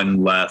be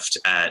one left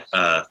at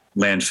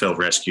Landfill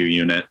Rescue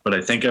Unit, but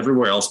I think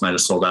everywhere else might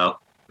have sold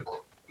out.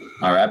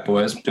 All right,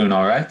 boys. Doing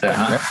all right there,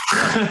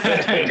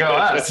 huh? Go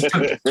us.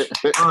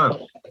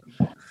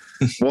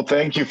 Well,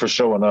 thank you for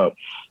showing up.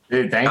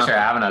 Dude, thanks for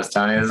having us,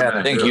 Tony.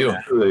 Thank you.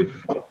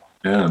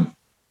 Yeah.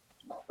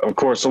 Of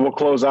course. So we'll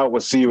close out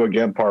with See You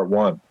Again, Part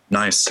 1.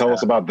 Nice. Tell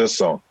us about this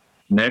song.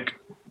 Nick?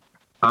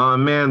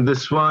 Man,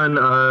 this one,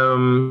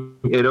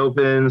 it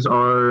opens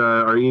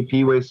our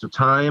EP, Waste of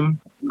Time.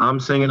 I'm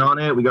singing on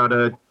it. We got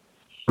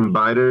some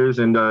Biters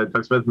and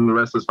Tuck Smith from the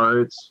Restless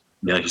Hearts.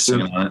 Yeah, he's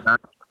singing on it.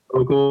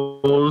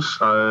 Vocals.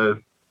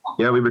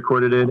 We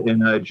recorded it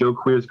in Joe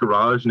Queer's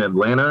garage in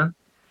Atlanta.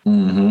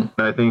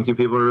 Mm-hmm. I think you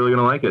people are really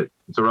going to like it.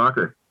 It's a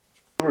rocker.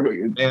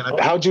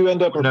 How'd you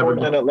end up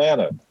recording in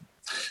Atlanta?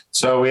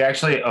 So we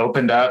actually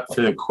opened up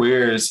for the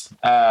Queers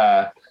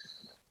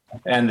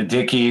and the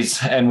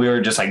Dickies, and we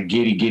were just like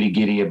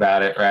giddy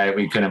about it, right?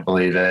 We couldn't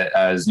believe it.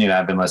 I've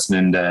been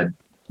listening to,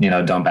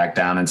 Don't Back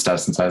Down and stuff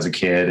since I was a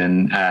kid,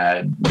 and,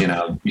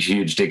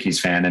 huge Dickies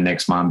fan, and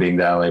Nick's mom being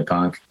the LA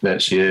punk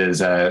that she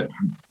is,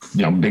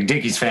 big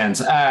Dickies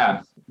fans.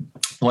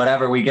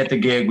 Whatever, we get the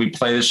gig, we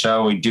play the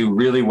show, we do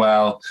really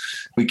well.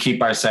 We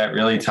keep our set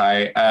really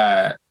tight.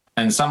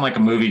 And something like a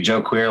movie,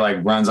 Joe Queer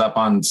like runs up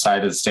on the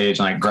side of the stage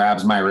and like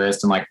grabs my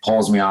wrist and like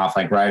pulls me off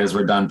like right as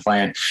we're done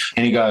playing.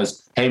 And he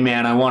goes, "Hey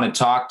man, I want to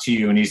talk to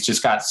you." And he's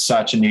just got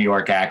such a New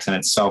York accent.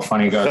 It's so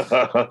funny. He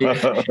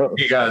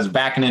goes,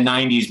 "Back in the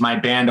 90s, my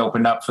band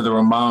opened up for the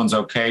Ramones.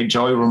 Okay.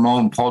 Joey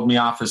Ramone pulled me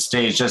off the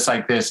stage just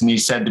like this. And he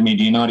said to me,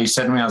 do you know what he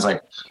said to me?" I was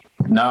like,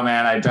 "No,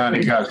 man, I don't."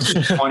 He goes,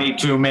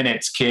 22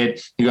 minutes,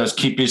 kid. He goes,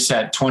 "Keep your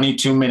set,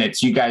 22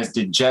 minutes. You guys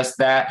did just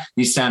that.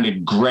 You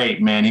sounded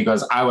great, man." He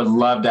goes, "I would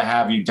love to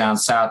have you down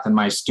south in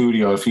my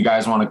studio if you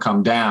guys want to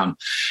come down."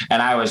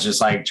 And I was just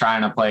like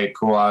trying to play it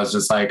cool. I was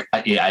just like,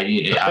 yeah.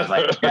 I was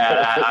like,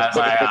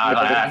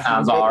 that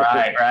sounds all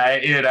right,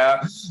 right?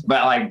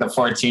 But like the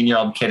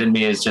 14-year-old kid in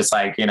me is just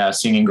like,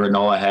 singing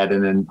Granola Head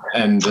and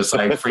just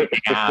like freaking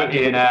out,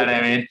 you know what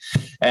I mean?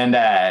 And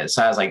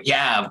so I was like,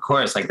 yeah, of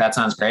course. Like, that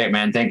sounds great,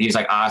 man. Thank you. He's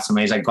like, awesome.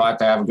 He's like, go out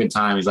there, have a good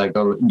time. He's like,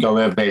 go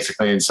live,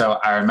 basically. And so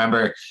I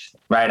remember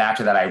right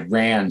after that, I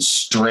ran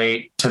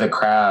straight to the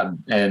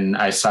crowd, and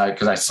I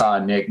saw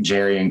Nick,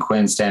 Jerry, and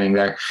Quinn standing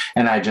there,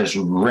 and I just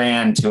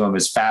ran to him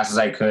as fast as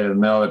I could in the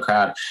middle of the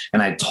crowd.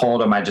 And I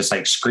told him, I just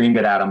like screamed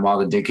it at him while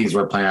the Dickies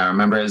were playing. I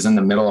remember it was in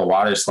the middle of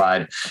Water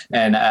Slide,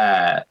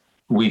 and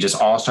we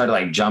just all started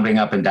like jumping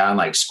up and down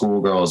like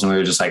schoolgirls, and we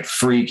were just like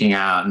freaking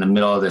out in the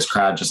middle of this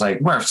crowd, just like,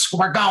 we're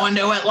going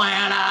to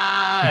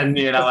Atlanta, and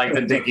like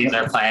the Dickies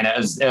are playing. It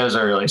was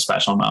a really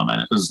special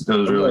moment. It was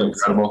really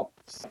incredible.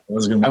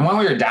 And when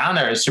we were down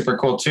there, it was super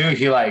cool too.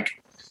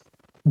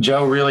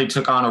 Joe really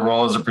took on a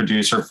role as a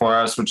producer for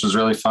us, which was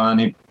really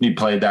fun. He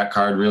played that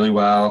card really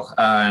well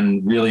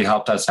and really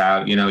helped us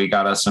out. He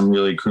got us some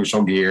really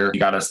crucial gear. He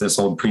got us this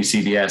old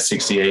pre-CBS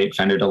 68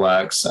 Fender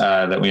Deluxe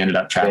that we ended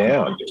up tracking.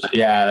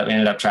 That we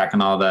ended up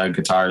tracking all the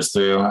guitars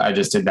through. I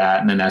just did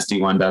that and an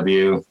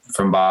SD1W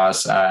from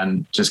Boss,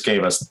 and just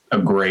gave us a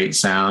great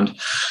sound.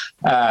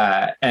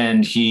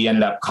 And he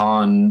ended up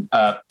calling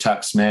up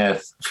Tuck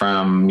Smith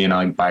from,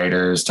 like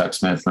Biters, Tuck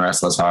Smith and the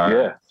Restless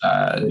Heart.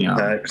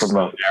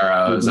 From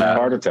Arrows,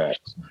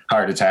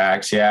 Heart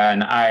Attacks. Yeah.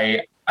 And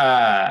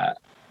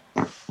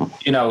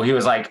he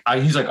was like, I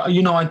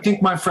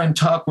think my friend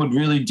Tuck would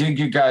really dig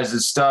you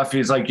guys' stuff.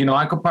 He's like,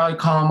 I could probably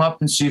call him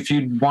up and see if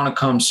you'd want to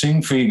come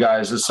sing for you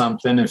guys or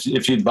something,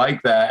 if you'd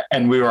like that.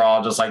 And we were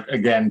all just like,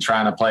 again,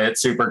 trying to play it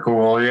super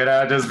cool,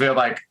 just feel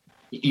like,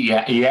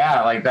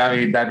 yeah, like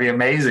that'd be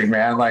amazing,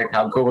 man. Like,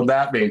 how cool would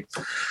that be?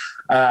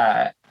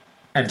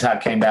 And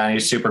Tuck came down.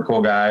 He's a super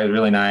cool guy,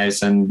 really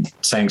nice, and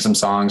sang some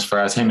songs for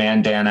us. Him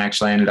and Dan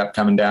actually ended up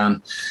coming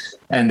down,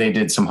 and they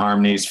did some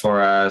harmonies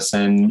for us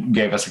and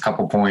gave us a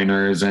couple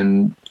pointers,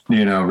 and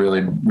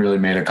really, really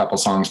made a couple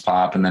songs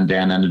pop. And then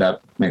Dan ended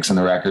up mixing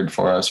the record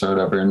for us or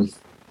whatever. And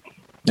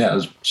yeah, it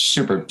was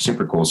super,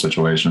 super cool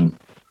situation.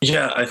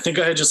 Yeah, I think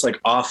I had just like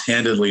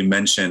offhandedly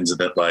mentioned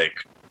that, like,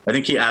 I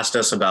think he asked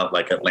us about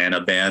like Atlanta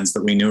bands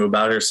that we knew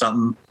about or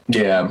something.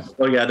 Yeah.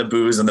 Oh yeah, the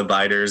Booze and the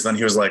Biters. Then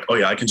he was like, "Oh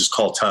yeah, I can just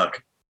call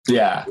Tuck."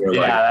 Yeah. We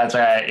like, that's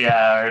right.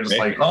 Yeah. We're just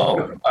like,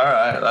 oh, all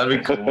right, that'd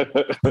be cool.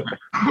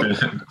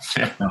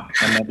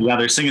 And then,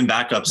 they're singing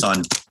backups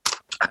on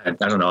I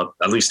don't know,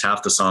 at least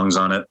half the songs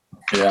on it.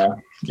 Yeah.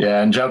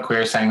 Yeah. And Joe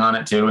Queer sang on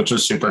it too, which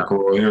was super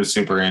cool. He was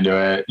super into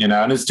it, you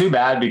know, and it's too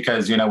bad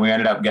because, you know, we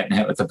ended up getting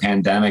hit with the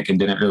pandemic and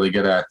didn't really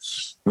get to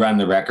run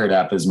the record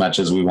up as much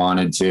as we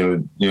wanted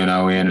to. You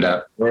know, we ended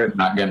up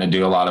not getting to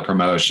do a lot of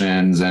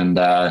promotions and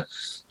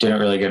didn't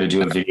really get to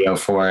do a video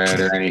for it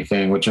or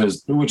anything, which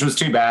was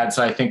too bad.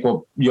 So I think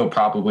you'll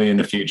probably in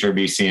the future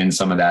be seeing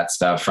some of that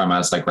stuff from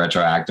us, like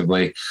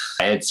retroactively.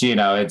 It's, you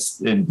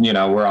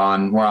know, we're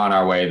on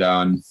our way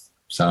though. And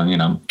so, you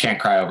know, can't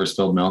cry over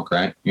spilled milk,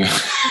 right?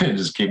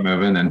 Just keep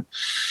moving. And,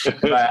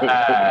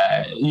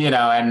 but, you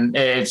know, and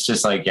it's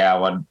just like, yeah,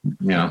 what are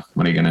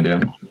you going to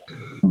do?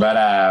 But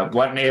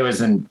it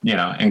was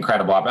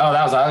incredible. Oh,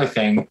 that was the other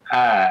thing.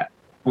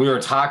 We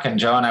were talking,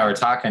 Joe and I were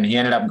talking. He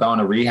ended up going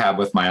to rehab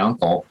with my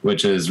uncle,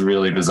 which is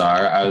really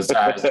bizarre. I was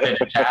chatting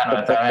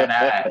with him, and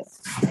I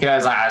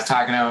was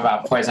talking to him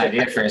about Poison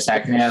Idea for a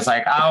second. He was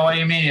like, "Oh, what do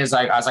you mean?" I was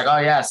like, "Oh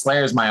yeah,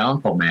 Slayer's my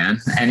uncle, man."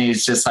 And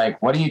he's just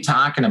like, "What are you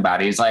talking about?"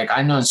 He's like,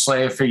 "I know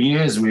Slayer for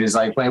years. We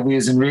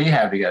was in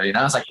rehab together." You know,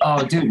 I was like,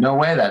 "Oh, dude, no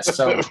way. That's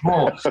so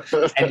cool."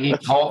 And he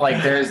told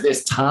like, there's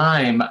this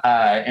time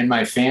in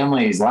my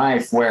family's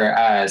life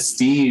where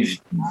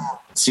Steve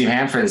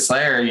Hanford, the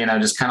Slayer, you know,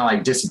 just kind of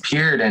like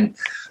disappeared and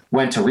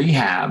went to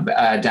rehab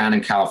down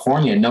in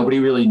California. Nobody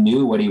really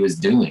knew what he was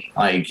doing.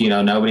 Like, you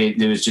know,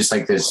 it was just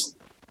like this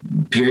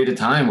period of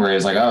time where it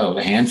was like, oh,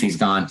 Hanfy's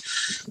gone.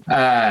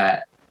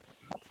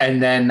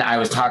 And then I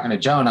was talking to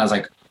Joe and I was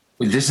like,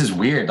 this is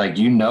weird. Like,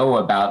 you know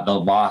about the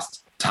lost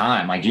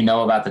time, like, you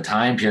know about the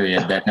time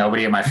period that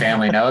nobody in my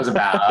family knows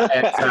about.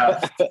 And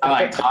so I'm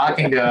like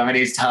talking to him and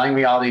he's telling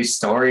me all these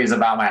stories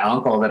about my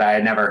uncle that I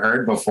had never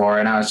heard before.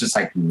 And I was just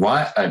like,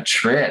 what a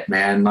trip,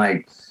 man.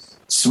 Like,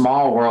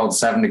 small world,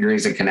 7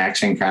 degrees of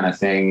connection kind of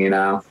thing, you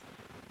know.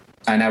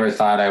 I never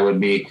thought I would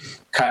be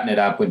cutting it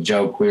up with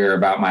Joe Queer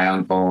about my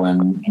uncle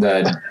and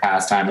the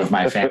pastime of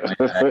my family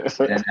that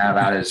I didn't know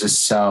about. It's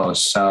just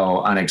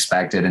so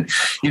unexpected. And,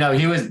 you know,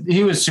 he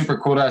was super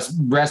cool to us.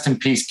 Rest in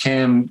peace,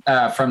 Kim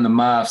from the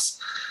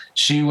Muffs.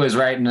 She was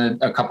writing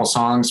a couple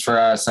songs for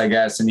us, I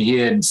guess, and he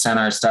had sent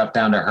our stuff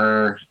down to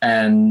her.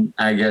 And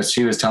I guess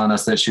she was telling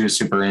us that she was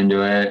super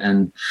into it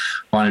and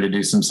wanted to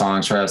do some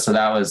songs for us. So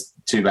that was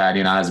too bad.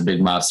 You know, I was a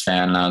big Muffs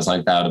fan and I was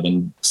like, that would have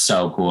been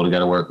so cool to get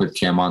to work with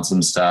Kim on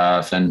some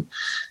stuff. And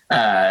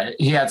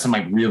he had some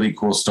like really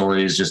cool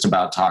stories just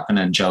about talking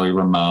to Joey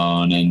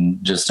Ramone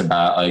and just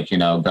about like, you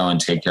know, go and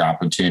take your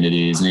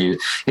opportunities. And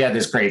he had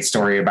this great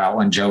story about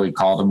when Joey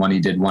called him when he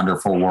did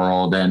Wonderful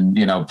World and,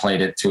 you know,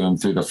 played it to him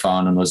through the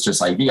phone and was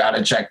just like, you got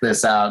to check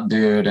this out,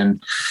 dude.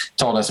 And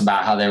told us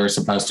about how they were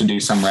supposed to do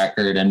some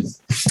record. And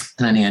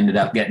then he ended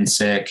up getting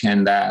sick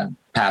and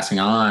passing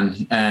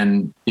on.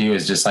 And he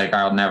was just like,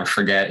 I'll never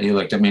forget. He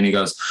looked at me and he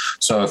goes,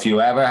 so if you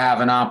ever have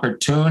an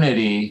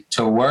opportunity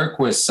to work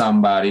with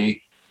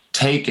somebody,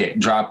 take it,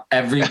 drop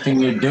everything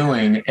you're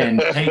doing and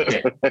take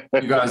it.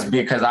 He goes,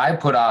 because I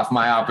put off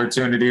my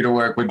opportunity to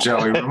work with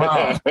Joey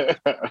Ramone.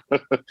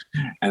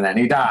 And then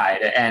he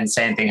died. And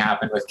same thing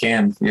happened with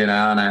Kim, you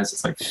know, and I was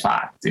just like,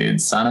 fuck,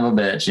 dude, son of a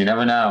bitch. You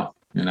never know.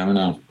 You never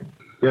know.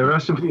 Yeah,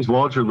 rest in peace,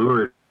 Walter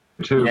Lure,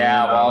 too.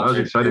 Yeah, Walter. I was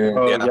excited.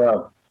 Oh,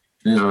 yeah.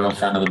 He was a real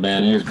fan of the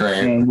band. He was great.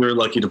 And we were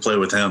lucky to play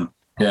with him.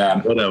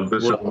 Yeah. What a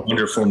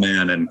wonderful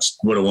man and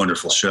what a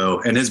wonderful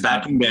show. And his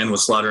backing band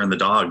was Slaughter and the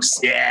Dogs.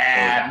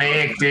 Yeah,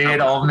 Mick, dude.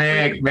 Old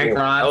Mick. Mick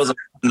Ron.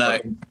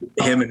 That was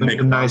Him and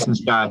Mick. Nice and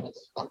Scott.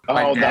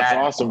 Oh, that's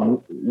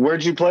awesome.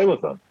 Where'd you play with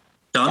them?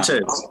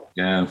 Dante's.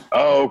 Yeah.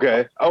 Oh,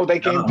 okay. Oh, they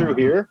came through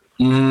here?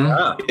 Mm-hmm.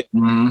 Yeah.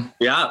 Mm-hmm.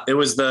 Yeah, it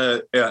was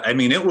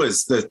it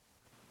was the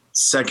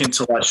second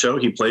to last show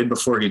he played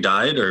before he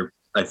died, or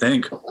I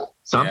think.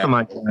 Something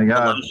like that. The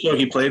Yeah. last show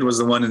he played was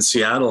the one in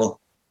Seattle.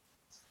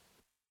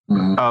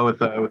 Oh, with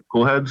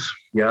Cool Heads?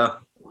 Yeah.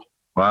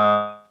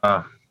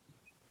 Wow.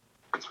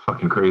 It's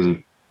fucking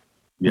crazy.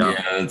 Yeah.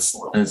 It's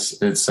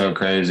so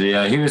crazy.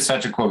 Yeah, he was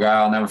such a cool guy.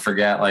 I'll never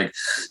forget, like,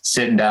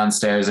 sitting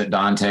downstairs at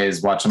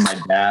Dante's, watching my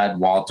dad,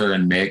 Walter,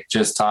 and Mick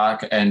just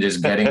talk and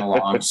just getting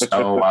along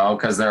so well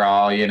because they're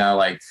all, you know,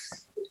 like,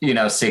 you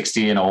know,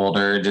 60 and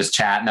older, just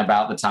chatting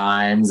about the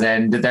times,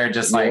 and they're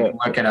just like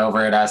looking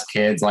over at us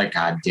kids like,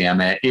 God damn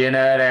it, you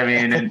know what I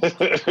mean? And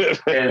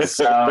it was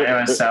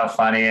so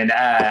funny. And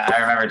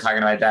I remember talking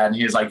to my dad, and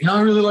he was like, you know,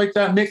 I really like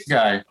that Mick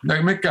guy.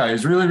 That Mick guy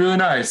is really, really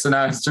nice. And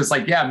I was just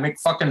like, yeah, Mick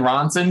fucking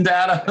Ronson,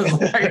 Dad.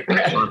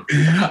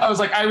 I was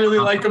like, I really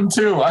like him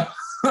too. Like,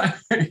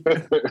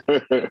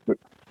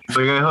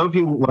 I hope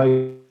he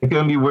like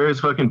him. He wears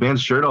fucking band's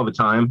shirt all the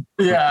time.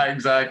 Yeah,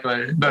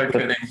 exactly. No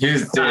kidding.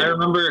 I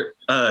remember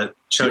Chuck,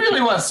 he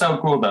really was so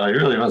cool though. He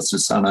really was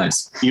just so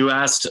nice. you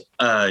asked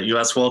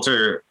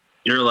Walter,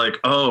 you're like,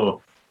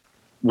 oh,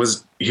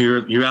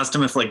 you asked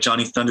him if like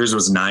Johnny Thunders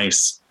was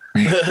nice.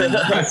 He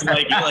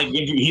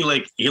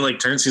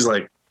turns, he's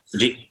like,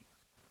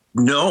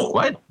 No.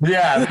 What?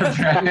 Yeah, that's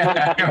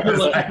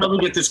right. I probably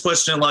get this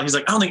question a lot. He's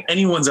like, I don't think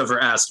anyone's ever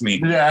asked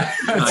me. Yeah.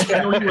 I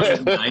know he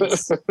wasn't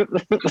nice.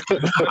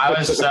 I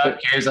was so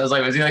curious. I was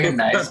like, was he like a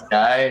nice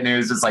guy? And he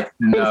was just like,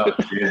 no,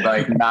 dude,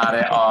 like not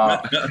at all.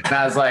 And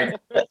I was like,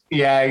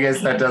 yeah, I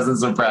guess that doesn't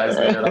surprise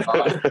me at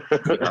all.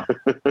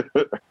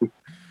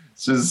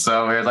 It's just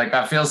so weird. Like,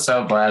 I feel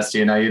so blessed,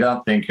 you know, you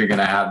don't think you're going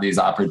to have these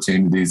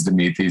opportunities to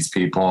meet these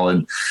people.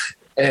 And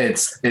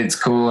it's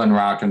cool in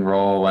rock and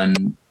roll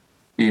when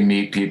you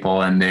meet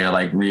people and they're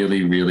like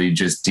really, really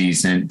just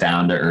decent,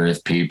 down to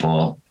earth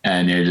people.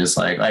 And you're just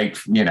like,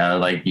 you know,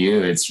 like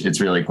you, it's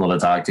really cool to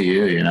talk to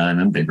you, you know,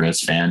 and I'm a big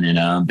Riffs fan, you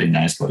know, big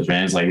Nice Boys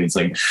fan. It's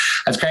like,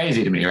 that's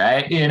crazy to me.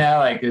 Right. You know,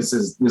 like this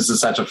is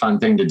such a fun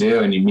thing to do.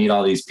 And you meet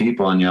all these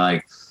people and you're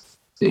like,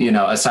 you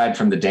know, aside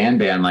from the Dan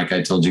band, like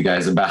I told you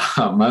guys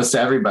about, most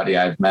everybody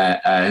I've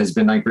met has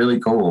been like really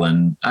cool.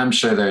 And I'm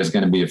sure there's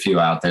going to be a few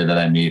out there that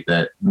I meet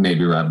that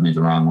maybe rub me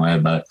the wrong way.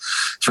 But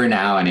for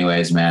now,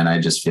 anyways, man, I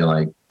just feel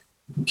like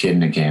a kid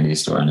in a candy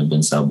store and have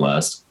been so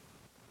blessed.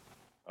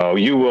 Oh,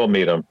 you will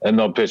meet them and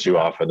they'll piss you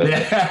off. And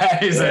Yeah,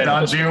 he said,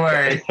 don't you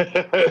worry. Well,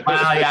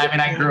 yeah, I mean,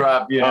 I grew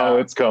up, you know. Oh,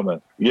 it's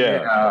coming. Yeah.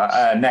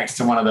 You know, next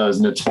to one of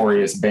those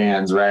notorious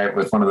bands, right?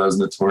 With one of those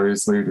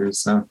notorious leaders.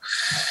 So,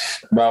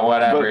 but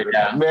whatever. But,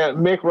 yeah. man,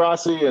 Mick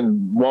Rossi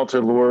and Walter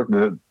Lure,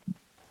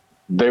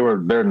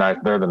 they're nice.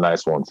 They're the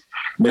nice ones.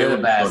 They're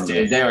the best,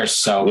 dude. They were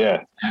so,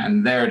 Yeah.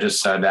 and they were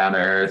just so down to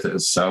earth. It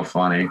was so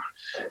funny.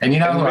 And you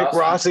know, And who Mick else?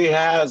 Rossi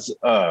has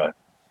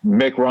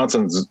Mick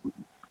Ronson's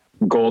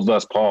Gold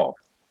Les Paul.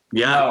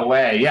 Yeah. No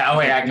way. Yeah. Oh,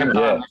 wait. I kept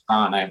Yeah.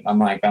 on. I'm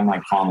like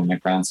calling him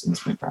Mick Ronson's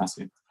Mick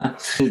Rossi.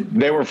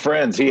 They were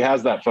friends. He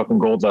has that fucking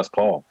Gold Les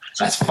Paul.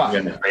 That's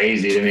fucking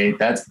crazy to me.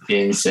 That's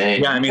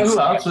insane. Yeah, I mean, Who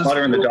else was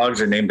Slaughter and the cool? Dogs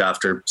are named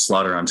after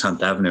Slaughter on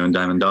 10th Avenue and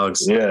Diamond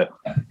Dogs. Yeah.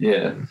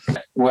 Yeah.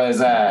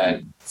 Was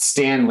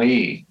Stan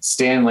Lee.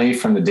 Stan Lee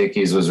from the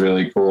Dickies was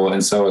really cool.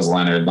 And so was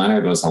Leonard.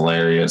 Leonard was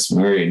hilarious.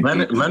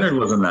 Leonard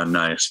wasn't that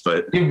nice,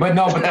 but But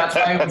that's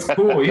why it was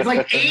cool. He's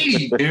like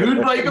 80, dude.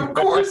 Like, of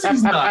course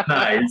he's not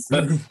nice.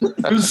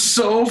 It was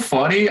so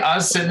funny. I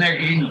was sitting there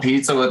eating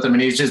pizza with him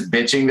and he's just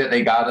bitching that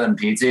they got him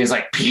pizza. He's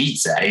like,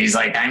 pizza? He's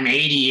like, I'm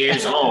 80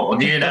 years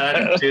old, you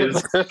know?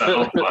 It's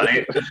so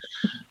funny.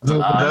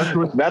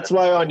 That's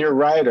why on your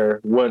rider,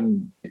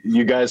 when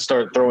you guys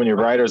start throwing your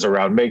riders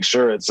around, make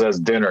sure it says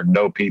dinner,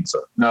 no pizza.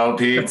 No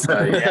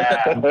pizza,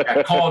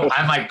 yeah. Cold.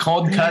 I'm like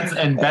cold cuts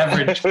and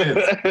beverages.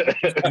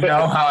 You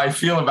know how I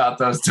feel about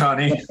those,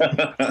 Tony.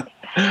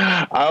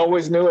 I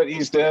always knew at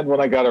East End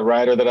when I got a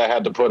rider that I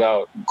had to put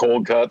out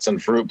cold cuts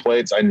and fruit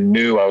plates, I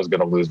knew I was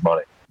going to lose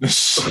money.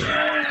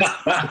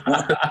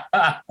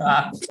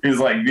 He's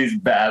like, these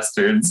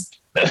bastards.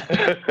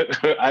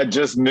 I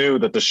just knew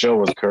that the show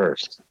was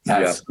cursed.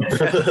 That's-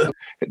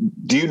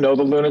 Do you know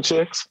the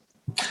Lunatics?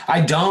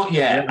 I don't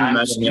yet. Yeah, I'm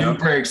yeah.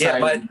 super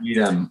excited but- to meet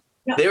them.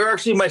 They were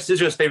actually my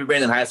sister's favorite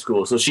band in high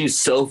school, so she's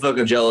so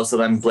fucking jealous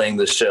that I'm playing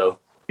this show.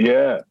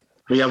 Yeah.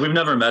 yeah, we've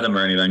never met him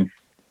or anything.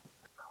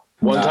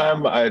 One No.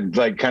 time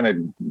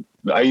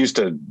I used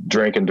to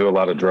drink and do a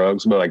lot of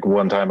drugs, but like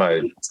one time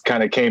I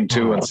kind of came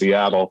to in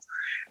Seattle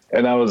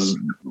and I was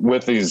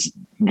with these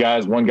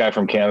guys, one guy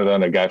from Canada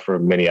and a guy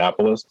from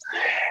Minneapolis.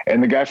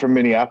 And the guy from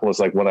Minneapolis,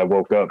 like when I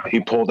woke up, he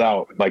pulled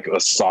out like a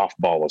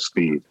softball of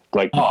speed,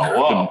 like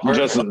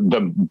just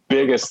the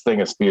biggest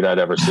thing of speed I'd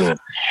ever seen.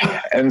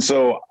 And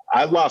so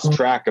I lost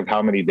track of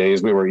how many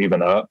days we were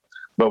even up,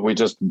 but we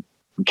just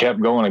kept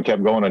going. And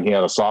he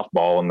had a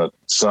softball and the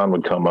sun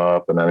would come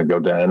up and then it'd go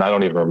down. And I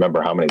don't even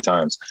remember how many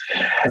times.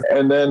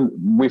 And then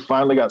we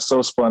finally got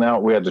so spun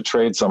out, we had to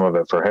trade some of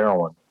it for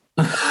heroin.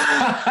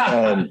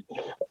 And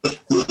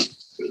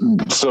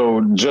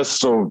so just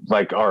so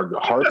like our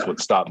hearts would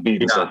stop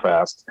beating so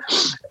fast.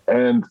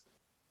 And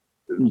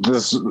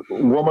this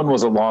woman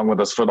was along with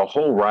us for the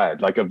whole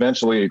ride. Like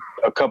eventually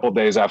a couple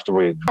days after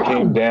we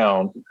came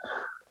down,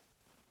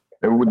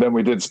 then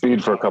we did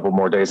speed for a couple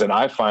more days. And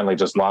I finally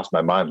just lost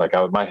my mind. Like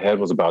my head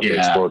was about to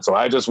explode. So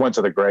I just went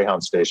to the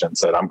Greyhound station and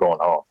said, I'm going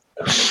home.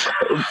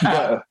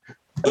 But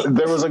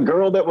there was a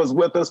girl that was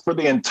with us for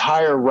the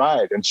entire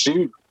ride. And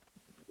she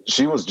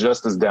was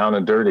just as down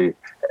and dirty.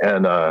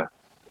 And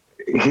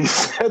he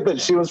said that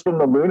she was from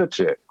the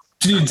Lunatics.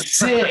 Dude,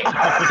 sick.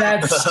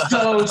 That's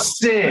so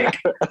sick.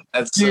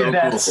 That's Dude, so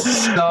that's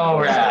cool. so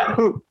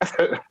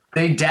rad.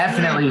 They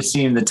definitely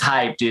seem the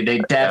type, dude. They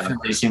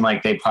definitely seem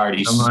like they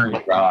party I'm like,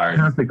 super hard.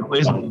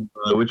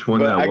 Which one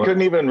But that I was?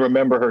 couldn't even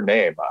remember her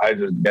name. I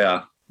just,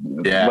 Yeah.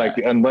 Yeah. like,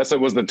 unless it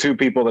was the two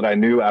people that I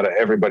knew out of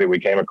everybody we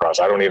came across,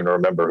 I don't even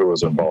remember who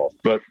was involved.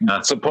 But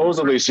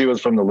supposedly she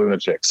was from the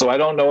Lunatics. So I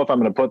don't know if I'm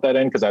going to put that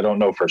in because I don't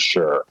know for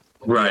sure.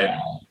 Right. Yeah.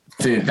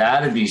 Dude,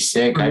 that'd be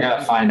sick. I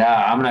gotta find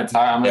out. I'm gonna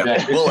talk.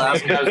 We'll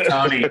ask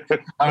Tony.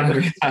 I'm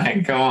gonna be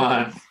like, go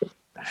on.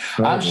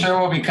 I'm sure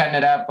we'll be cutting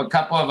it up. A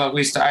couple of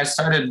us,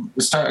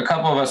 a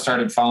couple of us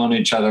started following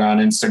each other on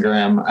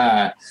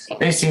Instagram.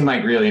 They seem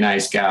like really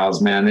nice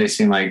gals, man. They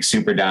seem like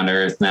super down to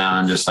earth now,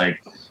 and just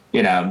like,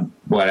 you know,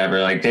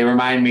 whatever. Like they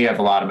remind me of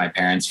a lot of my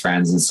parents'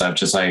 friends and stuff,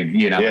 just like,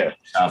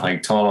 stuff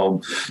like total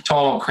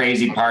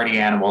crazy party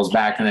animals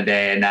back in the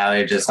day. And now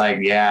they're just like,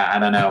 I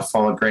don't know,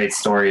 full of great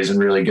stories and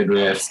really good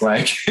riffs.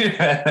 Like,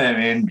 I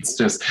mean, it's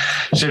just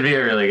should be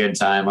a really good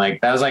time. Like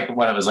that was like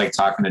what it was like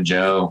talking to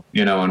Joe,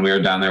 when we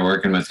were down there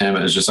working with him.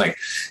 It was just like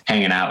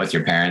hanging out with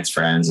your parents'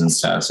 friends and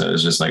stuff. So it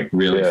was just like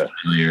really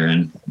familiar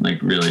and like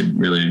really,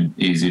 really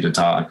easy to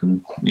talk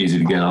and easy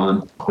to get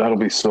on. That'll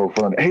be so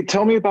fun. Hey,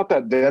 tell me about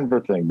that Denver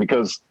thing,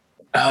 because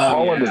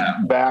Holland is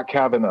back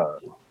having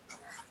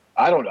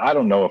I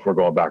don't know if we're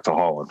going back to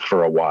Holland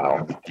for a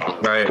while,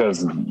 right?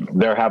 Because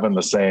they're having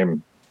the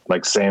same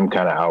kind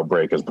of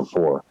outbreak as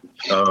before.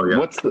 Oh yeah.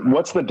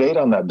 What's the date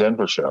on that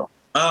Denver show?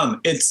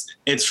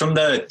 It's from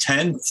the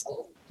 10th.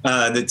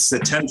 It's the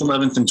 10th,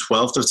 11th, and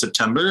 12th of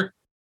September.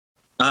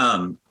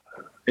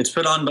 It's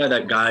put on by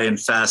that guy in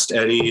Fast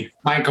Eddie,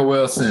 Michael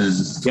Wilson.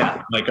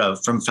 Yeah,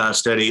 from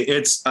Fast Eddie.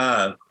 It's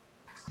not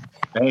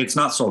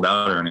sold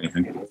out or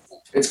anything.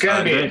 It's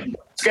gonna be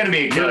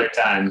a killer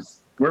time.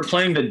 We're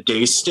playing the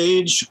day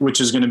stage, which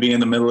is going to be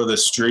in the middle of the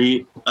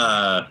street,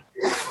 and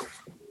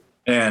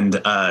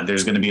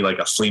there's going to be like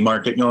a flea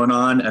market going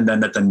on, and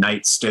then at the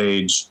night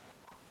stage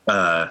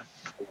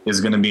is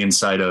going to be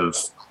inside of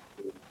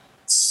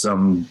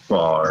some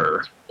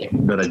bar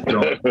that I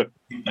don't.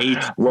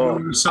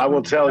 Well, I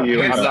will tell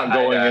you, I'm not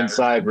going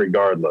inside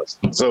regardless.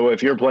 So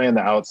if you're playing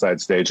the outside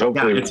stage,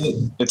 hopefully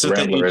it's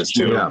Rambler is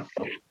too,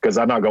 because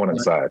I'm not going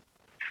inside.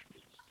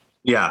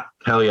 Yeah.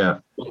 Hell yeah.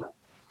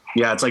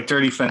 Yeah, it's like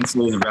Dirty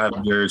Fences,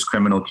 Ravagers,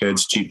 Criminal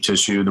Kids, Cheap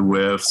Tissue, The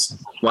Whiffs.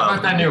 Wow. How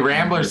about that new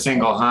Rambler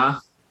single, huh?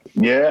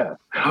 Yeah.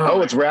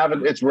 Oh, it's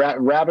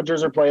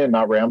Ravagers are playing,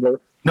 not Rambler?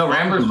 No,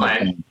 Rambler's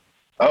playing.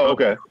 Oh,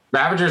 okay.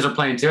 Ravagers are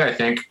playing too, I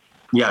think.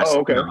 Yes.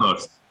 Oh, okay.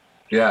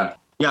 Yeah.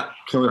 Yeah.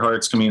 Killer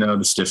Hearts, Camino,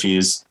 The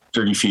Stiffies,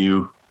 Dirty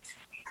Few,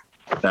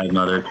 Bad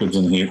Mother, Kids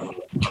in the Heat.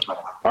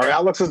 Are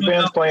Alex's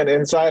bands playing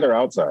inside or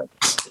outside?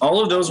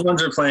 All of those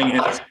ones are playing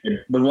inside.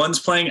 The ones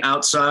playing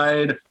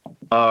outside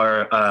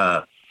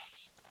are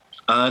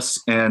us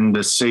and the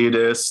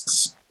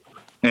Sadists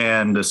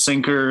and the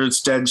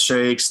Sinkers, Dead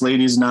Shakes,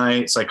 Ladies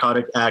Night,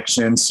 Psychotic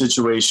Action,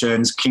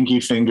 Situations,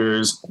 Kinky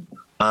Fingers,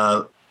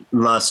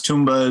 Las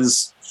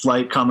Tumbas,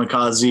 Flight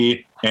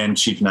Kamikaze, and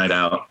Cheap Night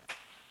Out.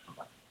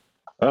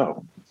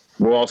 Oh,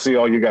 well, I'll see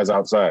all you guys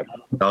outside.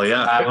 Oh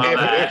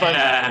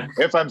yeah.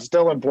 If I'm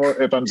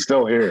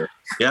still here.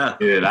 Yeah,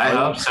 dude. I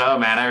hope so,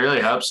 man. I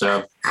really hope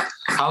so.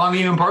 How long are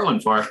you in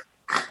Portland for?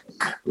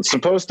 It's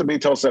supposed to be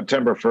till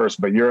September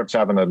 1st, but Europe's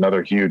having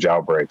another huge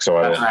outbreak, so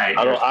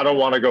I don't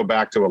want to go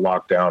back to a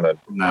lockdown and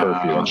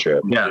curfew and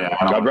shit. Yeah,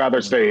 I'd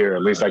rather stay here.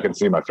 At least I can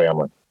see my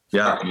family.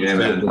 Yeah,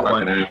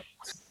 man.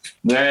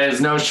 There is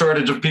no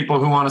shortage of people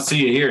who want to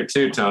see you here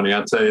too, Tony.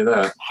 I'll tell you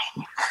that.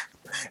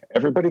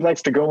 Everybody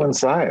likes to go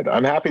inside.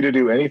 I'm happy to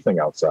do anything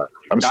outside.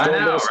 I'm still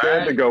a little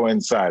scared to go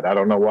inside. I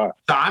don't know why.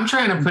 So I'm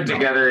trying to put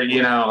together,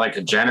 like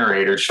a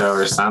generator show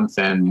or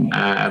something.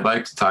 I'd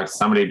like to talk to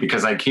somebody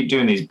because I keep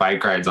doing these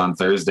bike rides on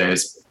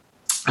Thursdays.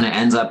 And it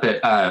ends up at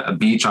a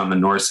beach on the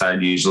north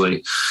side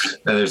usually.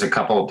 There's a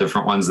couple of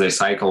different ones they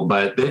cycle,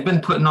 but they've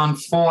been putting on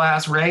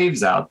full-ass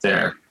raves out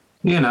there.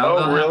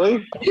 Oh,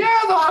 really?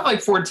 They'll have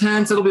like 4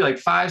 tents. It'll be like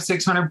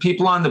 500-600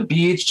 people on the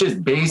beach,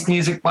 just bass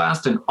music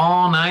blasting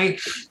all night.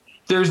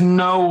 There's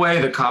no way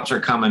the cops are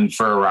coming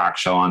for a rock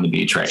show on the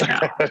beach right now.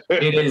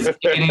 It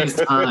is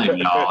time,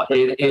 y'all.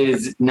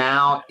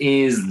 Now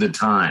is the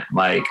time.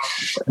 Like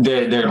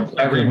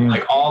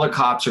like all the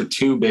cops are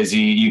too busy.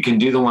 You can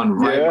do the one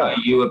right by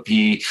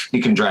UAP.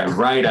 You can drive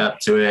right up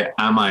to it.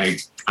 I'm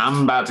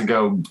about to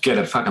go get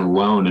a fucking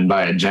loan and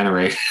buy a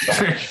generator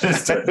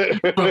just to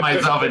put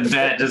myself in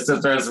debt just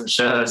to throw some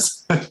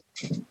shows.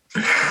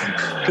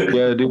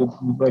 Yeah, dude,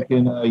 I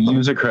can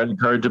use a credit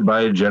card to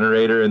buy a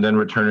generator and then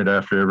return it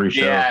after every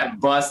show. Yeah,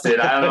 busted.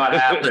 I don't know what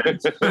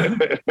happened.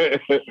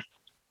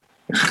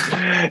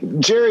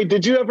 Jerry,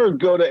 did you ever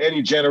go to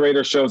any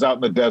generator shows out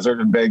in the desert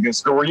in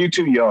Vegas, or were you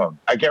too young?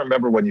 I can't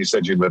remember when you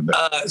said you lived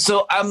there.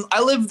 So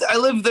I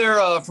lived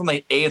there from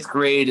like 8th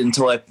grade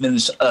until I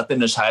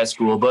finished high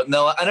school. But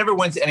no, I never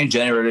went to any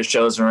generator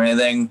shows or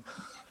anything.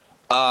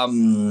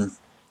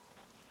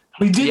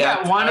 We did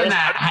that one in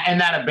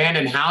that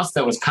abandoned house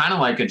that was kind of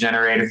like a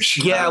generator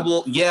show. Yeah,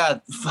 well, yeah.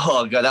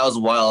 Oh god, that was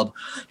wild.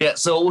 Yeah,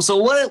 so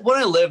when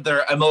I lived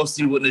there, I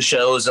mostly went to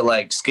shows at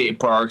like skate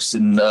parks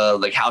and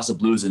like House of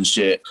Blues and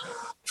shit.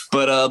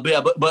 But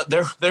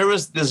there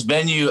was this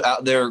venue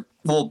out there.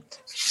 Well,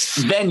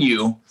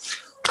 venue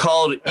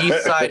called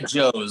Eastside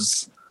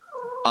Joe's.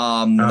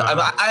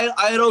 I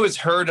had always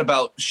heard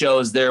about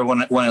shows there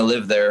when I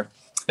lived there.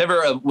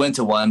 Never went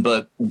to one,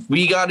 but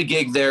we got a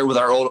gig there with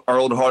our old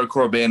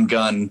hardcore band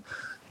Gun,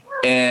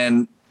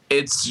 and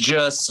it's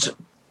just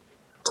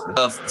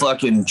a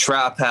fucking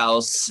trap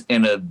house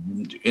in a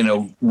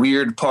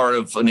weird part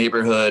of a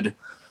neighborhood.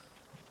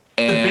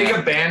 And the big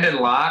abandoned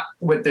lot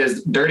with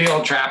this dirty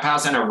old trap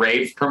house and a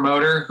rave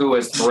promoter who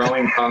was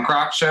throwing punk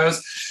rock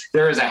shows.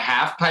 There was a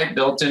half pipe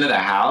built into the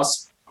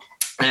house.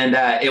 And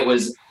it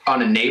was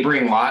on a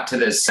neighboring lot to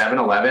this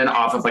 7-Eleven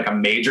off of like a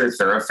major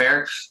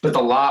thoroughfare, but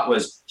the lot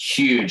was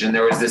huge. And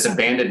there was this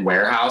abandoned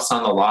warehouse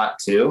on the lot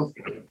too.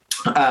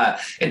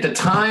 At the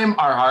time,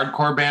 our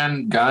hardcore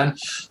band gun,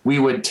 we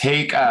would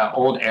take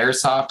old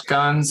airsoft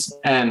guns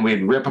and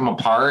we'd rip them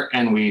apart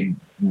and we'd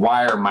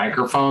wire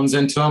microphones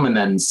into them and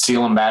then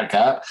seal them back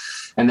up.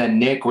 And then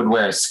Nick would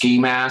wear a ski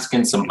mask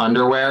and some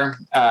underwear,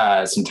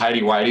 some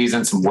tighty whities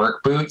and some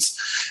work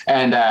boots.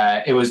 And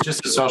it was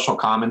just a social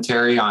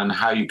commentary on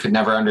how you could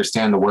never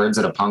understand the words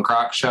at a punk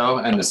rock show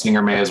and the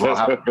singer may as well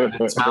have it in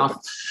its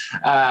mouth.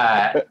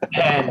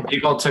 And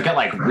people took it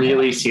like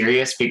really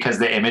serious because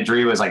the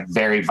imagery was like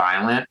very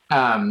violent.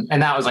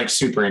 And that was like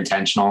super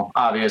intentional,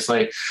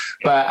 obviously.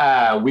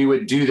 But we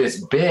would do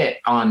this bit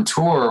on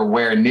tour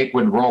where Nick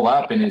would roll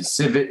up in his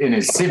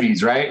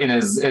civvies, right? In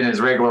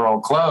his regular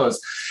old clothes.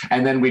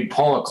 And then we'd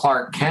pull a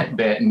Clark Kent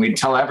bit and we'd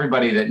tell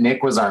everybody that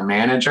Nick was our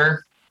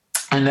manager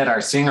and that our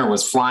singer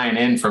was flying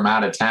in from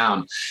out of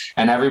town.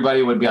 And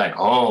everybody would be like,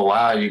 oh,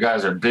 wow, you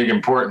guys are a big,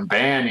 important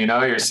band. You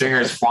know, your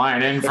singer's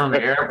flying in from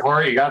the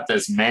airport. You got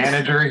this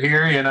manager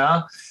here, you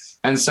know?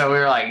 And so we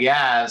were like,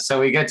 yeah. So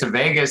we get to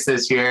Vegas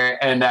this year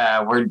and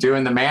we're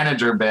doing the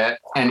manager bit.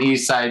 And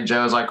Eastside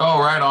Joe's like, oh,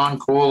 right on,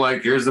 cool.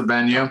 Like, here's the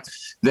venue.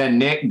 Then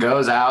Nick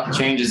goes out,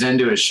 changes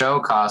into his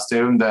show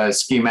costume, the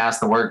ski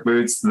mask, the work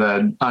boots,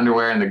 the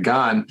underwear, and the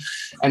gun.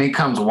 And he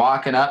comes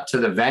walking up to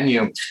the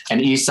venue,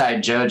 and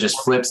Eastside Joe just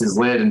flips his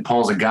lid and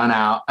pulls a gun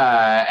out.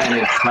 And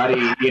his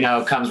buddy, you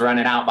know, comes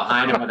running out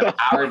behind him with a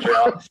power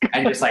drill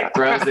and just like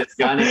throws this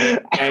gun in his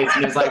face.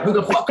 And he's like, who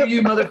the fuck are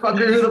you,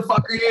 motherfucker? Who the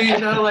fuck are you? You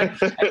know, like,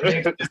 and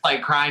Nick's just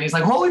like crying. He's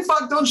like, holy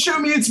fuck, don't shoot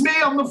me. It's me.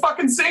 I'm the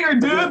fucking singer,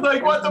 dude.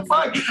 Like, what the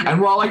fuck?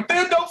 And we're all like,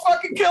 dude, don't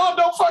fucking kill him.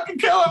 Don't fucking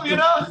kill him, you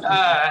know?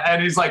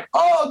 And he's like,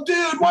 oh,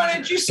 dude, why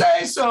didn't you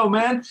say so,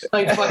 man?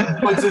 Like, fucking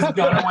puts his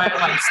gun away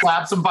and, like,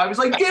 slaps him by. He's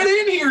like, get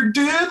in here,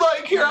 dude.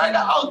 Like, here,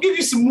 I'll give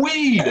you some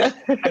weed.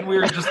 And we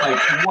were just like,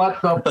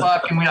 what the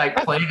fuck? And we, like,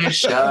 played his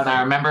show. And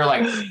I remember,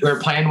 like, we were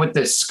playing with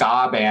this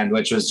ska band,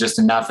 which was just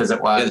enough as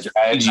it was,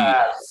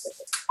 right?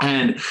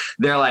 And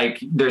they're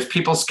like, there's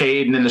people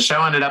skating, and the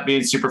show ended up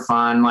being super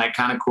fun, like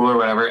kind of cool or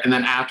whatever. And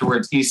then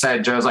afterwards,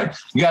 Eastside Joe's like,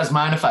 you guys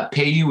mind if I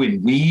pay you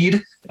in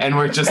weed? And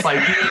we're just like,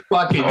 you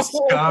fucking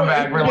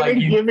scumbag. We're like,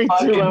 you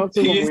fucking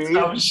piece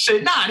of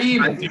shit. Not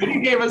even, dude. He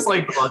gave us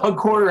like a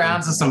quarter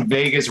ounce of some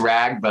Vegas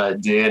rag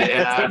bud, dude.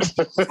 And I was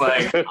just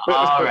like,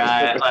 all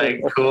right,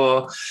 like,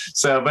 cool.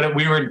 So, but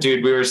we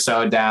were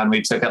so down.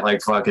 We took it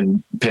like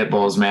fucking pit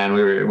bulls, man.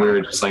 We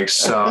were just like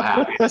so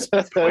happy.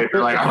 We were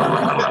like,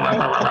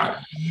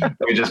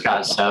 we just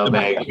got so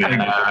big,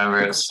 man. I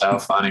remember it was so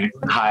funny.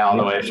 High all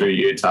the way through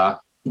Utah.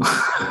 The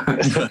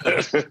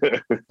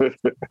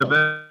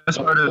best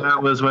part of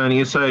that was when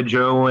Eastside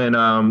Joe went,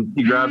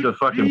 he grabbed a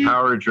fucking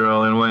power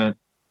drill and went,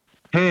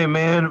 hey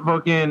man,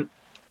 fucking,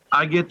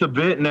 I get the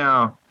bit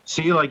now.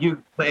 See, like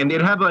you, and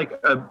it had like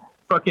a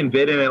fucking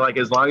bit in it, like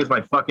as long as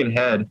my fucking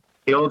head.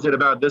 He holds it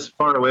about this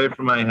far away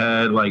from my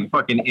head, like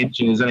fucking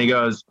inches, and he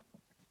goes,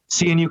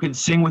 see, and you can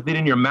sing with it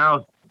in your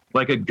mouth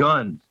like a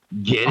gun.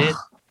 Get it?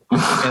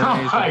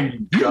 Oh my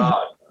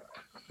God.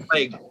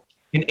 Like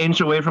an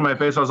inch away from my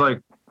face, I was like,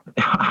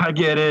 I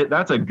get it.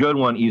 That's a good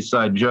one,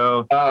 Eastside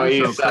Joe. Oh,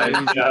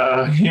 Eastside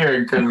Joe.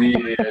 You're a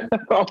comedian.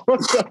 What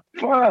the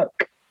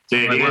fuck?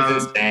 Dude, he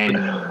was insane.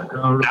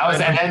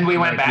 And then we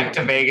went back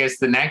to Vegas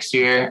the next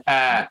year,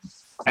 and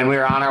we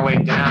were on our way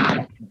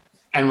down,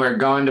 and we're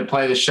going to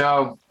play the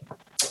show.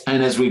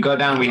 And as we go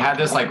down, we had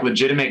this like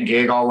legitimate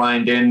gig all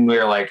lined in. We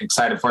were like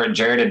excited for it.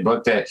 Jared had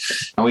booked it.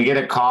 And we get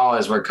a call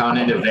as we're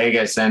coming into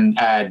Vegas, and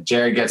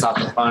Jared gets off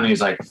the phone and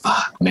he's like,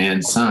 fuck,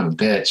 man, son of a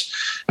bitch.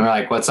 And we're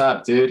like, what's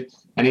up, dude?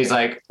 And he's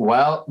like,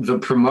 well, the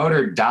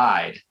promoter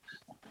died.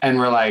 And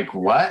we're like,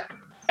 what?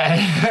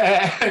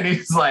 And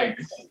he's like,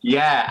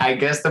 yeah, I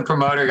guess the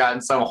promoter got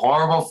in some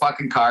horrible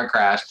fucking car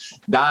crash,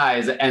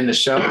 dies, and the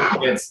show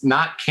gets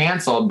not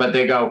canceled, but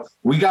they go,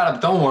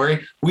 don't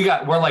worry.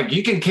 We're like,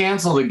 you can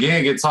cancel the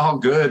gig. It's all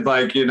good.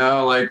 Like, you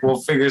know, like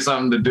we'll figure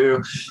something to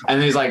do.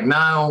 And he's like,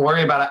 nah, don't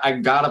worry about it. I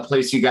got a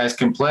place you guys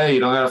can play.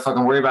 You don't got to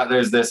fucking worry about it.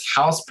 There's this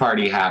house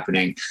party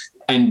happening.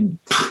 And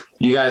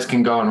you guys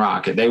can go and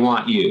rock it. They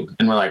want you.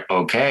 And we're like,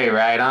 okay,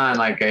 right on.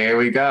 Like, here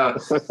we go.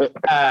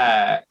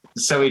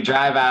 So we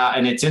drive out,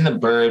 and it's in the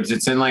burbs.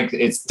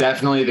 It's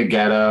definitely the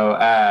ghetto.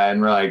 And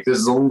we're like, this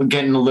is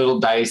getting a little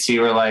dicey.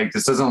 We're like,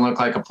 this doesn't look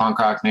like a punk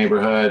rock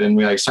neighborhood. And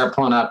we like start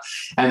pulling up,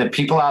 and the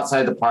people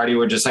outside the party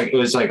were just like, it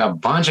was like a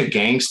bunch of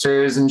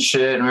gangsters and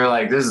shit. And we were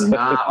like, this is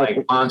not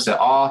like punks at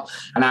all.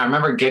 And I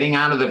remember getting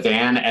out of the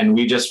van, and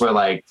we just were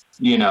like,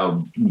 you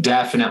know,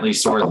 definitely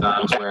sore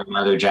thumbs, wearing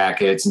leather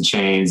jackets and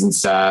chains and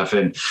stuff.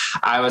 And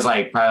I was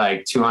like probably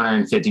like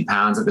 250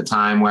 pounds at the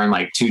time, wearing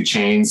like 2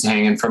 chains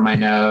hanging from my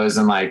nose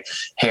and like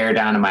hair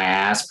down to my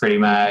ass pretty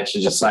much.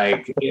 Just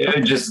like,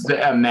 just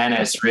a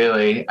menace,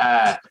 really.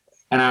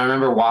 And I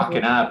remember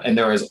walking up and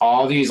there was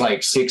all these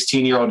like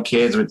 16-year-old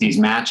kids with these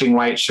matching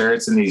white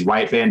shirts and these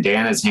white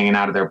bandanas hanging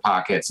out of their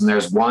pockets. And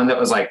there's one that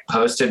was like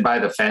posted by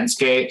the fence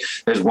gate.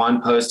 There's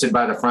one posted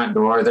by the front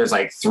door. There's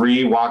like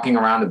 3 walking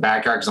around the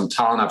backyard because I'm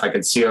tall enough I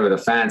could see over the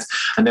fence.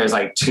 And there's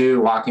like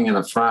 2 walking in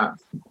the front.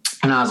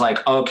 And I was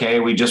like, okay,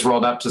 we just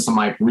rolled up to some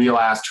like real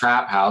ass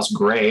trap house.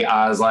 Great.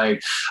 I was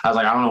like, I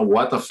don't know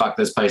what the fuck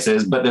this place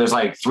is, but there's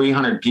like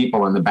 300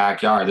 people in the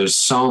backyard. There's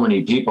so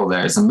many people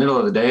there. It's the middle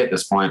of the day at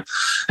this point.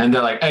 And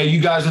they're like, hey, you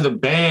guys are the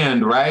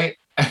band, right?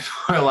 And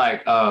we're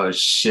like, oh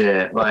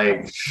shit.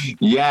 Like,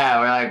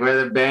 yeah,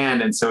 we're the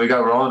band. And so we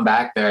go rolling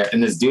back there.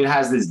 And this dude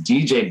has this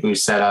DJ booth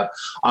set up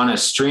on a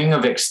string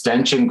of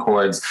extension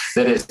cords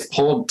that is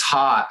pulled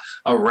taut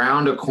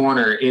around a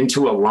corner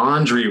into a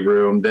laundry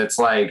room that's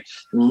like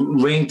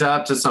linked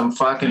up to some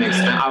fucking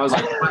I was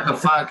like, what the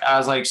fuck? I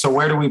was like, so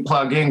where do we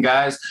plug in,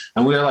 guys?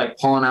 And we were like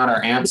pulling out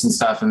our amps and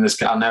stuff. And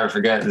this, I'll never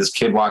forget, this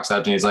kid walks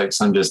up to me. He's like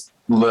some just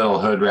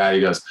little hood rat.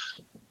 He goes,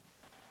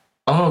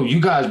 oh, you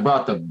guys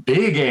brought the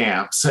big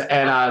amps.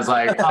 And I was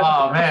like,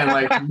 oh man,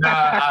 like, no,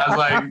 I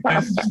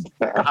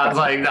was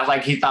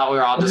like, he thought we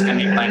were all just going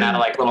to be playing out of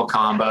like little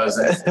combos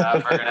and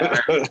stuff or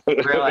whatever. We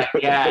were like,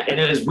 yeah. And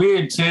it was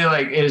weird too.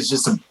 Like, it was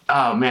just,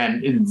 oh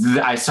man,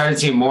 I started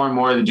seeing more and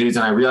more of the dudes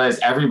and I realized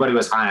everybody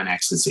was high on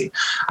ecstasy.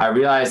 I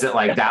realized that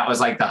like, that was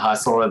like the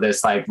hustle of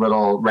this like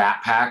little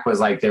rat pack was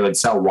like, they would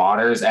sell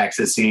waters,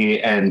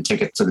 ecstasy, and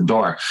tickets to the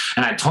door.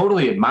 And I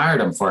totally admired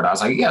them for it. I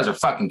was like, you guys are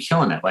fucking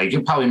killing it. Like,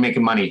 you're probably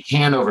making money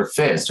hand over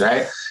fist,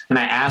 right? And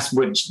I asked,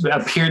 which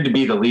appeared to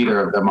be the leader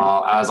of them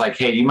all, I was like,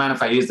 hey, do you mind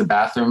if I use the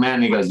bathroom, man?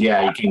 And he goes,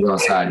 yeah, you can go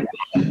inside.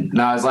 And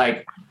I was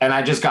like, and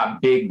I just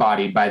got big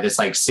bodied by this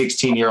like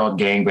 16-year-old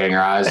gangbanger.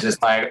 I was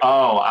just like,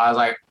 oh, I was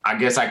like, I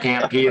guess I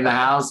can't pee in the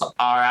house. All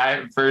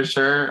right, for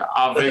sure.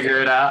 I'll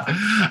figure it out.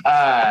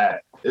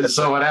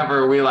 So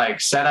whatever, we like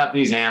set up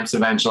these amps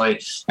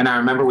eventually. And I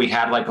remember we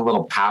had like a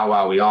little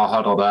powwow. We all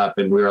huddled up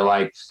and we were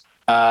like,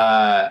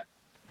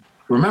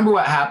 remember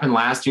what happened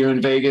last year in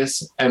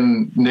Vegas?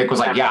 And Nick was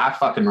like, yeah, I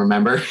fucking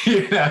remember.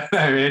 You know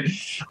what I mean?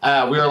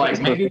 We were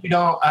like, maybe we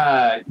don't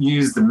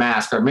use the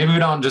mask, or maybe we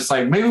don't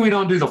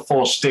do the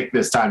full shtick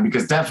this time,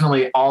 because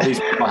definitely all these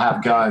people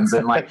have guns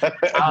and like,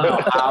 I don't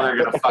know how they're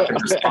going to fucking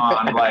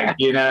respond. Like,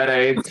 you know what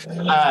I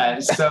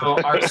mean? So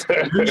our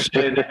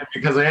solution,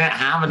 because we didn't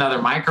have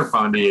another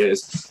microphone to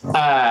use,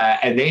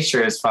 and they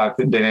sure as fuck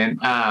didn't,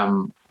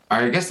 or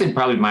I guess they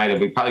probably might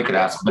have. We probably could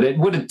ask, but it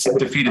would have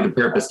defeated the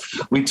purpose.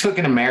 We took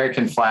an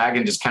American flag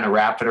and just kind of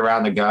wrapped it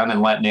around the gun and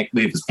let Nick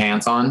leave his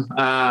pants on.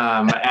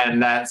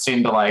 And that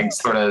seemed to like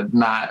sort of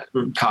not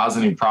cause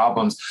any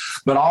problems.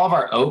 But all of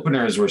our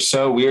openers were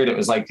so weird. It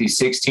was like these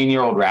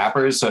 16-year-old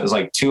rappers. So it was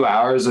like 2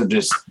 hours of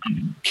just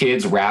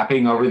kids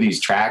rapping over these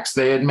tracks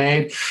they had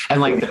made.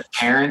 And like the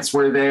parents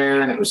were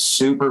there and it was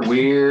super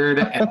weird.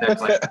 And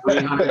there's like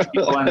 300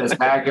 people in this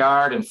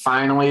backyard. And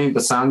finally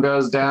the sun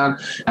goes down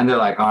and they're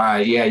like, all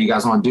right, yeah, you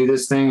guys want to do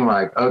this thing? We're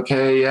like,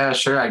 okay, yeah,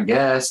 sure, I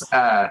guess.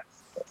 And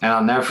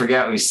I'll never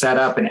forget, we set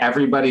up and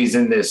everybody's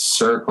in this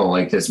circle,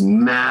 like this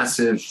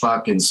massive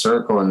fucking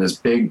circle in this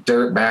big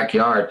dirt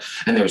backyard.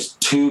 And there's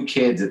 2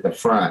 kids at the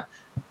front.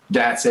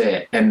 That's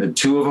it. And the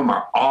 2 of them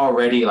are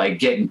already like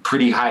getting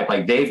pretty hyped.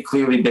 Like they've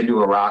clearly been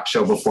to a rock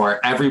show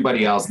before.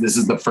 Everybody else, this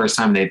is the first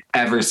time they've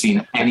ever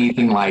seen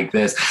anything like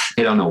this.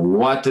 They don't know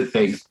what to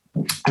think.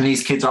 And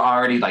these kids are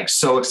already like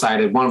so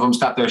excited. One of them's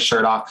got their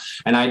shirt off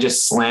and I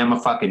just slam a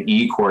fucking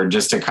E chord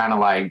just to kind of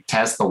like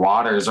test the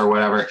waters or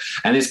whatever.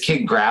 And this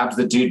kid grabs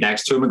the dude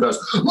next to him and goes,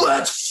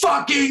 let's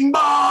fucking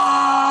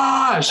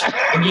mosh!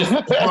 And just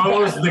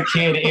throws the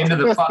kid into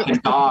the fucking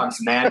dogs,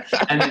 man.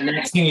 And the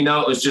next thing you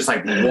know, it was just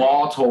like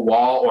wall to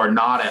wall or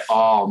not at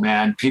all,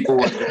 man. People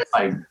were just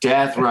like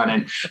death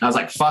running. And I was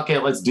like, fuck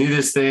it, let's do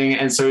this thing.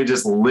 And so we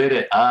just lit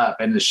it up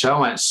and the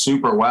show went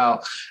super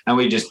well. And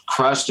we just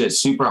crushed it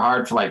super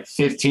hard for like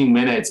 15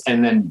 minutes,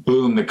 and then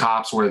boom, the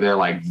cops were there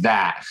like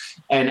that.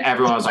 And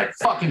everyone was like,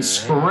 fucking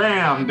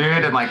scram, dude.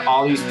 And like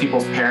all these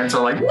people's parents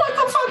are like, what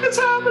the fuck is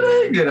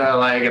happening? You know,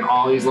 like, and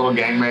all these little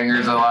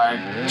gangbangers are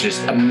like,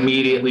 just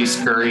immediately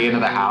scurry into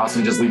the house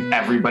and just leave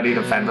everybody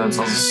to fend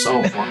themselves. It's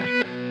so funny.